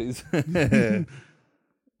 He slays.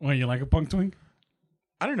 Wait, you like a punk twink?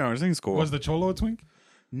 I don't know. I just think it's cool. Was the cholo a twink?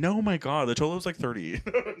 No, my god, the cholo's like 30.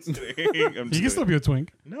 I'm just kidding. I'm You just can kidding. still be a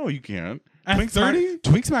twink. No, you can't. At Twinks 30?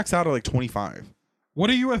 Twinks max out at like 25.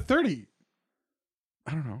 What are you at 30?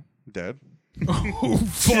 I don't know. Dead. Oh,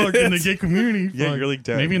 fuck. In the gay community. Yeah, fuck. you're like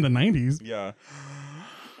dead. Maybe in the 90s. Yeah.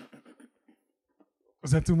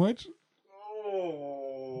 Was that too much?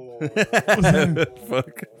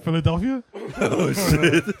 Fuck. Philadelphia? Oh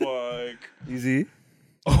shit. Fuck. Easy.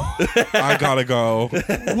 I gotta go.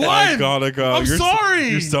 What? I gotta go. I'm sorry.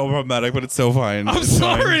 You're so problematic, but it's so fine. I'm It's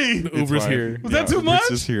fine. sorry. It's Uber's fine. here. Was that too Uber's much?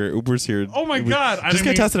 just here. Uber's here. Oh my God. I Just didn't get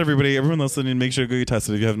mean- tested, everybody. Everyone listening, make sure to go get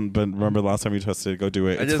tested. If you haven't been, remember the last time you tested, go do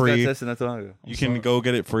it. I It's just free. got tested not too long ago. You can go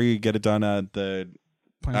get it free. Get it done at the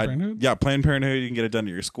Planned Parenthood? yeah, Planned Parenthood. You can get it done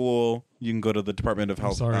at your school. You can go to the Department of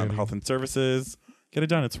Health, sorry, Eddie. Health and Services. Get it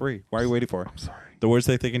done. It's free. Why are you waiting for? I'm sorry. The worst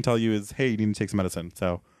thing they can tell you is, "Hey, you need to take some medicine."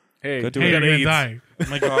 So, Hey, go do Hey, it. you're gonna AIDS. die. Oh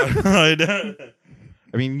my god.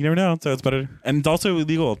 I mean, you never know. So it's better, and it's also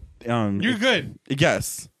illegal. You're good.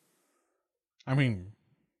 Yes, I mean,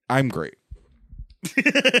 I'm great.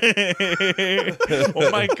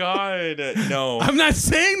 Oh my god. No. I'm not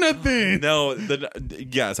saying nothing. No.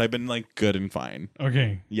 Yes, I've been like good and fine.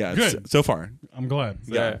 Okay. Yes. Good. So far. I'm glad.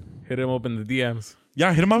 Yeah. Hit him up in the DMs.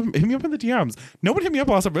 Yeah, hit me up in the DMs. Nobody hit me up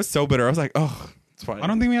last time. I was so bitter. I was like, oh, it's fine. I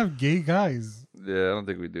don't think we have gay guys. Yeah, I don't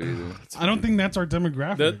think we do either. I don't think that's our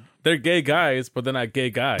demographic. They're gay guys, but they're not gay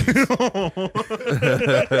guys.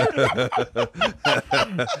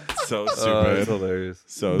 So Oh, stupid. it's hilarious.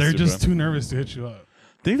 So They're stupid. just too nervous to hit you up.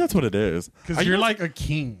 I think that's what it is. Because you're like a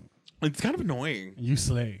king. It's kind of annoying. You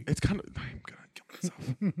slay. It's kind of. I'm gonna kill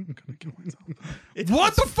myself. I'm gonna kill myself. It's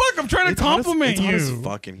What the fuck? I'm trying to It's hot as- compliment it's hot as you.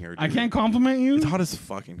 fuck in here. I dude. can't compliment you. It's hot as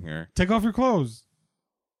fuck in here. Take off your clothes.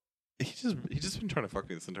 He's just been trying to fuck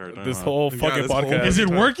me this entire time. This huh? whole Yeah, fucking this whole podcast. Is it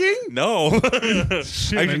time. working? No.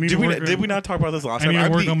 Shit, I need to work did on- we not talk about this last I time? need to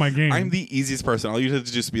I'm work the- on my game. I'm the easiest person. All you have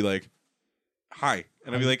to just be like, "Hi,"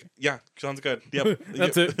 and I'll be like, "Yeah, sounds good. Yep,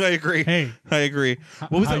 That's Yep. it. I agree. Hey. I agree."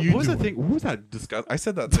 What was how that? you What was that doing? thing? What was that discuss? I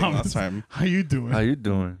said that thing Thomas, last time. How you doing? How you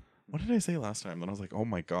doing? What did I say last time? Then I was like, "Oh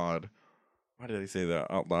my god, why did I say that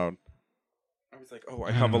out loud?" I was like, "Oh,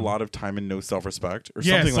 I have a lot of time and no self-respect," or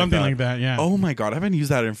yeah, something, like that. Yeah. Oh my god, I haven't used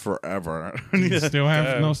that in forever. You still have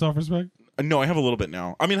Yeah. no self-respect? No, I have a little bit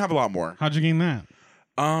now. I mean, I have a lot more. How'd you gain that?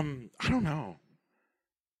 I don't know.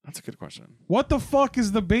 That's a good question. What the fuck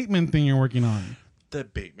is the Bateman thing you're working on? The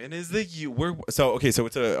Bateman is the you. We're so okay. So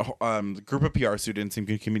it's a group of PR students and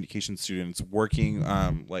communication students working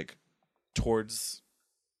like towards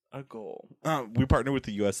a goal. We partner with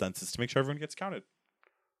the U.S. Census to make sure everyone gets counted.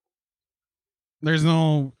 There's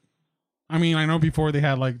no. I mean, I know before they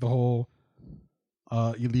had like the whole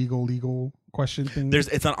legal question thing.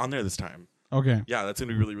 It's not on there this time. Okay. Yeah, that's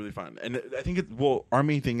gonna be really really fun. And I think our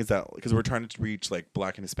main thing is that because we're trying to reach like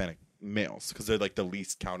Black and Hispanic males because they're like the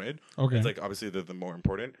least counted. Okay. It's like obviously they're the more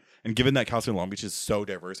important. And given that California Long Beach is so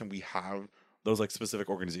diverse and we have those like specific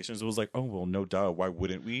organizations, it was like, oh well, no duh, why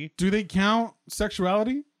wouldn't we? Do they count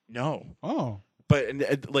sexuality? No. Oh. But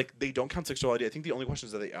like they don't count sexuality. I think the only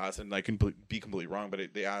questions that they ask, and I can be completely wrong, but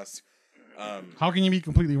they ask, How can you be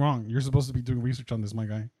completely wrong? You're supposed to be doing research on this, my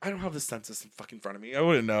guy. I don't have the census in fucking front of me. I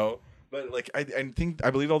wouldn't know. But like I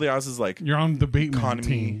believe all they ask is like You're on the Bateman Economy,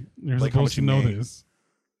 team. You're like, how supposed much to you know make. this.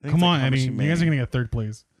 I think Come it's, like, on, how much Eddie. you You guys make. are gonna get third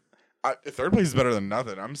place. Third place is better than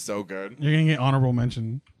nothing. I'm so good. You're gonna get honorable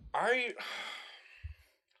mention.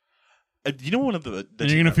 You know, one of the And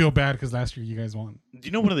you're gonna feel bad because last year you guys won. Do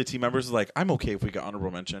you know one of the team members was like, "I'm okay if we get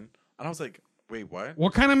honorable mention," and I was like, "Wait, what?"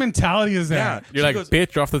 What kind of mentality is that? You're She like, goes,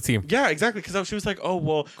 bitch, you're off the team. yeah, exactly. Because she was like, "Oh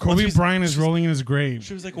well, Kobe once Bryant is rolling in his grave.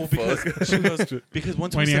 She was like, "Well, because she goes because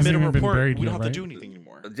once Wait, we he submit hasn't a even been report, buried we don't yet, have right? to do anything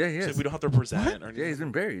anymore. Yeah, he So is. we don't have to present it. Or Yeah, he's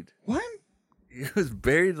been buried. What? He was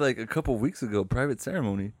buried like a couple weeks ago. Private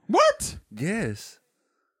ceremony. What? Yes.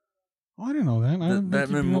 Oh, I didn't know that. I haven't been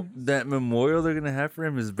keeping up. That memorial they're gonna have for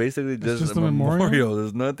him is basically just a a memorial? memorial.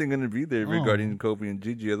 There's nothing gonna be there Oh. regarding Kobe and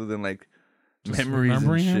Gigi other than like Just memories and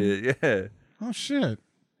remembering him? shit. Yeah, Oh shit!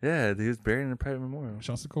 yeah. He was buried in a private memorial.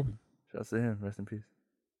 Shouts to Kobe. Shouts to him. Rest in peace.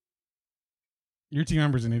 Your team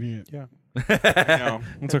member's an idiot. Yeah, no,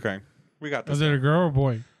 it's okay. We got this. Was it a girl or a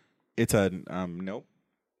boy? It's a nope.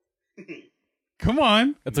 Come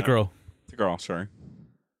on. It's a girl. It's a girl. Sure.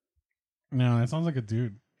 No, that sounds like a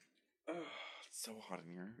dude. It's so hot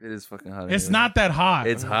in here. It is fucking hot. in It's here. not that hot.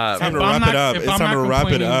 It's hot. Time to If I'm wrap not- it up. if It's I'm time not to wrap it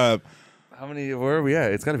complaining- up. How many? Where are we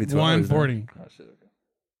at? It's got to be 12 hours now. 1:40. Oh, shit, okay.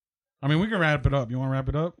 I mean, we can wrap it up. You want to wrap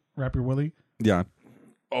it up? Wrap your willy. Yeah.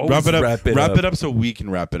 Always Wrap it up. wrap it up. So we can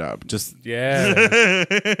wrap it up. Just Yeah.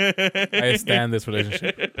 I stand this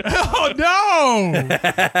relationship. Oh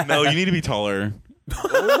no! no. You need to be taller.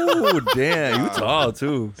 Oh damn, you tall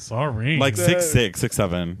too. Sorry. Like 6'6",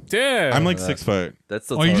 6'7". Damn. I'm like 6 foot. That's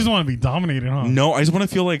so. oh, you just want to be dominated, huh? No, I just want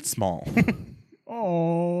to feel like small.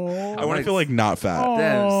 Oh. I want to feel like not fat.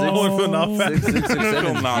 Damn, Oh. I feel not fat. 6'6", 6'7".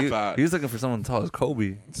 Feel not He- fat. He's looking for someone tall as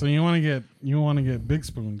Kobe. So you want to get big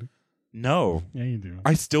spooned? No, Yeah, you do.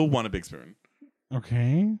 I still want a big spoon.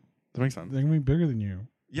 Okay. That makes sense. They're gonna be bigger than you.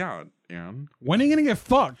 Yeah, and When are you gonna get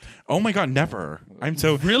fucked? oh my god, never. I'm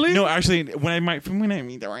so Really? No, actually, when I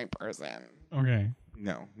meet the right person. Okay.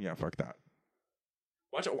 No, yeah, fuck that.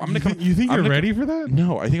 Watch. I'm gonna come. You think I'm you're gonna ready for that?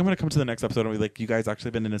 No, I think I'm gonna come to the next episode and be like, you guys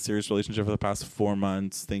actually been in a serious relationship for the past 4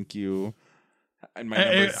 months. Thank you. And my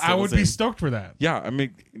number's I still would the be same. stoked for that. Yeah, I'm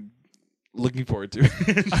looking forward to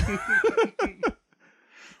it.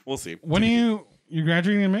 We'll see. When are you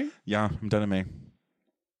graduating in May? Yeah, I'm done in May.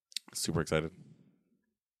 Super excited.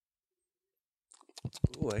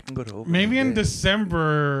 Ooh, I can go to Oakland Maybe in today.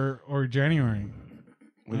 December or January.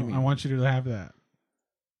 What do you mean? I want you to have that.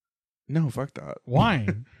 No, fuck that. Why?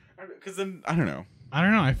 Because then I don't know. I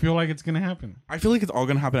don't know. I feel like it's gonna happen. I feel like it's all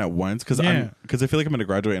gonna happen at once because Yeah. I feel like I'm gonna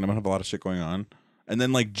graduate and I'm gonna have a lot of shit going on, and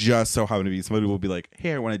then like just so happen to be somebody will be like,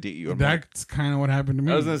 hey, I want to date you. I'm like, That's kind of what happened to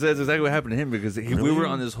me. I was gonna say that's exactly what happened to him because we Really? were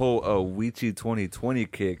on this whole Weechi 2020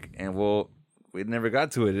 kick, and we never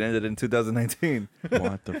got to it. It ended in 2019.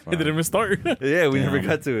 what the fuck? It didn't even start. Yeah, we never Damn.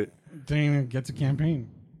 got to it. Didn't even get to campaign.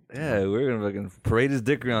 Yeah, we're gonna fucking parade his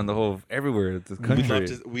dick around the whole everywhere. This We'd country. love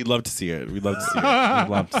to see it. We'd love to see it. We'd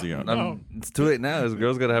love to see it. It's too late now. This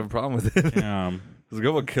girl's gonna have a problem with it. This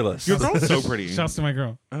girl will kill us. Your girl's so pretty. Shouts to my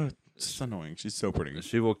girl. Oh, it's just annoying. She's so pretty.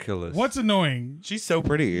 She will kill us. What's annoying? She's so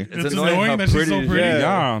pretty. It's annoying annoying how that she's so pretty- pretty.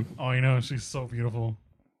 Yeah. Oh, I know. She's so beautiful.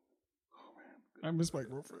 Oh, man. I miss my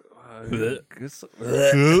girlfriend.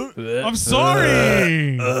 I'm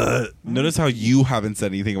sorry. Notice how you haven't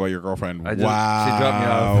said anything about your girlfriend. I just- wow. she dropped me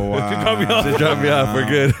off. Wow. She dropped me off. She dropped me off.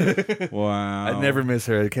 We're good. Wow. I never miss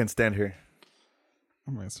her. I can't stand her.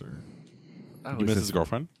 I miss her. I You always miss just- his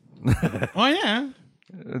girlfriend? Oh, yeah.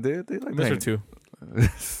 They like I miss her hang. too.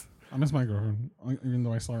 I miss my girlfriend, even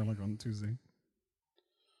though I saw her like on Tuesday.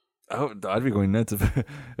 I'd be going nuts if if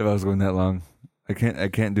I was going that long. I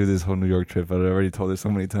can't do this whole New York trip. I've already told her so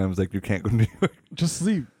many times like you can't go to New York. Just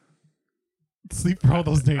sleep. Sleep for all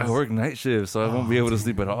those days. I work night shifts, so I won't be able to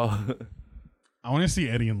sleep at all. I want to see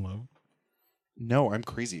Eddie in Love. No, I'm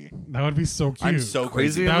crazy. That would be so cute. I'm so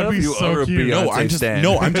crazy. Crazy That would enough, be you so are a cute. Beyonce No, I'm just stan.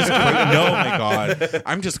 no, I'm just no, my god,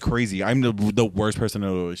 I'm just crazy. I'm the worst person in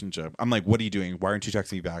a relationship. I'm like, what are you doing? Why aren't you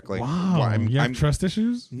texting me back? Like, Wow. why? you have trust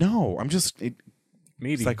issues? no, I'm just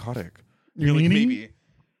Needy. psychotic. You're like, needy? maybe.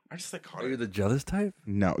 I'm just Are you psychotic. the jealous type?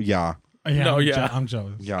 No, yeah, Yeah, No, I'm, yeah. I'm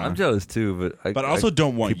jealous. yeah. I'm jealous too, but But I also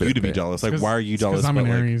don't want keep it you at to be bay. jealous. Like, 'cause- why are you it's 'cause jealous? I'm but an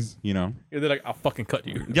like, Aries. you know, They're like, I'll fucking cut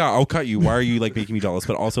you. yeah, I'll cut you. Why are you like making me jealous?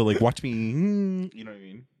 But also like, watch me. You know what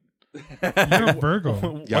I mean? You're a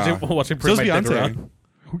Virgo. Yeah. Watching So's my dick Beyonce. around.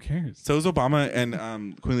 Who cares? So is Obama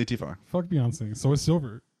and Queen Latifah. Fuck Beyonce. So is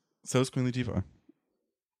Silver. So is Queen Latifah.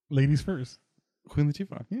 Ladies first. Queen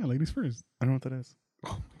Latifah. Yeah, ladies first. I don't know what that is.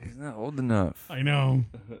 He's not old enough. I know.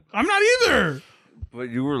 I'm not either. But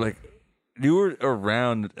you were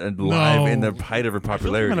around and live in the height of her I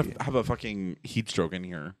feel like I'm popularity. gonna have a fucking heat stroke in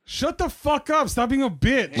here. Shut the fuck up. Stop being a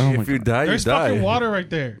bitch. Oh my If you die, you There's die. fucking water right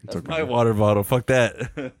there. That's my water bottle. Fuck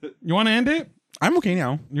that. You want to end it? I'm okay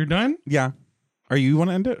now. You're done? Yeah. Are you want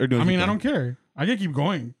to end it or do I mean, I don't care. I can keep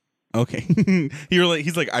going. Okay.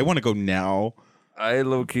 He's like, I want to go now. I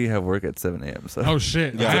low key have work at 7 a.m. So Oh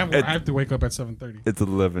shit! Yeah. I have to wake up at 7:30. it's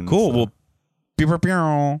 11. Cool. So. Well,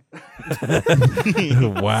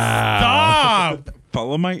 Wow. Stop!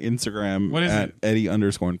 follow my Instagram What is at it?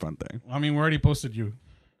 Eddie_Infante. I mean, we already posted you.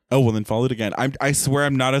 Oh, well, then follow it again. I swear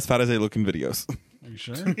I'm not as fat as I look in videos. Are you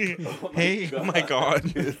sure? Oh my god.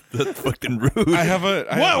 That's fucking rude. I have a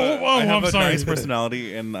Whoa, I have I'm a sorry. nice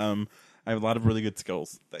personality, and I have a lot of really good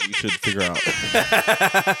skills that you should figure out.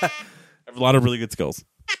 I have a lot of really good skills,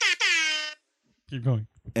 Keep going.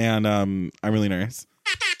 and I'm really nice,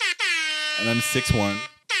 and I'm 6'1",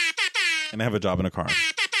 and I have a job in a car.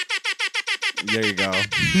 There you go.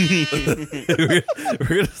 We're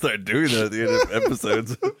gonna start doing that at the end of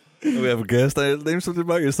episodes. We have a guest. Name something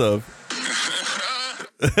about yourself.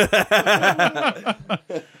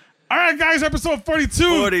 All right, guys, episode 42.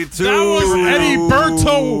 42. That was Eddie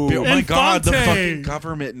Berto. Oh my god, the Infante. fucking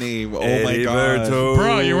government name. Oh my Eddie god. Berto.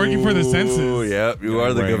 Bro, you're working for the census. Yep, you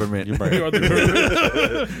are the right. government. You're right. You are the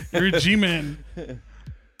government. You're a G-man.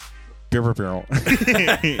 Barrel.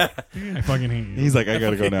 I fucking hate you. He's like, I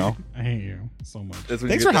gotta go now. I hate you so much. That's when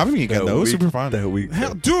Thanks you for get having me again, though. It was week- super fun. That week.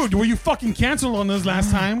 Hell, dude, were you fucking canceled on us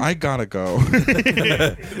last time? I gotta go.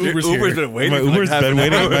 Uber's been waiting. My for like Uber's half been an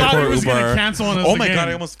waiting. hour. I thought for he was Uber. gonna cancel on us Oh my again. god,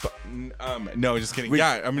 I almost. No, just kidding.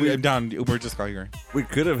 Yeah, I'm down. Uber just got here. We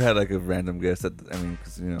could have had like a random guest.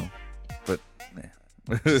 Because but nah.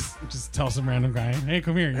 Just tell some random guy, hey,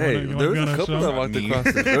 come here. You Hey, wanna there was be on a couple show? that walked Me.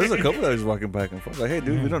 across. There was a couple that was walking back and forth. Like, hey,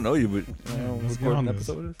 dude, we don't know you, but we'll let's get record on an this.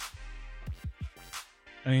 episode with us.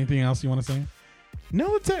 Anything else you want to say?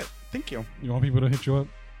 No, that's it. Thank you. You want people to hit you up?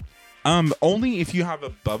 Only if you have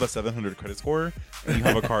above a 700 credit score and you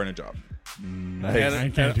have a car and a job. Nice. I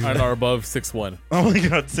can't do that. And are above 6'1". Oh my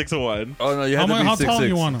god, 601. Oh no, you How, have to be how 6'6". tall do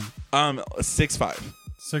you want them? 6'5".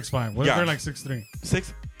 6'5". What Yeah. if they're like 6'3"?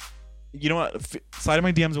 6. You know what? Slide in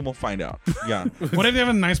my DMs and we'll find out. Yeah. What if they have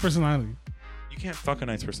a nice personality? You can't fuck a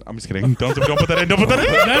nice person. I'm just kidding. Don't put that in. Don't put that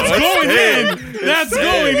in. That's going in. That's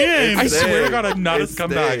going in. I swear to God, I'm not a It's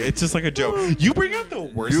scumbag. staying. It's just like a joke. You bring out the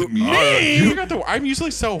worst You in me. are- You bring out the. I'm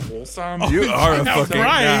usually so wholesome. You are a That's fucking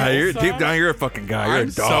right. guy. You're deep down. You're a fucking guy. You're I'm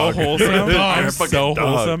a dog. so wholesome. You're a I'm fucking so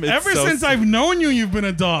dog. wholesome. It's Ever so since I've known you, you've been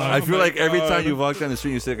a dog. I feel my like every God. time you walk down the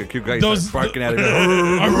street, you see like a cute guy, you Those- start barking at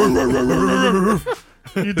him.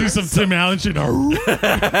 You do some Tim Allen shit.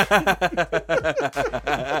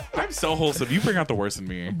 I'm so wholesome. You bring out the worst in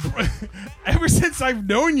me. Ever since I've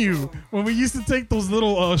known you, when we used to take those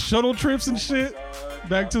little shuttle trips and shit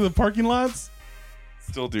back to the parking lots.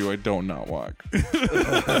 Still do. I don't not walk.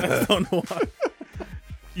 Don't know why.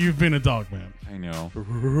 You've been a dog, man. I know.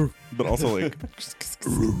 But also like.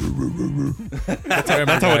 That's how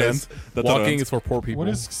it ends. That's how it Walking ends. is for poor people. What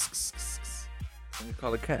is? You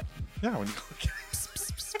call a cat. Yeah. When you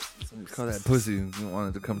You call that pussy. You don't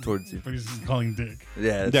want it to come towards you. What is calling dick?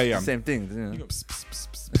 Yeah, it's Yeah. the same thing. You know.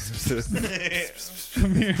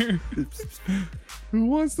 Come here. Who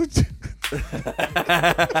wants the?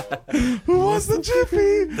 Who wants the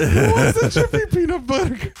Jiffy? Who wants the Jiffy peanut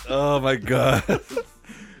butter? Oh my god.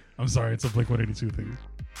 I'm sorry, it's a Blink-182 thing.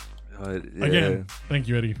 Yeah. Again, thank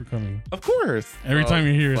you, Eddie, for coming. Of course. Every time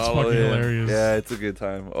you're here, it's Follow fucking him. hilarious. Yeah, it's a good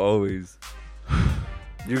time. Always.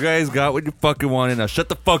 You guys got what you fucking wanted. Now shut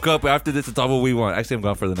the fuck up. After this, it's all what we want. Actually, I'm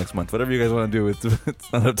gone for the next month. Whatever you guys want to do, it's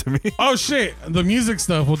not up to me. Oh shit, the music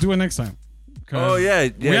stuff. We'll do it next time. 'Cause Oh yeah,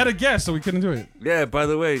 we had a guest, so we couldn't do it. yeah. By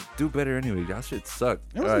the way, do better anyway. Y'all shit suck.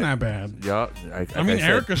 It wasn't that bad. Y'all, I mean,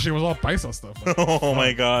 Erica shit was all paisa stuff. Oh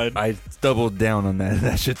my god. I doubled down on that.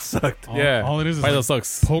 That shit sucked. Yeah. all it is Paisa like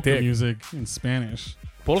sucks. polka Dick. music in Spanish.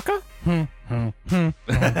 Polka?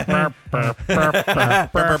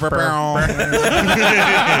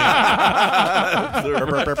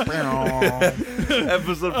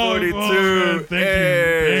 Episode 42. Oh, man. Thank you.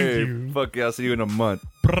 Hey. Thank you. Fuck yeah. I'll see you in a month.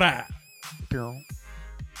 Brah.